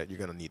something like that, you're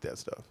gonna need that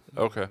stuff.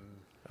 Okay,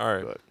 all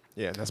right, But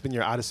yeah, and that's been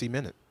your Odyssey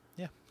minute.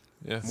 yeah.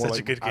 More Such a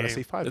like good game.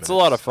 Odyssey 5 It's minutes. a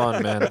lot of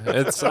fun,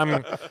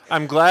 man.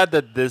 I'm glad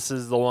that this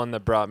is the one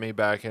that brought me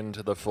back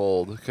into the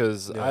fold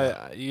because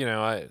Yeah.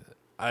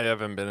 I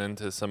haven't been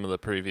into some of the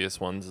previous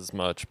ones as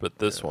much, but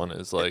this one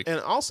is like And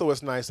also,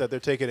 it's nice that they're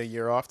taking a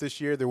year off this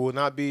year. There will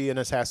not be an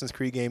Assassin's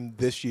Creed game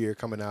this year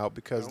coming out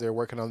because they're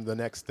working on the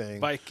next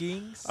thing.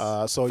 Vikings.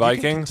 So you can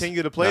Vikings?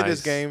 continue to play this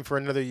Nice. game for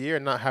another year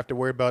and not have to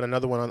worry about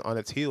another one on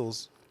its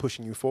heels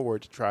pushing you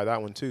forward to try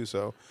that one too.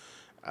 So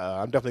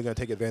I'm definitely going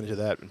to take advantage of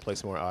that and play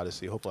some more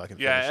Odyssey. Hopefully I can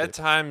yeah. finish At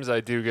times,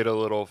 I do get a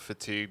little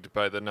fatigued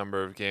by the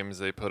number of games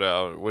they put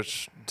out,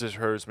 which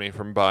deters me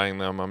from buying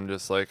them. I'm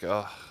just like,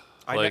 ugh.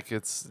 I Like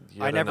it's.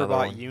 I yet never another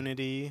bought one.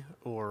 Unity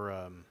or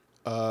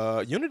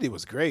Unity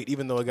was great,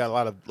 even though it got a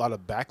lot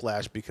of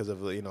backlash because of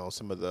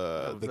some of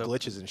the the-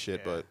 glitches and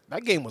shit. yeah. But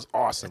that game was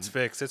awesome. It's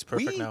fixed. It's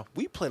perfect we, now.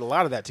 We played a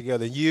lot of that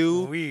together.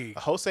 You, We-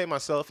 Jose,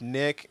 myself,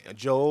 Nick,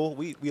 Joel.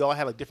 We all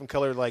had like different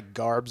colored like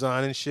garbs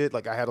on and shit.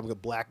 Like I had like a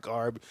black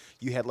garb.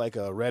 You had like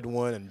a red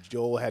one, and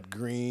Joel had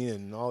green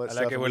and all that I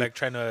stuff. like it. And We're like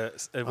trying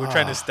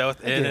to stealth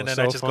that game in, and was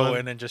then I so just fun. go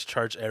in and just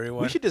charge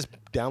everyone. we should just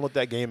download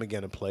that game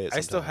again and play it.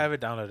 I still sometime. have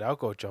it downloaded. I'll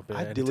go jump in.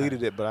 I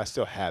deleted it, but I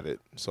still have it,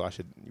 so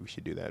we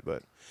should do that.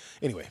 But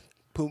anyway,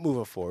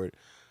 moving forward,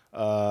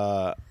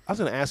 I was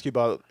going to ask you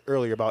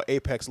earlier about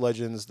Apex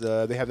Legends.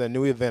 They have that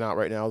new event out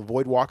right now, the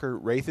Voidwalker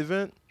Wraith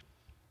event.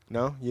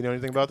 No, you know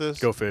anything about this?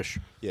 Go fish.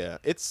 Yeah,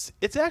 it's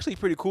actually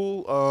pretty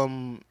cool.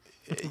 Go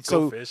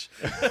So fish.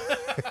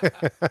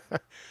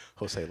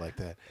 Jose like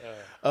that.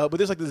 But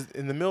there's like this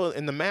in the middle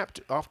in the map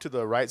off to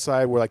the right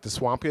side where like the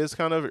swamp is,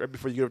 kind of right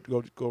before you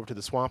go over to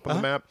the swamp on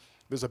the map.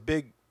 There's a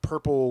big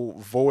purple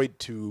void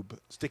tube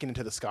sticking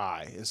into the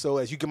sky, and so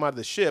as you come out of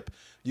the ship,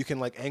 you can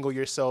like angle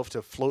yourself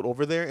to float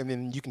over there, and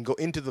then you can go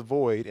into the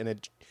void, and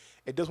it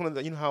does one of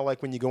the, you know how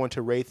like when you go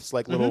into Wraith's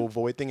like little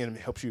void thing and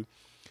it helps you.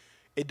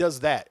 It does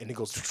that, and it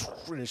goes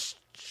and it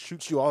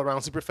shoots you all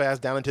around super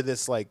fast down into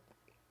this like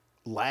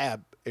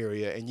lab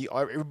area, and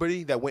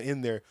everybody that went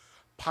in there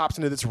pops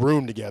into this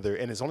room together,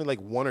 and it's only like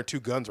one or two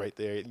guns right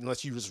there,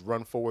 unless you just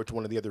run forward to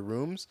one of the other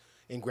rooms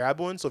and grab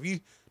one. So if you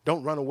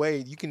don't run away,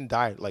 you can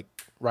die like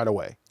right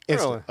away.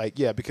 Instantly. Really? Like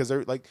yeah, because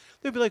there'd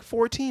be like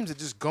 4 teams that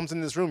just comes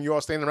in this room. You're all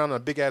standing around in a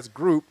big ass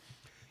group.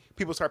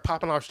 People start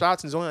popping off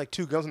shots, and there's only like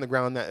 2 guns on the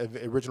ground in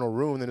that original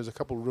room. And then there's a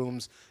couple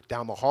rooms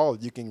down the hall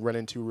that you can run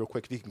into real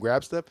quick if you can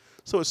grab stuff.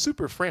 So it's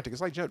super frantic.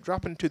 It's like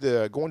going to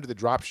the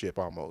drop ship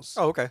almost.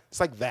 Oh, okay. It's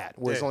like that,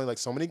 where it's Yeah. only like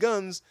so many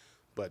guns,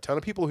 but a ton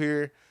of people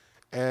here,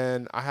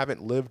 and I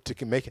haven't lived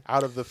to make it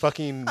out of the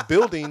fucking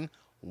building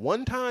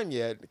one time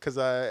yet because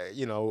I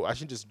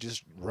should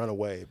just run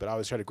away. But I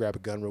always try to grab a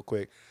gun real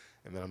quick,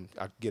 and then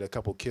I get a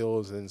couple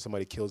kills, and then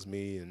somebody kills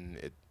me, and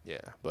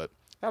But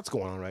that's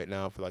going on right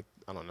now for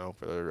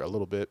for a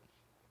little bit.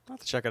 I'll have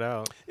to check it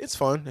out. It's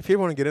fun if you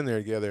want to get in there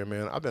together,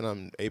 man. I've been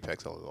on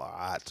Apex a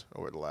lot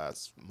over the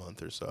last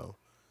month or so.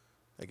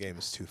 That game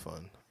is too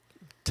fun.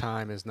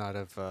 Time is not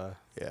of.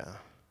 Yeah.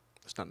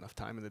 There's not enough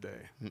time in the day.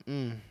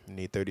 You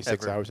need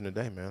 36 Ever. hours in a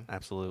day, man.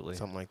 Absolutely.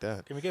 Something like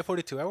that. Can we get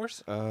 42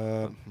 hours?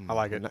 I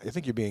like it. I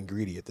think you're being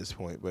greedy at this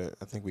point, but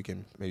I think we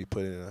can maybe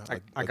put in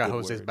I got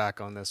Jose's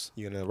back on this.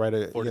 You're gonna write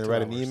 42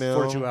 an hours. email.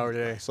 42-hour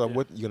day. So Yeah.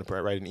 what you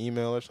gonna write an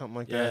email or something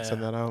like that?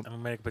 Send that out. I'm gonna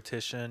make a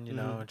petition. You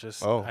know,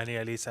 just Oh. I need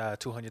at least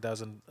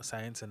 200,000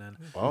 signs, and then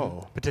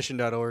Oh,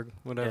 Petition.org,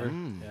 whatever.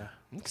 yeah.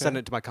 okay. Send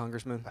it to my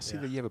congressman. I see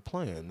Yeah. that you have a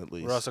plan at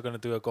least. We're also gonna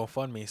do a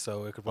GoFundMe,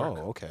 so it could work.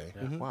 Oh, okay.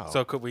 Yeah. Wow.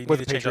 So could we With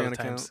need a to change all the Patreon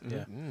times? account. Yeah.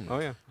 Mm. Oh,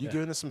 yeah. You Yeah.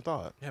 giving this some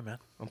thought. Yeah, man.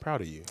 I'm proud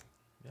of you.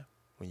 Yeah.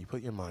 When you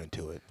put your mind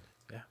to it.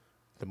 Yeah.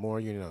 The more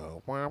you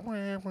know. Wah,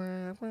 wah,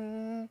 wah,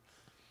 wah.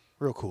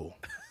 Real cool.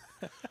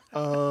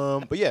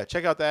 But yeah,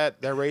 check out that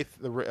Wraith,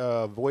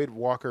 the Void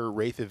Walker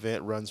Wraith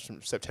event runs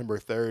from September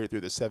 3rd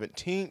through the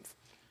 17th.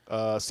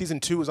 Season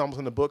 2 is almost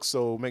in the books,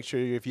 so make sure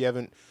if you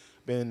haven't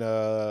been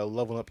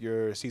leveling up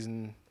your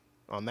season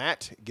on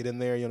that, get in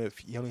there. You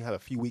only have a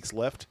few weeks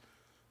left,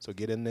 so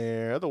get in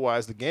there.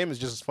 Otherwise, the game is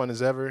just as fun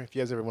as ever. If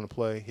you guys ever want to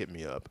play, hit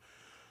me up.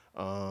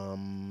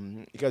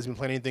 You guys been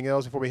playing anything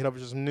else before we hit up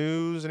with some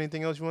news?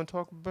 Anything else you want to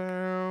talk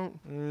about?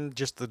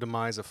 Just the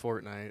demise of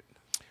Fortnite.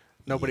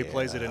 Nobody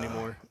plays it Yeah.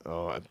 anymore.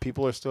 Oh,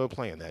 people are still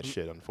playing that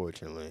shit,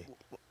 unfortunately.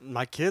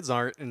 My kids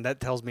aren't, and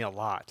that tells me a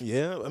lot.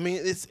 Yeah, I mean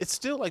it's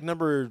still like in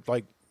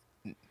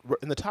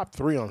the top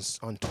 3 on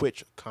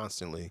Twitch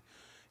constantly,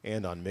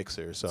 and on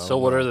Mixer. So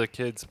what are the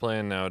kids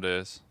playing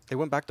nowadays? They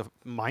went back to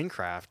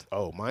Minecraft.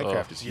 Oh,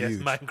 Minecraft is Yes,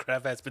 huge.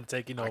 Minecraft has been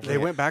taking over. They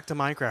went back to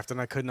Minecraft, and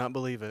I could not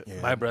believe it.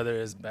 Yeah. My brother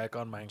is back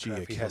on Minecraft.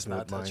 Gia He has killed me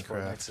not with touched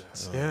Minecraft. Fortnite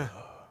since. Yeah.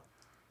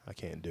 I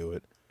can't do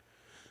it.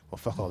 Well,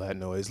 fuck all that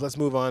noise. Let's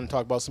move on and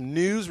talk about some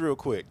news real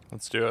quick.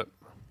 Let's do it.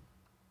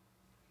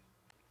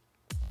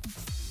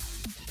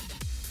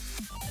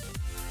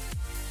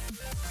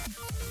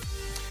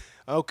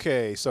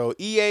 Okay, so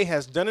EA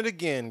has done it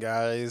again,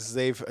 guys.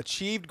 They've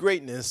achieved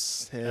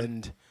greatness,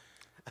 and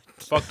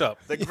Fucked up.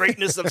 The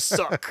greatness of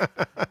suck.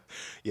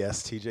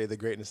 yes, TJ, the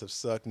greatness of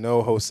suck.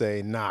 No,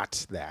 Jose,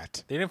 not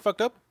that. They didn't fucked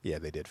up? Yeah,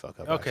 they did fuck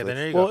up. Okay, actually. then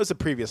there you well, go. it's a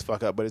previous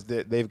fuck up, but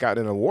they've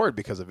gotten an award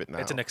because of it now.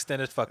 It's an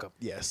extended fuck up.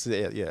 yes,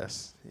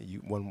 yes.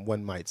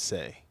 One might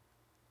say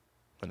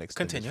an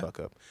extended Continue. fuck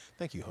up.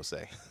 Thank you,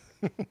 Jose.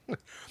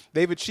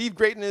 They've achieved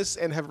greatness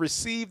and have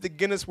received the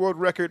Guinness World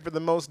Record for the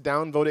most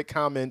downvoted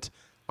comment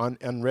on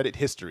Reddit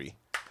history.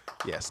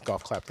 Yes,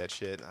 golf clap that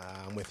shit.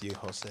 I'm with you,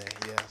 Jose.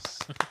 Yes.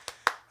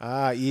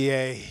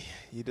 EA,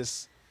 you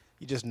just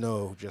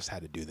know just how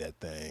to do that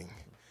thing.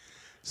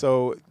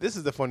 So this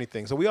is the funny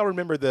thing. So we all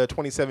remember the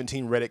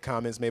 2017 Reddit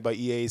comments made by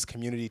EA's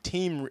community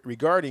team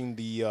regarding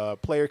the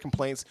player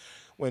complaints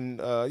when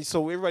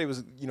so everybody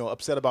was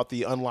upset about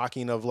the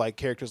unlocking of like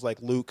characters like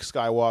Luke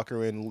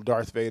Skywalker and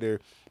Darth Vader,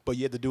 but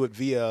you had to do it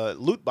via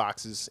loot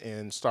boxes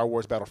in Star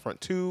Wars Battlefront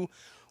 2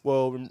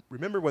 Well,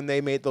 remember when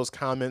they made those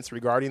comments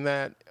regarding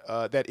that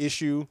that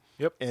issue?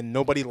 Yep. And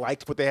nobody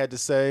liked what they had to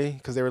say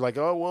because they were like,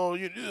 "Oh, well,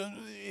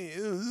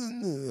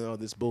 all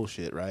this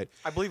bullshit, right?"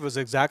 I believe it was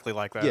exactly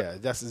like that. Yeah,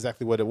 that's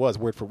exactly what it was,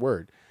 word for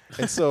word.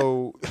 And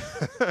so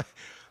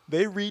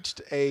they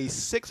reached a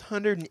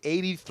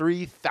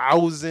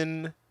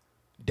 683,000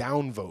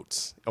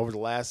 downvotes over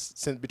the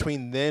since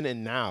between then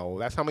and now.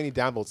 That's how many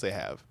downvotes they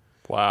have,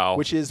 Wow.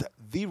 which is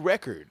the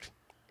record,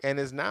 and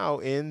is now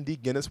in the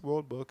Guinness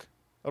World Book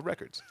of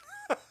Records.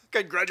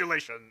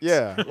 Congratulations.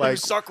 Yeah, You like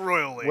suck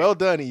royally. well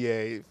done,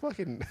 EA.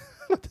 Fucking,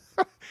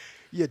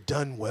 you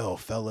done well,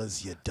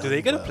 fellas. You done. Do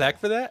they get well. a plaque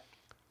for that?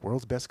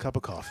 World's best cup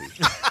of coffee.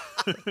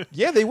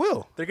 Yeah, they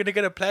will. They're gonna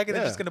get a plaque and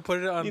Yeah. they're just gonna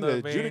put it on Need the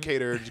the main-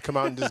 adjudicator to come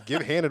out and just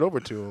hand it over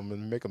to them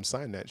and make them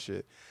sign that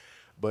shit.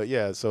 But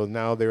yeah, so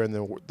now they're in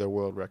the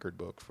world record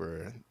book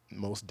for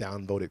most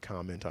downvoted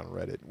comment on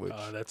Reddit, which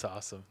Oh, that's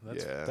awesome.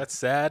 Yeah. That's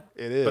sad.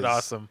 It is. but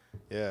awesome.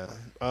 yeah.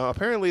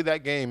 Apparently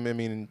that game, I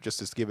mean, just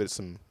to give it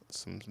some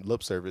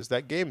lip service,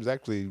 that game is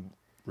actually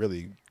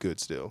really good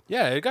still.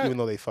 Yeah, it got Even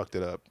though they fucked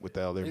it up with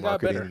all their It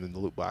got marketing better. and the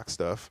loot box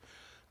stuff.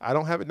 I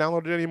don't have it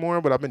downloaded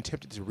anymore, but I've been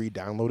tempted to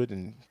re-download it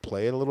and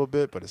play it a little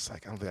bit, but it's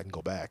like I don't think I can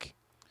go back.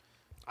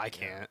 I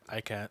can't.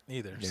 I can't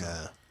either. so.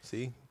 Yeah.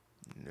 See?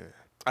 Yeah.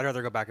 I'd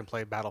rather go back and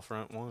play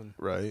Battlefront 1.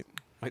 Right.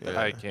 Like Yeah.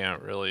 I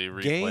can't really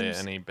replay Games-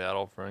 any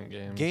Battlefront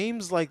games.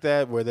 Games like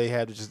that where they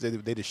had to just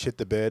they just shit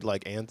the bed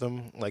like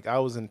Anthem. Like I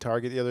was in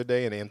Target the other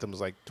day and Anthem was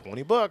like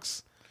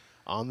 $20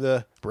 on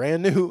the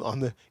brand new on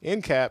the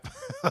end cap.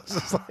 I was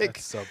just like,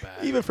 That's so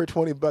bad. even for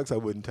 $20, I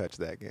wouldn't touch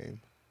that game.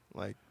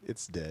 Like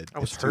it's dead. I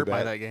was It's too hurt by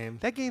bad. that game.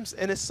 That game's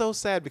and it's so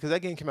sad because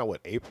that game came out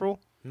April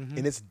Mm-hmm.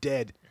 and it's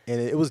dead and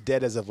it was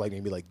dead as of like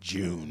maybe like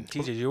June.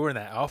 TJ, you were in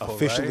that alpha,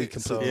 Officially right?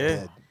 completely Yeah.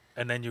 dead.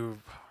 And then you,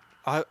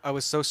 I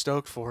was so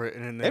stoked for it,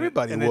 and then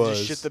Everybody and then was.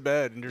 just shit the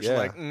bed, and you're Yeah. just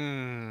like,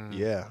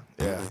 Yeah,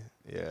 yeah,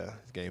 yeah.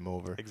 It's game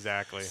over.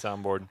 exactly.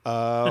 Soundboard.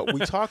 We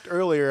talked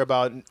earlier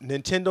about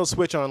Nintendo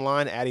Switch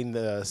Online adding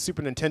the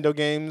Super Nintendo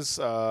games.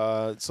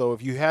 So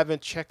if you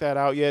haven't checked that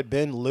out yet,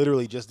 Ben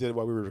literally just did it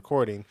while we were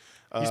recording.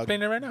 he's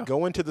playing it right now.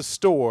 Go into the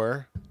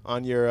store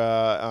on your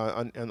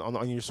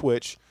on your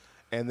Switch,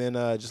 and then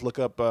just look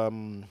up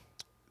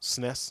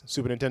SNES,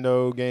 Super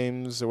Nintendo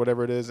games or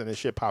whatever it is, and it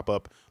should pop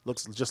up.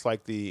 Looks just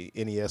like the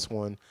NES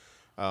one,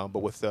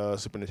 but with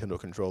Super Nintendo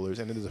controllers.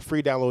 And it is a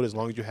free download as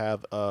long as you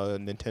have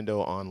Nintendo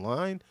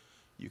Online.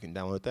 You can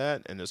download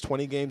that, and there's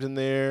 20 games in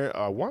there.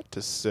 I want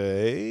to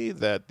say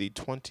that the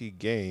 20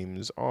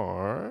 games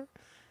are.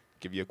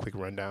 Give you a quick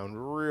rundown,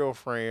 real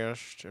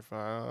fast. If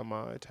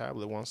my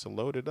tablet wants to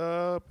load it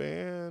up,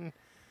 and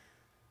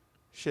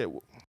shit,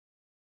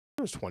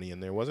 there was 20 in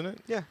there, wasn't it?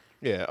 Yeah.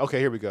 Yeah. Okay,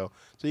 here we go.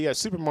 So you got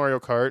Super Mario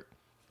Kart,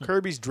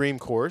 Kirby's Dream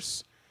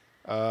Course,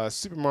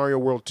 Super Mario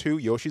World 2,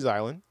 Yoshi's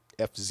Island,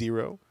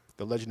 F-Zero,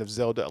 The Legend of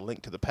Zelda: A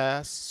Link to the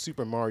Past,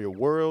 Super Mario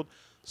World,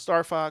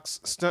 Star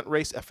Fox, Stunt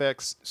Race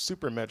FX,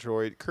 Super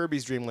Metroid,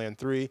 Kirby's Dream Land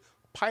 3,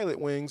 Pilot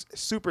Wings,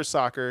 Super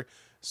Soccer,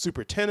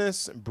 Super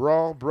Tennis,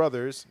 Brawl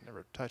Brothers.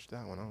 Never touched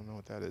that one. I don't know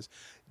what that is.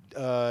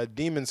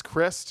 Demon's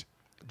Crest,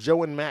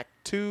 Joe and Mac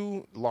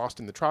 2,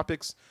 Lost in the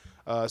Tropics,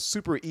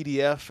 Super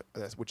EDF,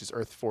 which is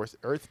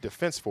Earth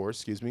Defense Force,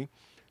 excuse me.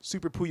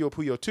 Super Puyo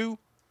Puyo 2,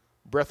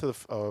 Breath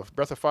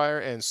of Fire,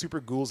 and Super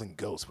Ghouls and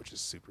Ghosts, which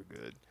is super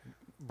good.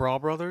 Brawl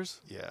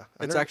Brothers. Yeah,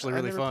 It's actually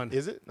really fun.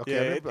 Is it?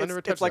 Okay, Yeah, I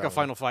never touched it's like that a one.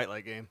 Final Fight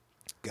like game.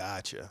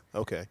 Gotcha.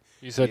 Okay.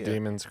 You said Yeah.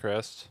 Demon's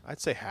Crest. I'd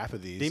say half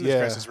of these. Demon's yeah,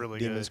 Crest is really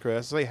Demon's good.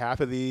 Crest. I'd say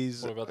half of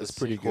these What about the is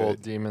pretty sequel,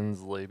 good.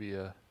 Demon's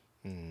Labia?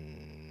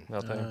 Mm,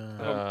 Nothing.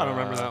 I don't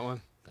remember that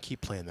one.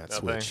 keep playing that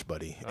Nothing. Switch,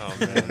 buddy. Oh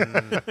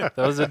man, that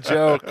was a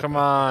joke. Come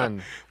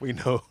on. We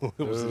know.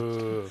 It was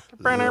Ooh.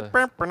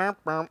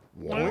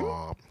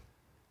 Womp.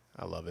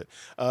 I love it.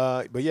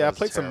 But yeah, I That was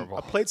played terrible.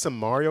 I played some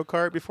Mario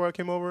Kart before I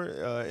came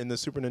over in the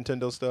Super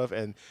Nintendo stuff,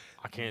 and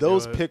I can't.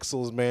 those do it.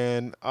 pixels,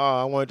 man.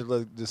 I wanted to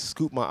like, just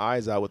scoop my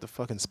eyes out with a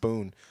fucking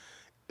spoon.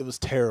 It was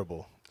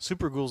terrible.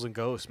 Super Ghouls and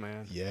Ghosts,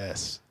 man.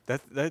 Yes,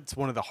 That's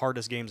one of the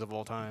hardest games of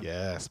all time.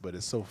 yes, but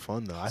it's so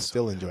fun though. I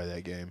still enjoy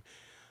that game.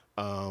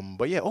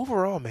 But yeah,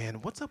 overall,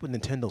 man, what's up with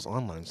Nintendo's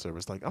online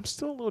service? Like, I'm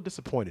still a little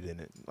disappointed in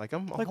it. Like,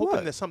 I'm Like hoping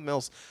what? that something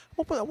else.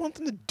 I want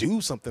them to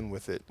do something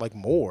with it, like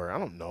more. I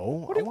don't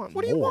know. I want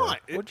what do you more. want?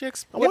 What'd you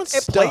expect? I want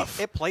it stuff.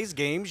 it plays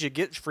games. You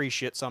get free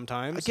shit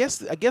sometimes.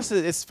 I guess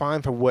it's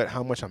fine for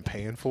how much I'm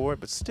paying for it,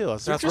 but still,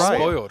 it's That's just right.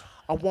 like, Spoiled.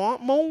 I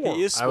want more.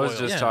 He is I was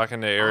spoiled. just Yeah.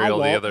 talking to Ariel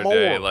the want other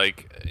day. more.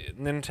 Like,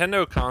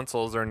 Nintendo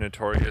consoles are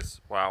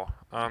notorious. Wow.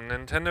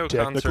 Nintendo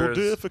Technical consoles.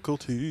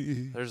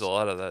 difficulty. There's a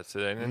lot of that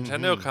today. Mm-hmm.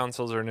 Nintendo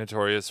consoles are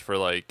notorious for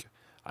like,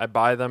 I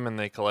buy them and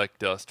they collect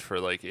dust for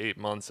like 8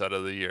 months out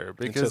of the year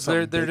because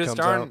something there big just comes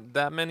aren't out.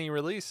 that many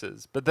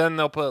releases. But then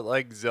they'll put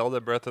like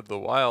Zelda Breath of the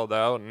Wild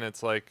out, and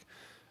it's like,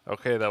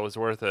 okay, that was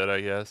worth it, I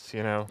guess,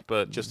 you know.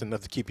 But Just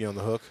enough to keep you on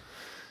the hook.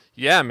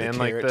 yeah, man,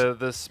 like carrot.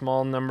 the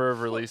small number of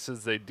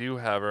releases they do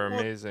have are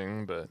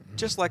amazing. But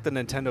Just like the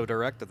Nintendo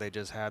Direct that they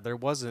just had, there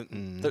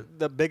wasn't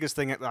the biggest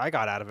thing that I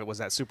got out of it was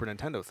that Super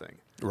Nintendo thing.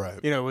 Right.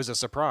 You know, it was a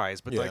surprise,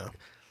 but like Yeah.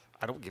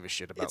 I don't give a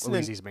shit about It's an-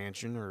 Luigi's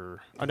Mansion,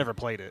 or I never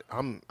played it.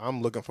 I'm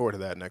looking forward to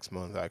that next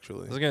month.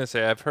 Actually, I was gonna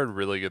say I've heard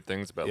really good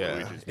things about Yeah.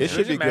 Luigi's. It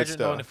should be good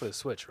Imagine only stuff. for the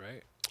Switch,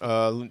 right?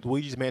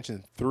 Luigi's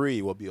Mansion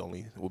 3 will be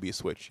a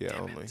Switch,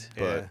 only.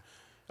 Yeah.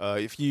 But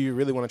if you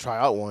really want to try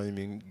out one, I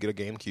mean, get a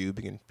GameCube. You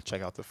can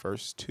check out the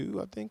first two,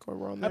 I think,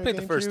 or on I there. played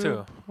the first two.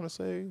 I want to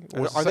say.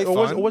 Are they or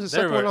was, fun? or was the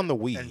They second one were on the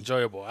Wii?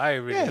 Enjoyable. I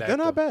really Yeah, liked they're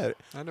not them. bad.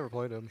 I never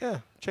played them. Yeah,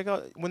 check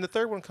out when the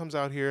third one comes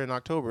out here in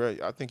October.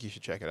 I think you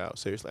should check it out.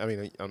 Seriously, I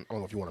mean, I don't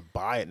know if you want to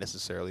buy it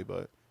necessarily, but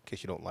in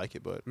case you don't like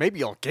it. But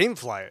Maybe I'll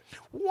GameFly it.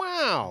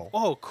 wow,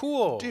 Oh,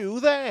 cool. do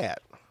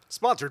that.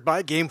 Sponsored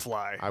by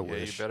GameFly. I Yeah,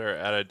 wish. you better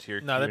add it to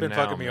your No, queue they've been now,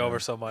 fucking me man. over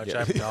so much.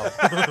 Yeah. No.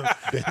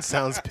 Ben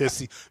sounds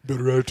pissy.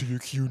 Better add to your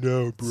queue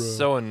now, bro.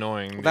 So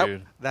annoying, That-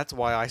 dude. that's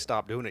why I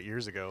stopped doing it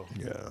years ago.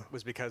 yeah.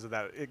 Was because of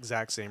that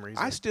exact same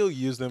reason. I still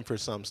use them for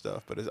some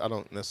stuff, but I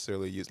don't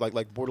necessarily use like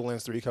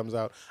Borderlands 3 comes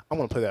out. I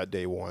want to play that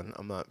day one.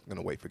 I'm not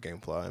gonna wait for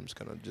GameFly. I'm just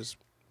gonna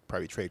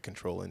probably trade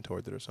control in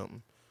towards it or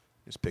something.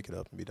 Just pick it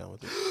up and be done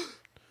with it.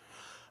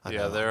 I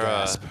Yeah, know,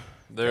 gasp.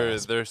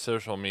 Gasp. their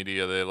social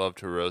media. They love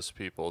to roast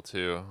people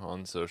too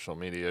on social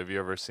media. Have you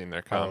ever seen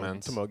their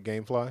comments? Talking about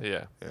GameFly.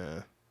 Yeah.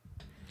 Yeah.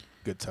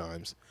 Good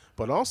times.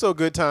 But also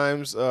good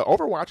times.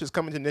 Overwatch is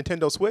coming to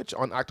Nintendo Switch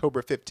on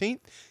October 15th.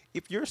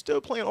 If you're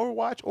still playing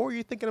Overwatch or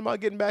you're thinking about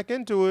getting back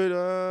into it,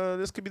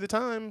 this could be the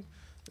time.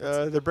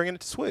 They're bringing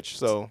it to Switch.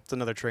 So It's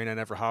another train I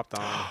never hopped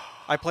on.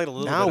 I played a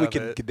little now bit we of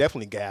can it. could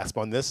definitely gasp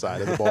on this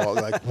side of the ball.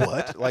 Like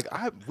what? Like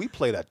we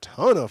played a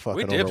ton of fucking.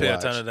 We did play a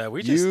Overwatch. ton of that.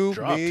 We just you,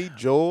 dropped. me,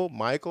 Joel,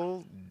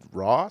 Michael,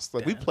 Ross.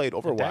 Like we Dan. played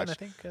Dan, Overwatch I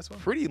think as well.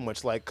 pretty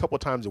much like a couple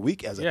times a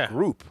week as a Yeah.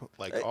 group.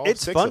 Like all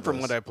It's six fun of from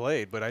us. what I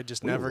played, but I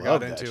just We never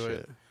love got that into it.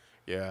 shit.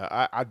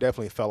 Yeah, I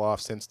definitely fell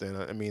off since then.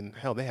 I mean,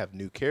 hell, they have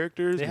new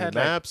characters, They new had,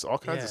 like- maps, all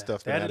kinds Yeah. of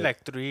stuff. They been added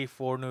added. like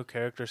 3-4 new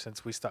characters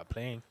since we stopped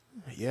playing.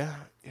 Yeah.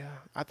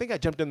 I think I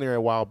jumped in there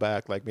a while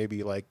back, like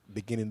maybe like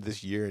beginning of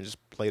this year, and just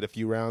played a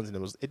few rounds,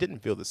 and it didn't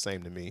feel the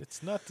same to me.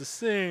 It's not the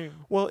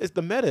same. Well, it's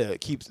the meta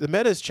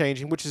is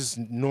changing, which is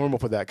normal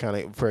for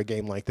for a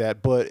game like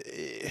that. But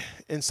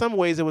in some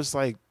ways, it was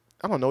like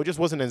I don't know, it just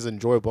wasn't as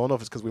enjoyable. I don't know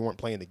if it's because we weren't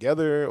playing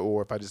together,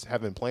 or if I just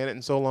haven't been playing it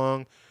in so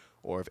long,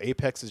 or if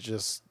Apex is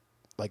just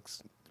like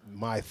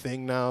my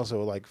thing now.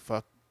 So like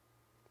fuck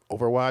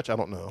Overwatch. I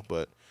don't know,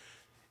 but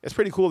it's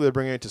pretty cool they're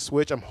bringing it to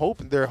Switch.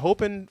 They're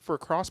hoping for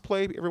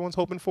crossplay. Everyone's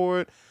hoping for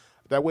it.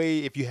 That way,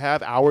 if you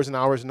have hours and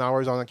hours and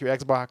hours on like your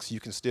Xbox, you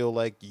can still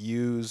like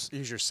use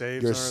Use your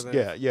saves. your or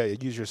whatever.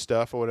 use your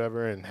stuff or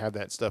whatever, and have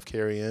that stuff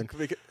carry in,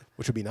 Make it-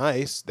 which would be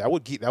nice. That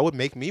would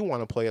make me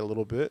want to play it a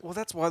little bit. Well,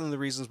 that's one of the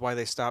reasons why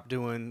they stopped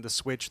doing the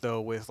Switch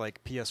though with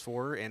like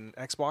PS4 and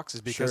Xbox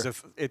is because Sure.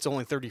 of it's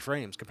only 30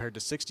 frames compared to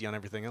 60 on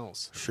everything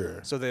else.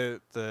 Sure. So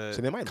the So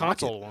they might lock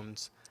console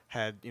ones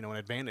had an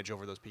advantage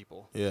over those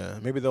people. Yeah,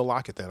 maybe they'll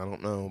lock it then. I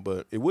don't know,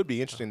 but it would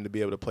be interesting to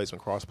be able to play some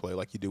crossplay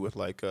like you do with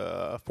like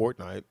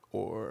Fortnite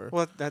or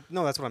Well, that's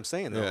what I'm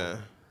saying though. yeah,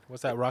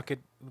 What's that Rocket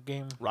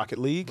game? Rocket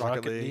League.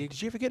 Rocket League.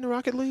 Did you ever get into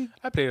Rocket League?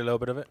 I played a little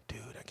bit of it. Dude,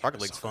 that game Rocket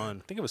is League's so good.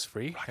 fun. I think it was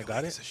free. Rocket I got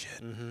League it. is a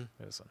shit. Mm-hmm.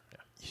 It was, yeah.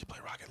 You should play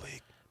Rocket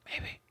League.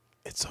 Maybe.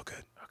 It's so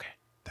good. Okay.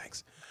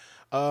 Thanks.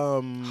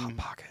 Hot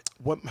Pocket.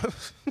 What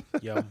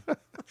Yum.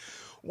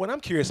 what I'm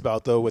curious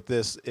about though with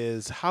this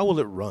is how will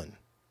it run?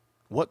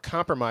 What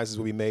compromises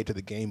will be made to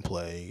the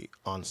gameplay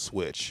on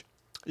Switch?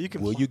 You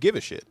can. Will you give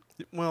a shit?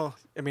 Well,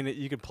 I mean,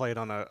 you can play it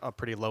on a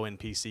pretty low end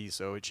PC,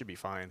 so it should be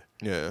fine.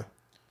 Yeah.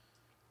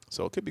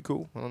 So it could be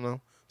cool. I don't know.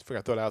 Just figure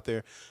I'd throw it out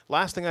there.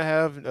 Last thing I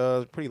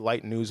have, pretty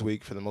light news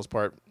week for the most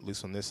part, at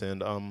least on this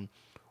end.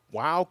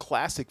 WoW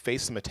Classic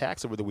faced some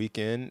attacks over the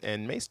weekend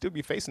and may still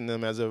be facing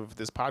them as of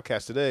this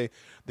podcast today.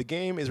 The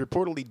game is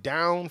reportedly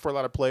down for a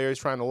lot of players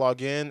trying to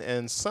log in,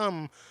 and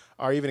some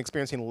are even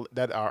experiencing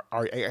that are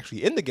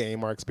actually in the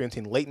game are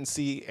experiencing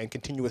latency and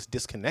continuous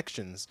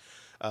disconnections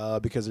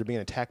because they're being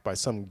attacked by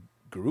some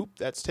group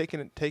that's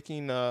taking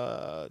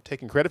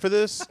credit for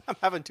this. I'm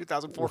having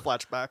 2004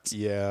 flashbacks.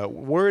 Yeah,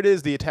 word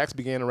is the attacks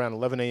began around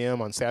 11 a.m.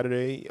 on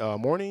Saturday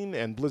morning,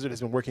 and Blizzard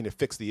has been working to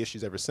fix the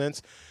issues ever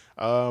since.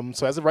 So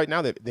as of right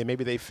now,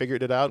 maybe they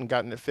figured it out and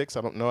gotten it fixed.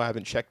 I don't know. I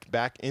haven't checked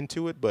back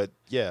into it, but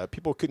yeah,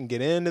 people couldn't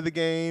get into the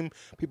game.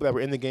 People that were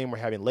in the game were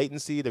having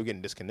latency. They were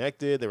getting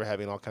disconnected. They were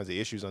having all kinds of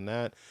issues on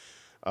that.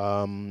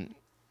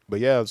 But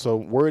yeah, so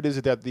word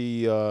is that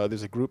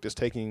there's a group that's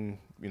taking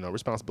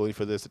responsibility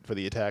for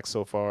the attacks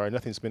so far.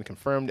 Nothing's been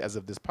confirmed as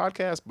of this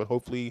podcast, but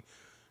hopefully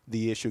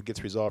the issue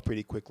gets resolved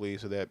pretty quickly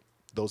so that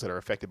those that are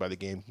affected by the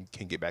game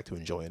can get back to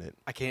enjoying it.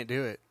 I can't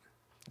do it.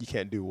 You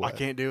can't do what? I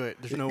can't do it.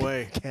 There's no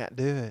way. Can't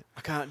do it.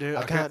 I can't do it.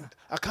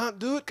 I can't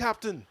do it,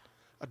 Captain.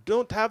 I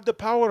don't have the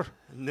power.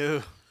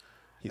 No.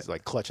 He's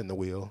like clutching the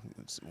wheel.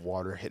 It's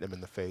water hitting him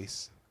in the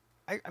face.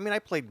 I mean, I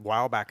played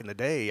WoW back in the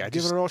day.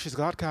 Give her all she's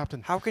got,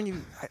 Captain. How can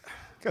you?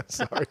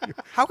 Sorry.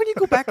 How can you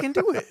go back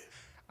into it?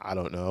 I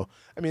don't know.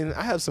 I mean,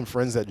 I have some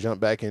friends that jump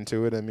back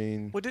into it. I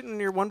mean, Well, didn't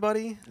your one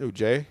buddy? oh,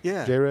 Jay?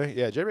 Yeah. J Ray?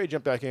 Yeah, J Ray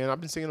jumped back in. I've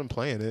been seeing him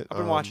playing it. I've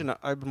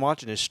been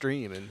watching his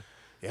stream, and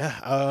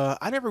Yeah,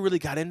 I never really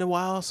got into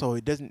WoW, so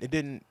it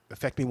didn't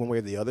affect me one way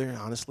or the other.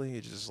 Honestly,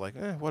 it's just like,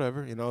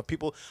 whatever.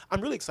 People.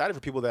 I'm really excited for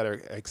people that are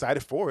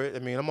excited for it. I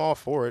mean, I'm all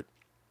for it.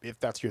 If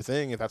that's your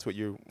thing, if that's what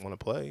you want to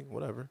play,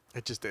 whatever.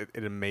 It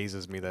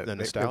amazes me that The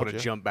they're able to nostalgia.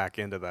 jump back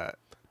into that.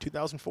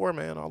 2004,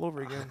 man, all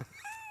over again.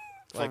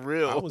 For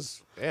real.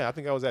 I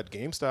think I was at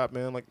GameStop,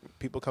 man. Like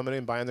people coming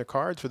in buying their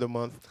cards for the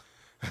month,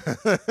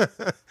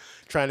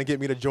 trying to get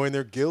me to join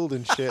their guild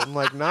and shit. I'm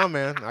like, nah,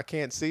 man, I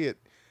can't see it.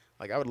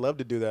 Like I would love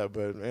to do that,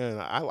 but man,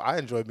 I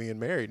enjoy being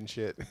married and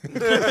shit.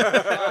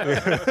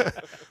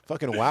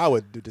 Fucking WoW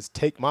would just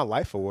take my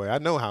life away. I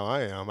know how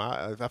I am.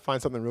 If I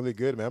find something really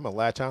good, man, I'm gonna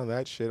latch on to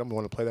that shit. I'm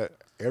gonna play that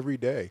every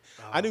day.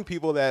 I knew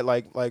people that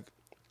like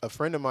a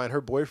friend of mine,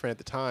 her boyfriend at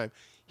the time.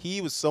 He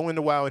was so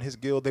into WoW in his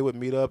guild, they would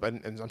meet up,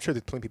 and I'm sure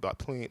there's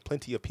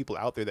plenty of people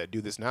out there that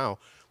do this now,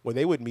 where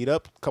they would meet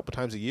up a couple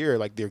times a year.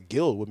 Like their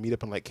guild would meet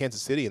up in like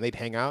Kansas City, and they'd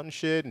hang out and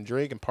shit and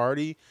drink and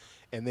party.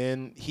 And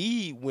then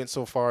he went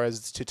so far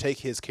as to take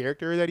his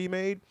character that he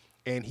made,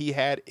 and he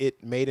had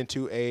it made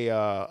into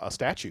a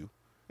statue,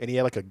 and he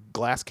had like a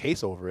glass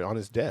case over it on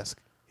his desk.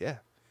 Yeah,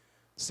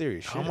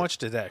 serious shit. How much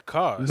did that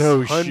cost?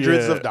 No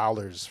Hundreds shit. of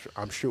dollars,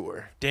 I'm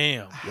sure.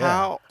 Damn.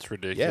 Yeah. It's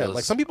ridiculous. Yeah,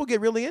 like some people get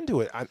really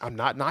into it. I'm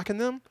not knocking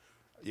them.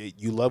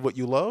 You love what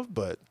you love,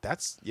 but that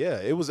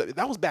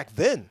was back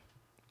then.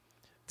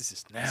 This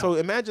is now. So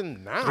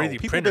imagine now 3D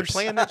people printers. been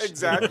playing that shit.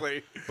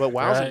 Exactly. But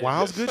WoW's, Right.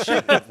 WoW's good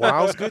shit.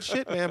 WoW's good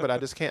shit, man. But I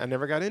just can't. I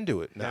never got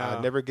into it. No. I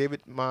never gave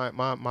it my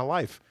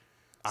life.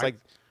 It's like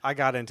I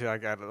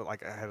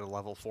had a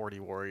level 40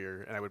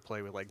 warrior, and I would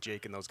play with like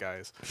Jake and those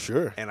guys,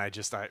 sure. and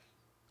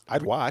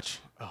I'd watch.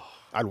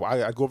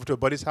 I'd go over to a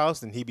buddy's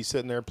house, and he'd be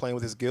sitting there playing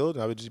with his guild,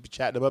 and I would just be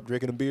chatting him up,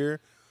 drinking a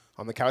beer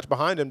on the couch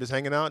behind him, just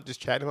hanging out,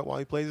 just chatting him up while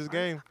he plays his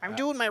game. I'm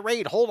doing my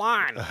raid. Hold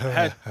on. I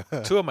had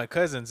two of my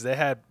cousins.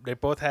 They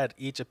both had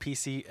each a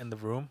PC in the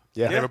room.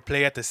 Yeah. They would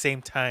play at the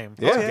same time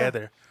Yeah.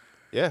 together.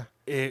 Yeah.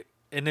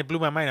 And it blew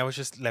my mind. I was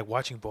just like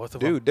watching both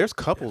of them. Dude, there's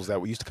couples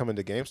that used to come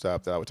into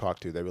GameStop that I would talk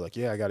to. They were like,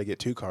 "Yeah, I got to get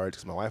 2 cards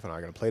because my wife and I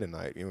are gonna play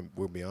tonight.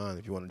 We'll be on.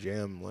 If you want to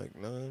jam, I'm like,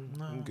 no,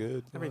 I'm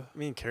good." I mean,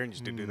 me and Karen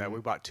used to do that. We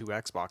bought 2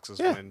 Xboxes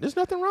Yeah, when there's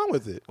nothing wrong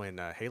with it.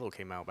 Halo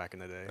came out back in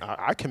the day.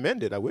 I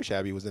commend it. I wish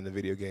Abby was in the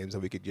video games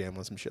and we could jam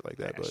on some shit like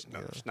that. Yeah,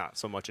 But it's not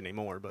so much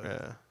anymore. But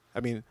yeah. I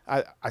mean,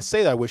 I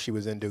say that I wish she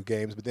was into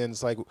games, but then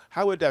it's like,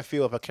 how would that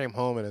feel if I came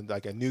home and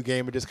like a new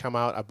game had just come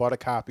out? I bought a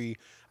copy,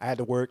 I had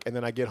to work, and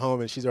then I get home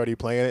and she's already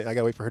playing it, and I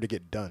gotta wait for her to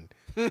get done.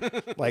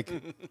 Like,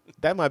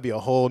 that might be a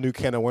whole new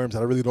can of worms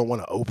that I really don't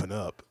want to open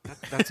up.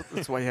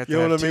 that's why you have to You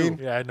know have what I 2. mean?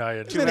 Yeah, I know.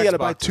 I Then you gotta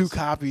buy 2 Xboxes.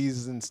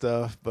 copies and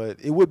stuff, but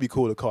it would be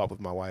cool to co-op with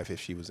my wife if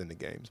she was into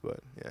games. But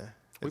yeah,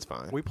 it's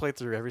fine. We played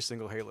through every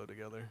single Halo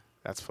together.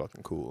 That's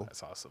fucking cool.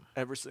 That's awesome.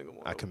 Every single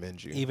one. I of them.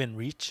 commend you. Even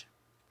Reach.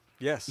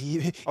 Yes.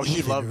 Even, Oh,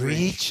 she loved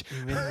Reach.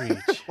 Even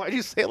Reach. Why do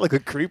you say it like a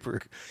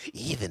creeper?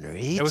 Even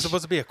reach. It was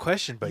supposed to be a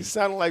question, You but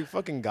sounded like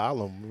fucking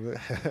Gollum.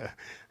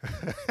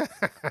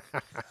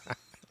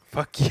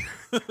 fuck you.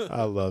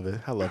 I love it.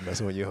 I love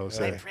messing with you,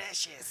 Jose.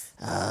 Precious.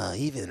 Oh,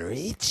 even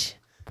reach.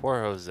 Poor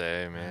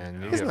Jose,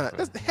 man. You It's gotta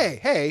not. put-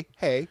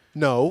 Hey.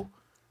 No.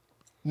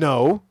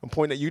 I'm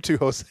pointing at you too,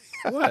 Jose.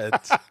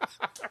 What?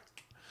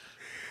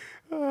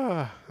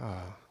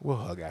 We'll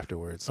hug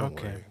afterwards. Don't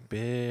Okay. worry.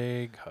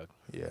 Big hug.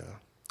 Yeah.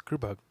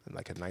 Group hug. And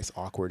like a nice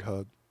awkward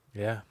hug.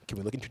 Yeah. Can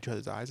we look into each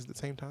other's eyes at the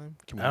same time?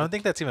 Can we I don't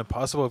think that's even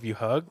possible if you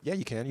hug. Yeah,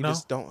 you can. You No.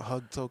 just don't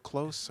hug so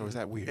close, or is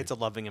that weird? It's a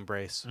loving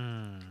embrace.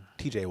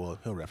 TJ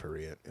he'll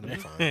referee it. It'll be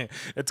fine.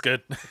 It's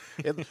good.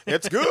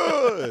 It's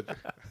good.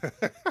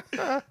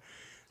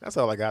 That's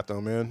all I got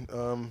though, man.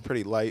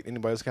 Pretty light.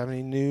 Anybody else have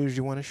any news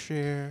you want to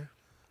share?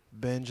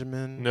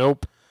 Benjamin?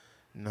 Nope.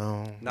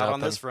 No. Not on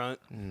Nothing. this front.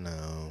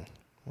 No.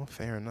 Well,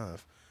 fair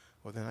enough.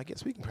 Well, then I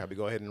guess we can probably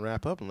go ahead and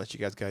wrap up unless you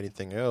guys got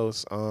anything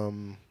else.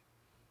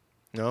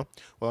 No?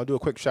 Well, I'll do a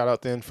quick shout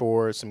out then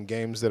for some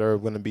games that are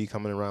going to be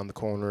coming around the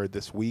corner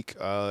this week.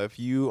 If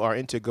you are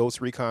into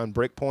Ghost Recon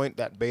Breakpoint,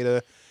 that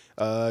beta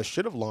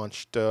should have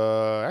launched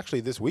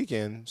actually this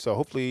weekend. So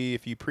hopefully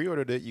if you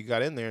pre-ordered it, you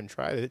got in there and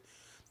tried it.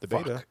 The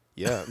beta. Fuck.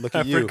 Yeah, look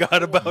I at you.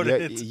 forgot about Yeah,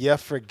 it. You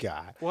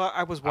forgot. Well,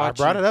 I was I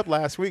watching. brought it up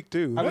last week,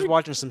 too. I was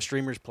watching some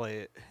streamers play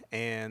it,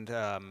 and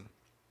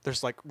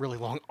there's like really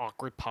long,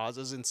 awkward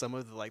pauses in some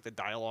of the like the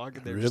dialogue.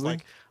 And they're just Really?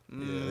 like,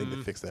 Yeah, they need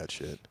to fix that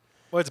shit.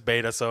 Well, it's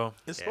beta, so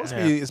It's Yeah. supposed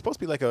to be. It's supposed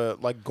to be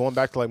like going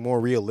back to like more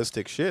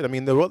realistic shit. I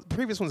mean, the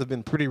previous ones have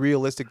been pretty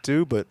realistic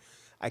too, but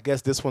I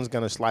guess this one's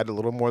gonna slide a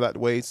little more that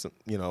way. So,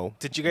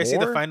 Did you guys see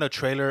the more? final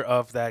trailer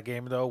of that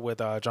game though with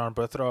John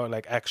Bethro,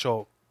 like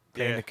actual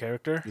playing Yeah. the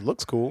character? It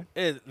looks cool.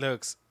 It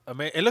looks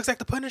amazing. It looks like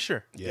the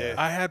Punisher. Yeah.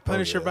 I had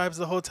Punisher yeah. vibes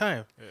the whole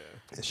time.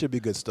 It should be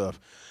good stuff.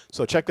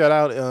 So check that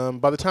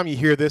out. By the time you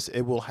hear this,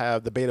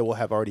 the beta will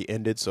have already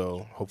ended.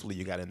 So hopefully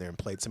you got in there and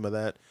played some of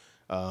that.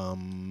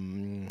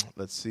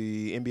 Let's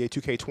see, NBA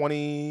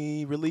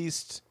 2K20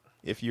 released.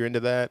 if you're into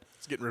that.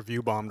 It's getting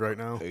review bombed right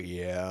now.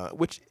 Yeah,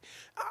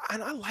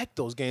 and I like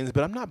those games,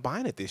 but I'm not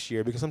buying it this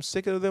year because I'm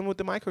sick of them with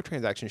the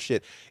microtransaction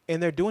shit.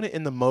 And they're doing it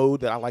in the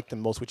mode that I like the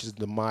most, which is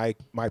the my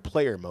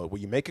player mode, where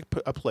you make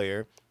a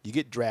player, you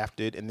get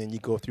drafted, and then you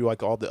go through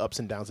like all the ups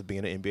and downs of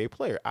being an NBA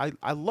player.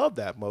 I love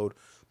that mode,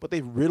 but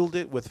they riddled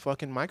it with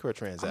fucking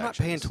microtransactions. I'm not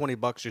paying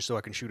 $20 just so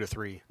I can shoot a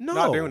 3. No,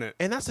 Not doing it.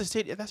 And that's the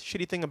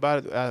shitty thing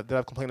about it that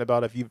I've complained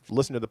about. If you've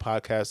listened to the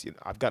podcast,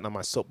 I've gotten on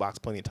my soapbox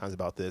plenty of times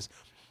about this.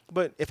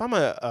 But if I'm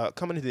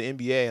coming into the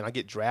NBA and I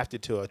get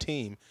drafted to a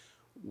team,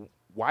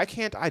 why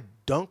can't I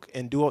dunk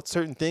and do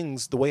certain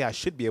things the way I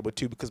should be able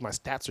to because my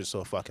stats are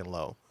so fucking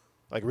low?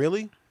 Like,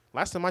 really?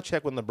 Last time I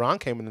checked when LeBron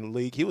came into the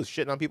league, he was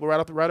shitting on people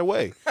right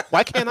away.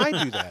 Why can't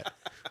I do that?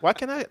 Why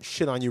can't I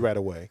shit on you right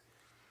away?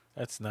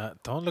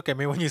 Don't look at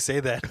me when you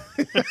say that.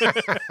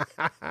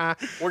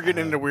 We're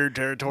getting into weird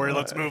territory.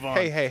 Let's move on.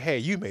 Hey,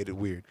 you made it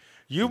weird.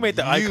 You made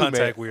the eye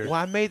contact weird. Well,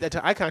 I made that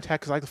eye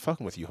contact because I like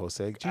fucking with you,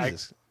 Jose.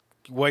 Jesus.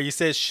 What, you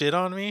said shit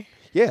on me?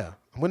 Yeah,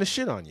 I'm going to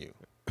shit on you.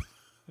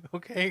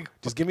 Okay.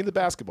 Just give me the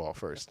basketball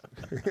first.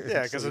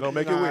 Yeah, because So don't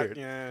make it weird.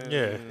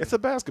 Yeah. It's a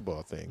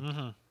basketball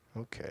thing.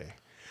 Okay.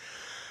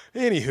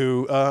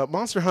 Anywho,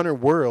 Monster Hunter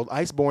World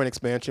Iceborne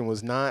expansion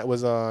was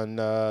on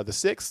the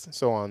 6th,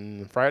 so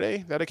on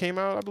Friday that it came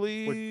out, I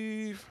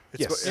believe.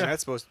 Yes.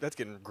 That's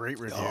getting great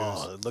reviews.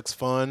 Oh, it looks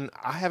fun.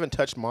 I haven't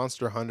touched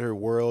Monster Hunter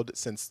World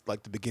since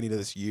like the beginning of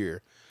this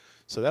year.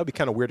 So that would be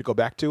kind of weird to go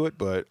back to it,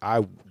 but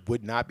I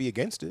would not be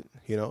against it.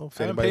 If I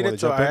haven't anybody played wanna it,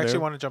 so jump I in actually there.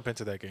 want to jump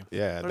into that game.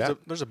 Yeah,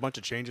 There's a bunch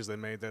of changes they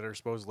made that are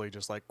supposedly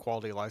just like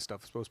quality of life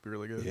stuff. It's supposed to be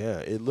really good. yeah,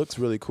 it looks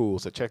really cool.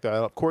 So check that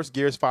out. Of course,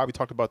 Gears 5, we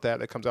talked about that.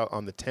 That comes out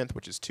on the 10th,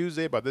 which is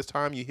Tuesday. By this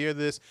time you hear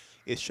this,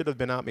 it should have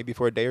been out maybe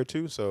for a day or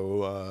two.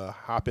 So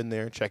hop in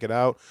there, check it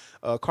out.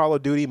 Call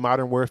of Duty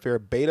Modern Warfare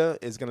Beta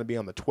is going to be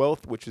on the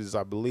 12th, which is,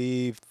 I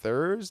believe,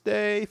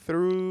 Thursday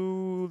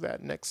through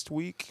that next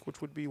week,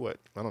 which would be what?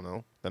 I don't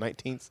know, the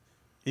 19th?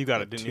 You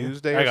got it, didn't you?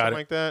 Tuesday I or got something it.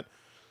 like that.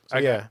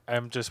 So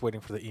I'm just waiting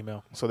for the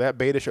email. So that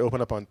beta should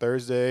open up on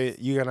Thursday.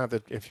 You're gonna have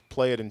to, if you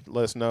play it, and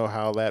let us know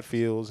how that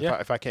feels. Yeah.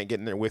 If I can't get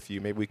in there with you,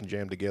 maybe we can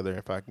jam together.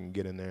 If I can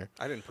get in there.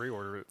 I didn't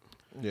pre-order it.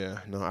 Yeah,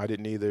 no, I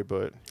didn't either.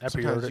 But I sometimes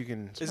pre-ordered you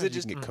can. Is Sometimes it you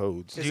just- can get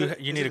codes?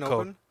 You need a code.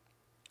 open?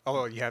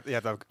 Oh, you have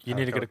to. You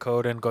need to get a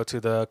code and go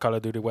to the Call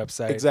of Duty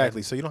website.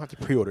 Exactly. So you don't have to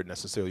pre-order it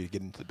necessarily to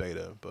get into the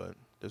beta, but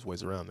there's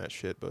ways around that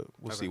shit. But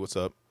we'll see what's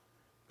up.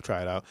 We'll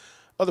try it out.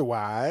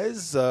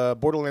 Otherwise,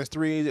 Borderlands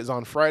 3 is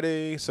on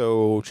Friday,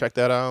 so check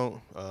that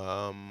out.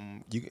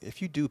 If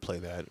you do play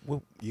that,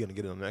 you gonna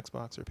get it on the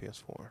Xbox or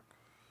PS4?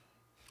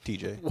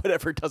 TJ,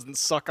 Whatever doesn't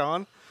suck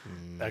on.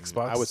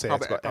 Xbox. I would say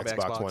Probably Xbox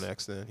Xbox. One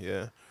X then.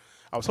 Yeah,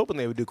 I was hoping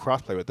they would do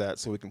crossplay with that,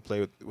 so we can play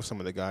with some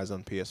of the guys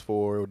on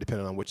PS4,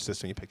 depending on which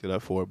system you picked it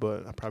up for.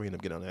 But I probably end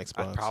up getting it on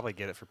Xbox. I'd probably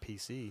get it for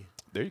PC.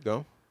 There you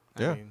go.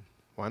 I Yeah. mean,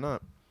 Why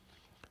not?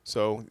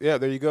 So, yeah,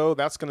 there you go.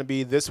 That's going to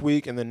be this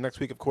week. And then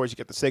next week, of course, you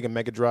get the Sega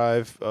Mega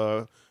Drive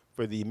for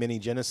the Mini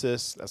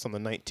Genesis. That's on the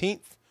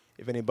 19th.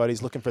 If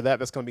anybody's looking for that,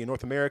 that's going to be in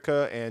North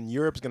America. And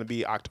Europe's going to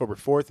be October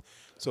 4th.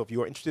 So if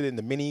you are interested in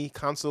the mini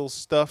console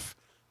stuff,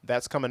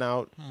 that's coming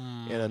out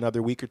in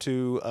another week or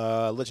two.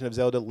 Legend of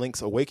Zelda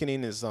Link's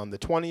Awakening is on the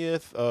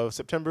 20th of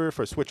September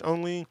for Switch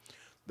only.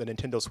 The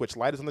Nintendo Switch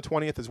Lite is on the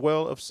 20th as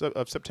well of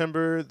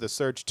September. The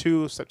Surge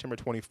 2, September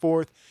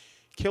 24th.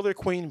 Killer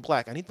Queen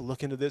Black. I need to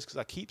look into this because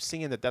I keep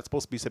seeing that that's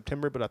supposed to be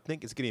September, but I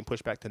think it's getting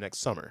pushed back to next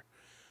summer.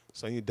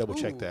 So I need to double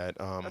check Ooh, that.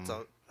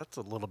 that's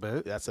a little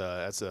bit. That's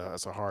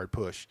a hard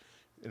push,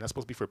 and that's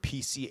supposed to be for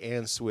PC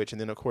and Switch.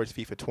 And then of course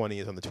FIFA 20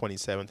 is on the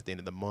 27th at the end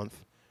of the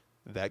month.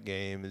 That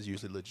game is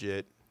usually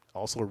legit.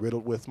 Also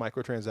riddled with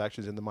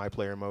microtransactions in the My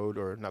Player mode,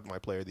 or not My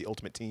Player, the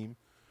Ultimate Team.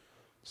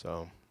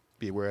 So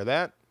be aware of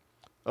that.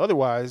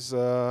 Otherwise,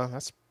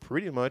 that's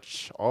pretty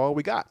much all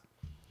we got.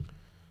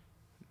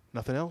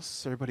 Nothing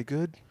else? Everybody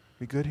good?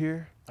 We good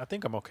here? I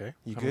think I'm okay.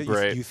 You I'm good?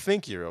 great. You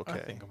think you're okay? I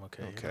think I'm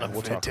okay. Okay, I'm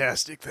we'll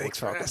fantastic. Talk, Thanks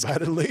we'll for talk asking.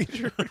 about it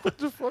later. What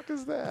the fuck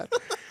is that?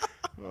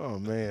 Oh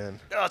man,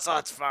 No, it's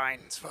fine.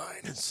 It's fine.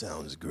 it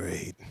sounds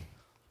great.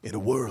 In a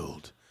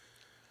world.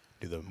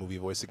 Do the movie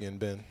voice again,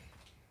 Ben.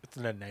 It's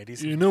in the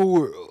 90s. In a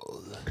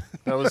world.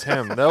 That was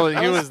him.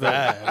 He was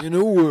that. In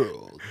a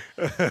world.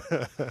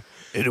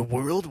 In a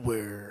world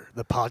where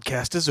the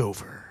podcast is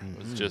over, I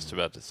was just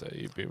about to say,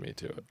 you beat me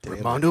to it.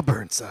 Ramondo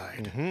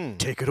Burnside,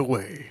 take it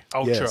away.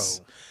 Outro.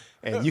 Yes.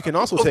 And you can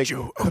also take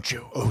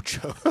Ocho.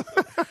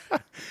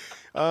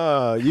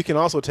 You can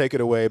also take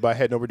it away by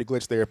heading over to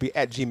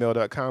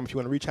glitchtherapy@gmail.com if you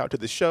want to reach out to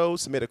the show,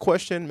 submit a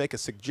question, make a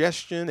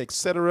suggestion,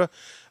 etc.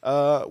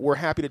 We're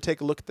happy to take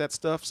a look at that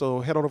stuff.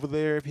 So head on over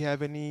there if you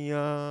have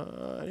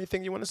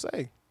anything you want to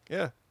say.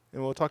 Yeah,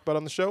 and we'll talk about it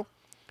on the show,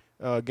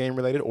 game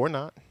related or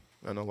not.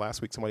 I know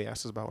last week somebody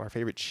asked us about our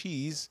favorite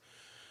cheese,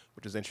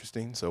 which is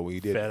interesting. So we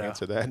did Feta.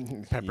 answer that.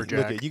 Pepper Look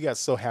jack. you got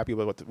so happy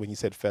about when you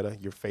said feta.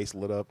 Your face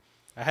lit up.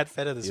 I had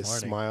feta this You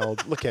morning.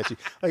 smiled. Look at you.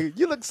 Like,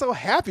 you look so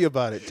happy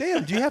about it.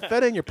 Damn, do you have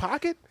feta in your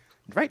pocket?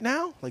 right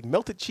now? Like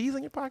melted cheese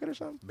in your pocket or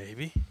something?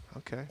 Maybe.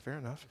 Okay, fair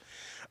enough.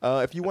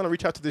 If you want to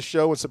reach out to the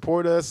show and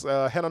support us,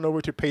 head on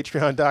over to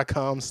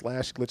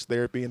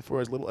patreon.com/glitchtherapy. And for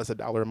as little as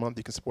 $1 a month,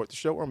 you can support the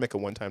show or make a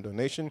one-time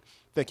donation.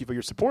 Thank you for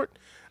your support.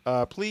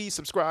 Please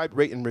subscribe,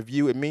 rate, and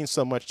review. It means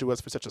so much to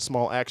us for such a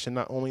small action.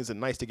 Not only is it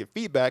nice to get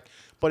feedback,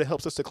 but it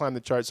helps us to climb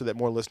the charts so that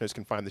more listeners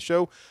can find the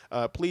show.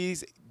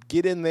 Please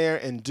get in there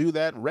and do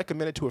that.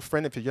 Recommend it to a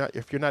friend if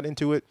you're not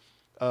into it.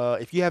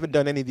 If you haven't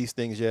done any of these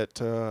things yet,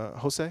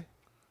 Jose?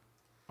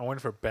 I'm waiting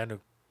for Ben to.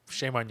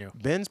 Shame on you.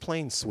 Ben's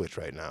playing Switch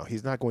right now.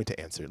 He's not going to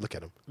answer. Look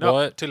at him. No,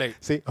 What? too late.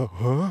 See?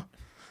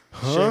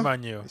 Shame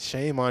on you.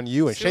 Shame on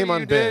you and See shame what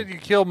on you Ben. did? You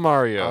killed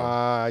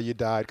Mario. You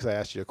died because I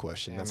asked you a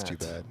question. Damn That's too it.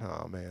 bad.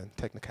 Oh, man.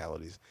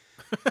 Technicalities.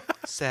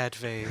 Sad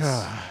face.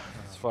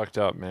 It's fucked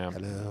up, man.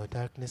 Hello,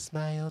 darkness,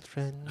 my old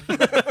friend.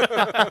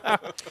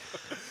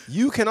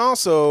 You can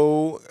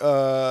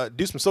also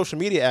do some social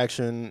media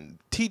action.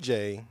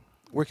 TJ,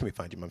 where can we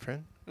find you, my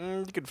friend?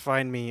 You can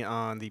find me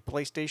on the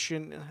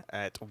PlayStation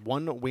at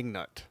One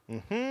Wingnut.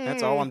 Mm-hmm.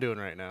 That's all I'm doing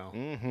right now.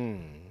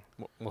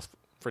 Mm-hmm. Well,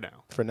 for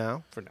now. For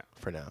now? For now.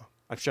 For now.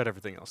 I've shut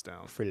everything else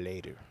down. For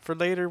later. For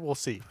later, we'll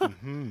see.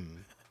 Mm-hmm.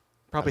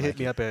 Probably I hit like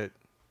me it. up at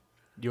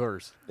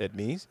yours. At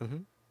me's?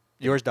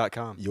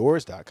 Yours.com.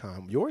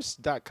 Yours.com.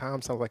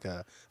 Yours.com sounds like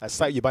a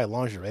site you buy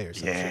lingerie or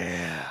something.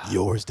 Yeah.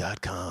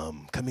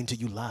 Yours.com. Coming to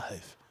you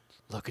live.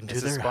 Look into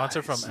It's a their sponsor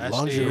eyes. from Ashley.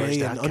 Lingerie and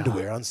Yours.com.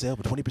 underwear on sale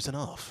for 20%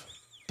 off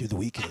through the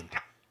weekend.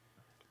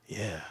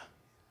 Yeah,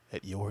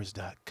 at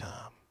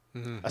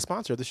yours.com. A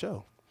sponsor of the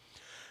show.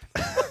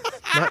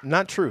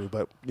 not true,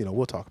 but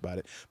we'll talk about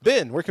it.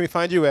 Ben, where can we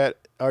find you at?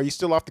 Are you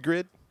still off the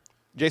grid?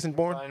 Jason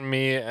Bourne? Find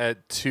me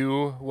at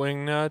 2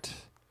 Wingnut.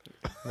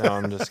 No,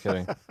 I'm just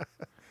kidding.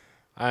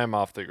 I am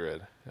off the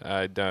grid.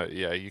 I don't.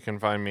 Yeah, you can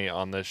find me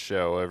on this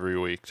show every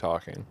week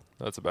talking.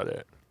 That's about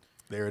it.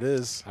 There it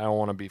is. I don't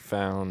want to be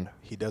found.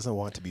 He doesn't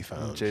want to be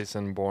found.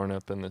 Jason Bourne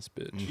up in this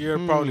bitch. You're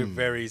probably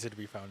very easy to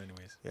be found,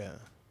 anyways. Yeah.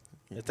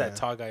 It's that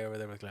tall guy over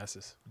there with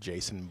glasses.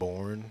 Jason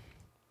Bourne.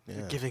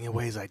 Yeah. Giving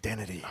away his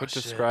identity. Quit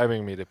shit.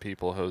 describing me to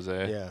people,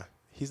 Jose. Yeah.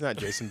 He's not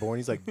Jason Bourne.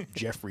 He's like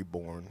Jeffrey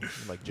Bourne.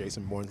 Like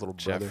Jason Bourne's little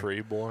brother. Jeffrey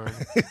Bourne.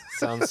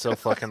 Sounds so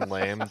fucking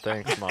lame.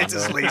 Thanks, Mondo. It's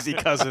his lazy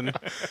cousin.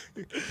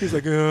 He's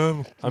like,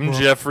 I'm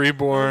Jeffrey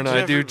Bourne.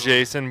 I do Jeffrey Bourne.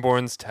 Jason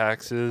Bourne's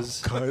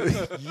taxes.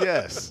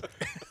 yes.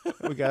 I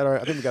think we got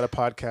a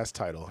podcast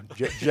title.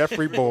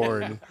 Jeffrey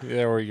Bourne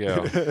There we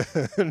go.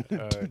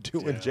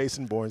 doing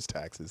Jason Bourne's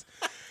taxes.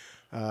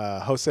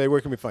 Jose, where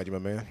can we find you, my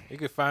man? You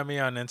can find me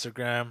on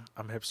Instagram.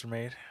 I'm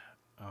hipstermade.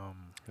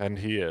 And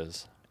he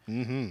is.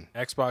 Mm-hmm.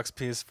 Xbox,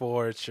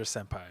 PS4. It's your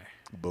senpai.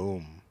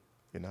 Boom.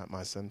 You're not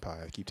my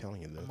senpai. I keep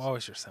telling you this. I'm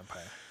always your senpai.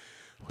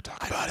 We'll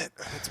talk about it.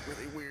 That's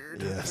really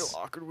weird. Yes. I feel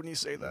awkward when you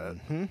say that.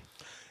 Mm-hmm.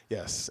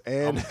 Yes.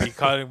 I'm And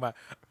gonna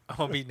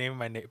be naming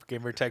my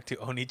gamer tag to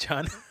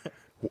Oni-chan.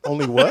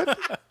 only what?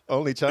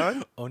 Only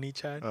Chan?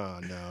 Oni-chan. Oh,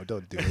 no,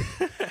 don't do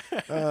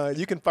it.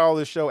 You can follow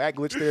the show at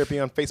Glitch Therapy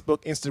on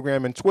Facebook,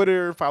 Instagram, and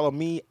Twitter. Follow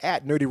me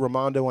at Nerdy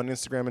Ramondo on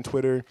Instagram and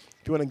Twitter.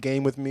 If you want to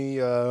game with me,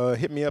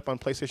 hit me up on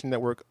PlayStation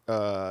Network,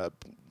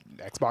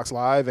 Xbox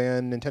Live,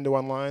 and Nintendo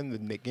Online.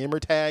 The gamer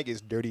tag is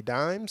Dirty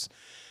Dimes.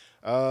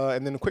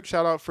 And then a quick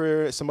shout out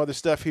for some other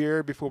stuff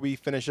here before we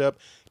finish up.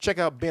 Check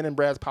out Ben and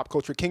Brad's Pop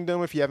Culture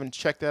Kingdom. If you haven't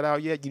checked that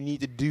out yet, you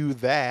need to do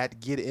that.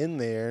 Get in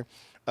there.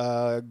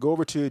 Go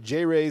over to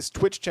J Ray's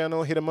Twitch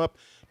channel. Hit him up,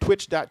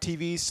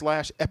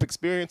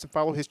 twitch.tv/epexperience, and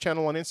follow his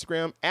channel on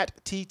Instagram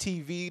at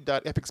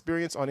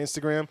ttv.epexperience on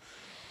Instagram.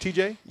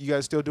 TJ, you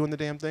guys still doing the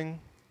damn thing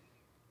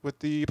with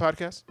the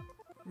podcast?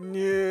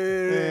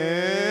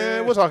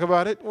 Yeah. We'll talk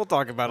about it. We'll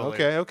talk about it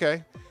later.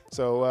 Okay.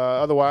 So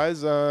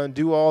otherwise,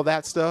 do all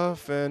that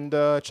stuff and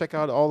check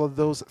out all of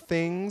those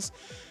things.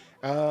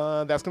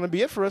 That's going to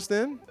be it for us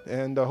then.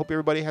 And I hope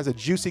everybody has a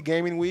juicy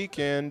gaming week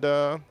and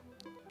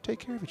take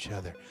care of each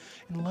other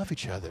and love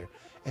each other.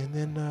 And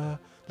then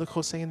look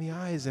Jose in the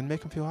eyes and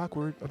make him feel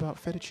awkward about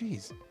feta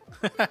cheese.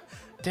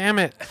 Damn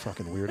it.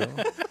 Fucking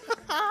weirdo.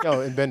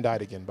 Oh, and Ben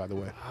died again, by the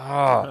way. Oh,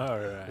 All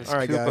right. this All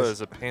right, Koopa guys.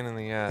 is a pain in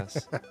the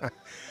ass.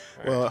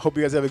 Well, I hope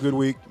you guys have a good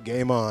week.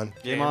 Game on.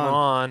 Game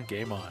on.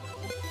 Game on.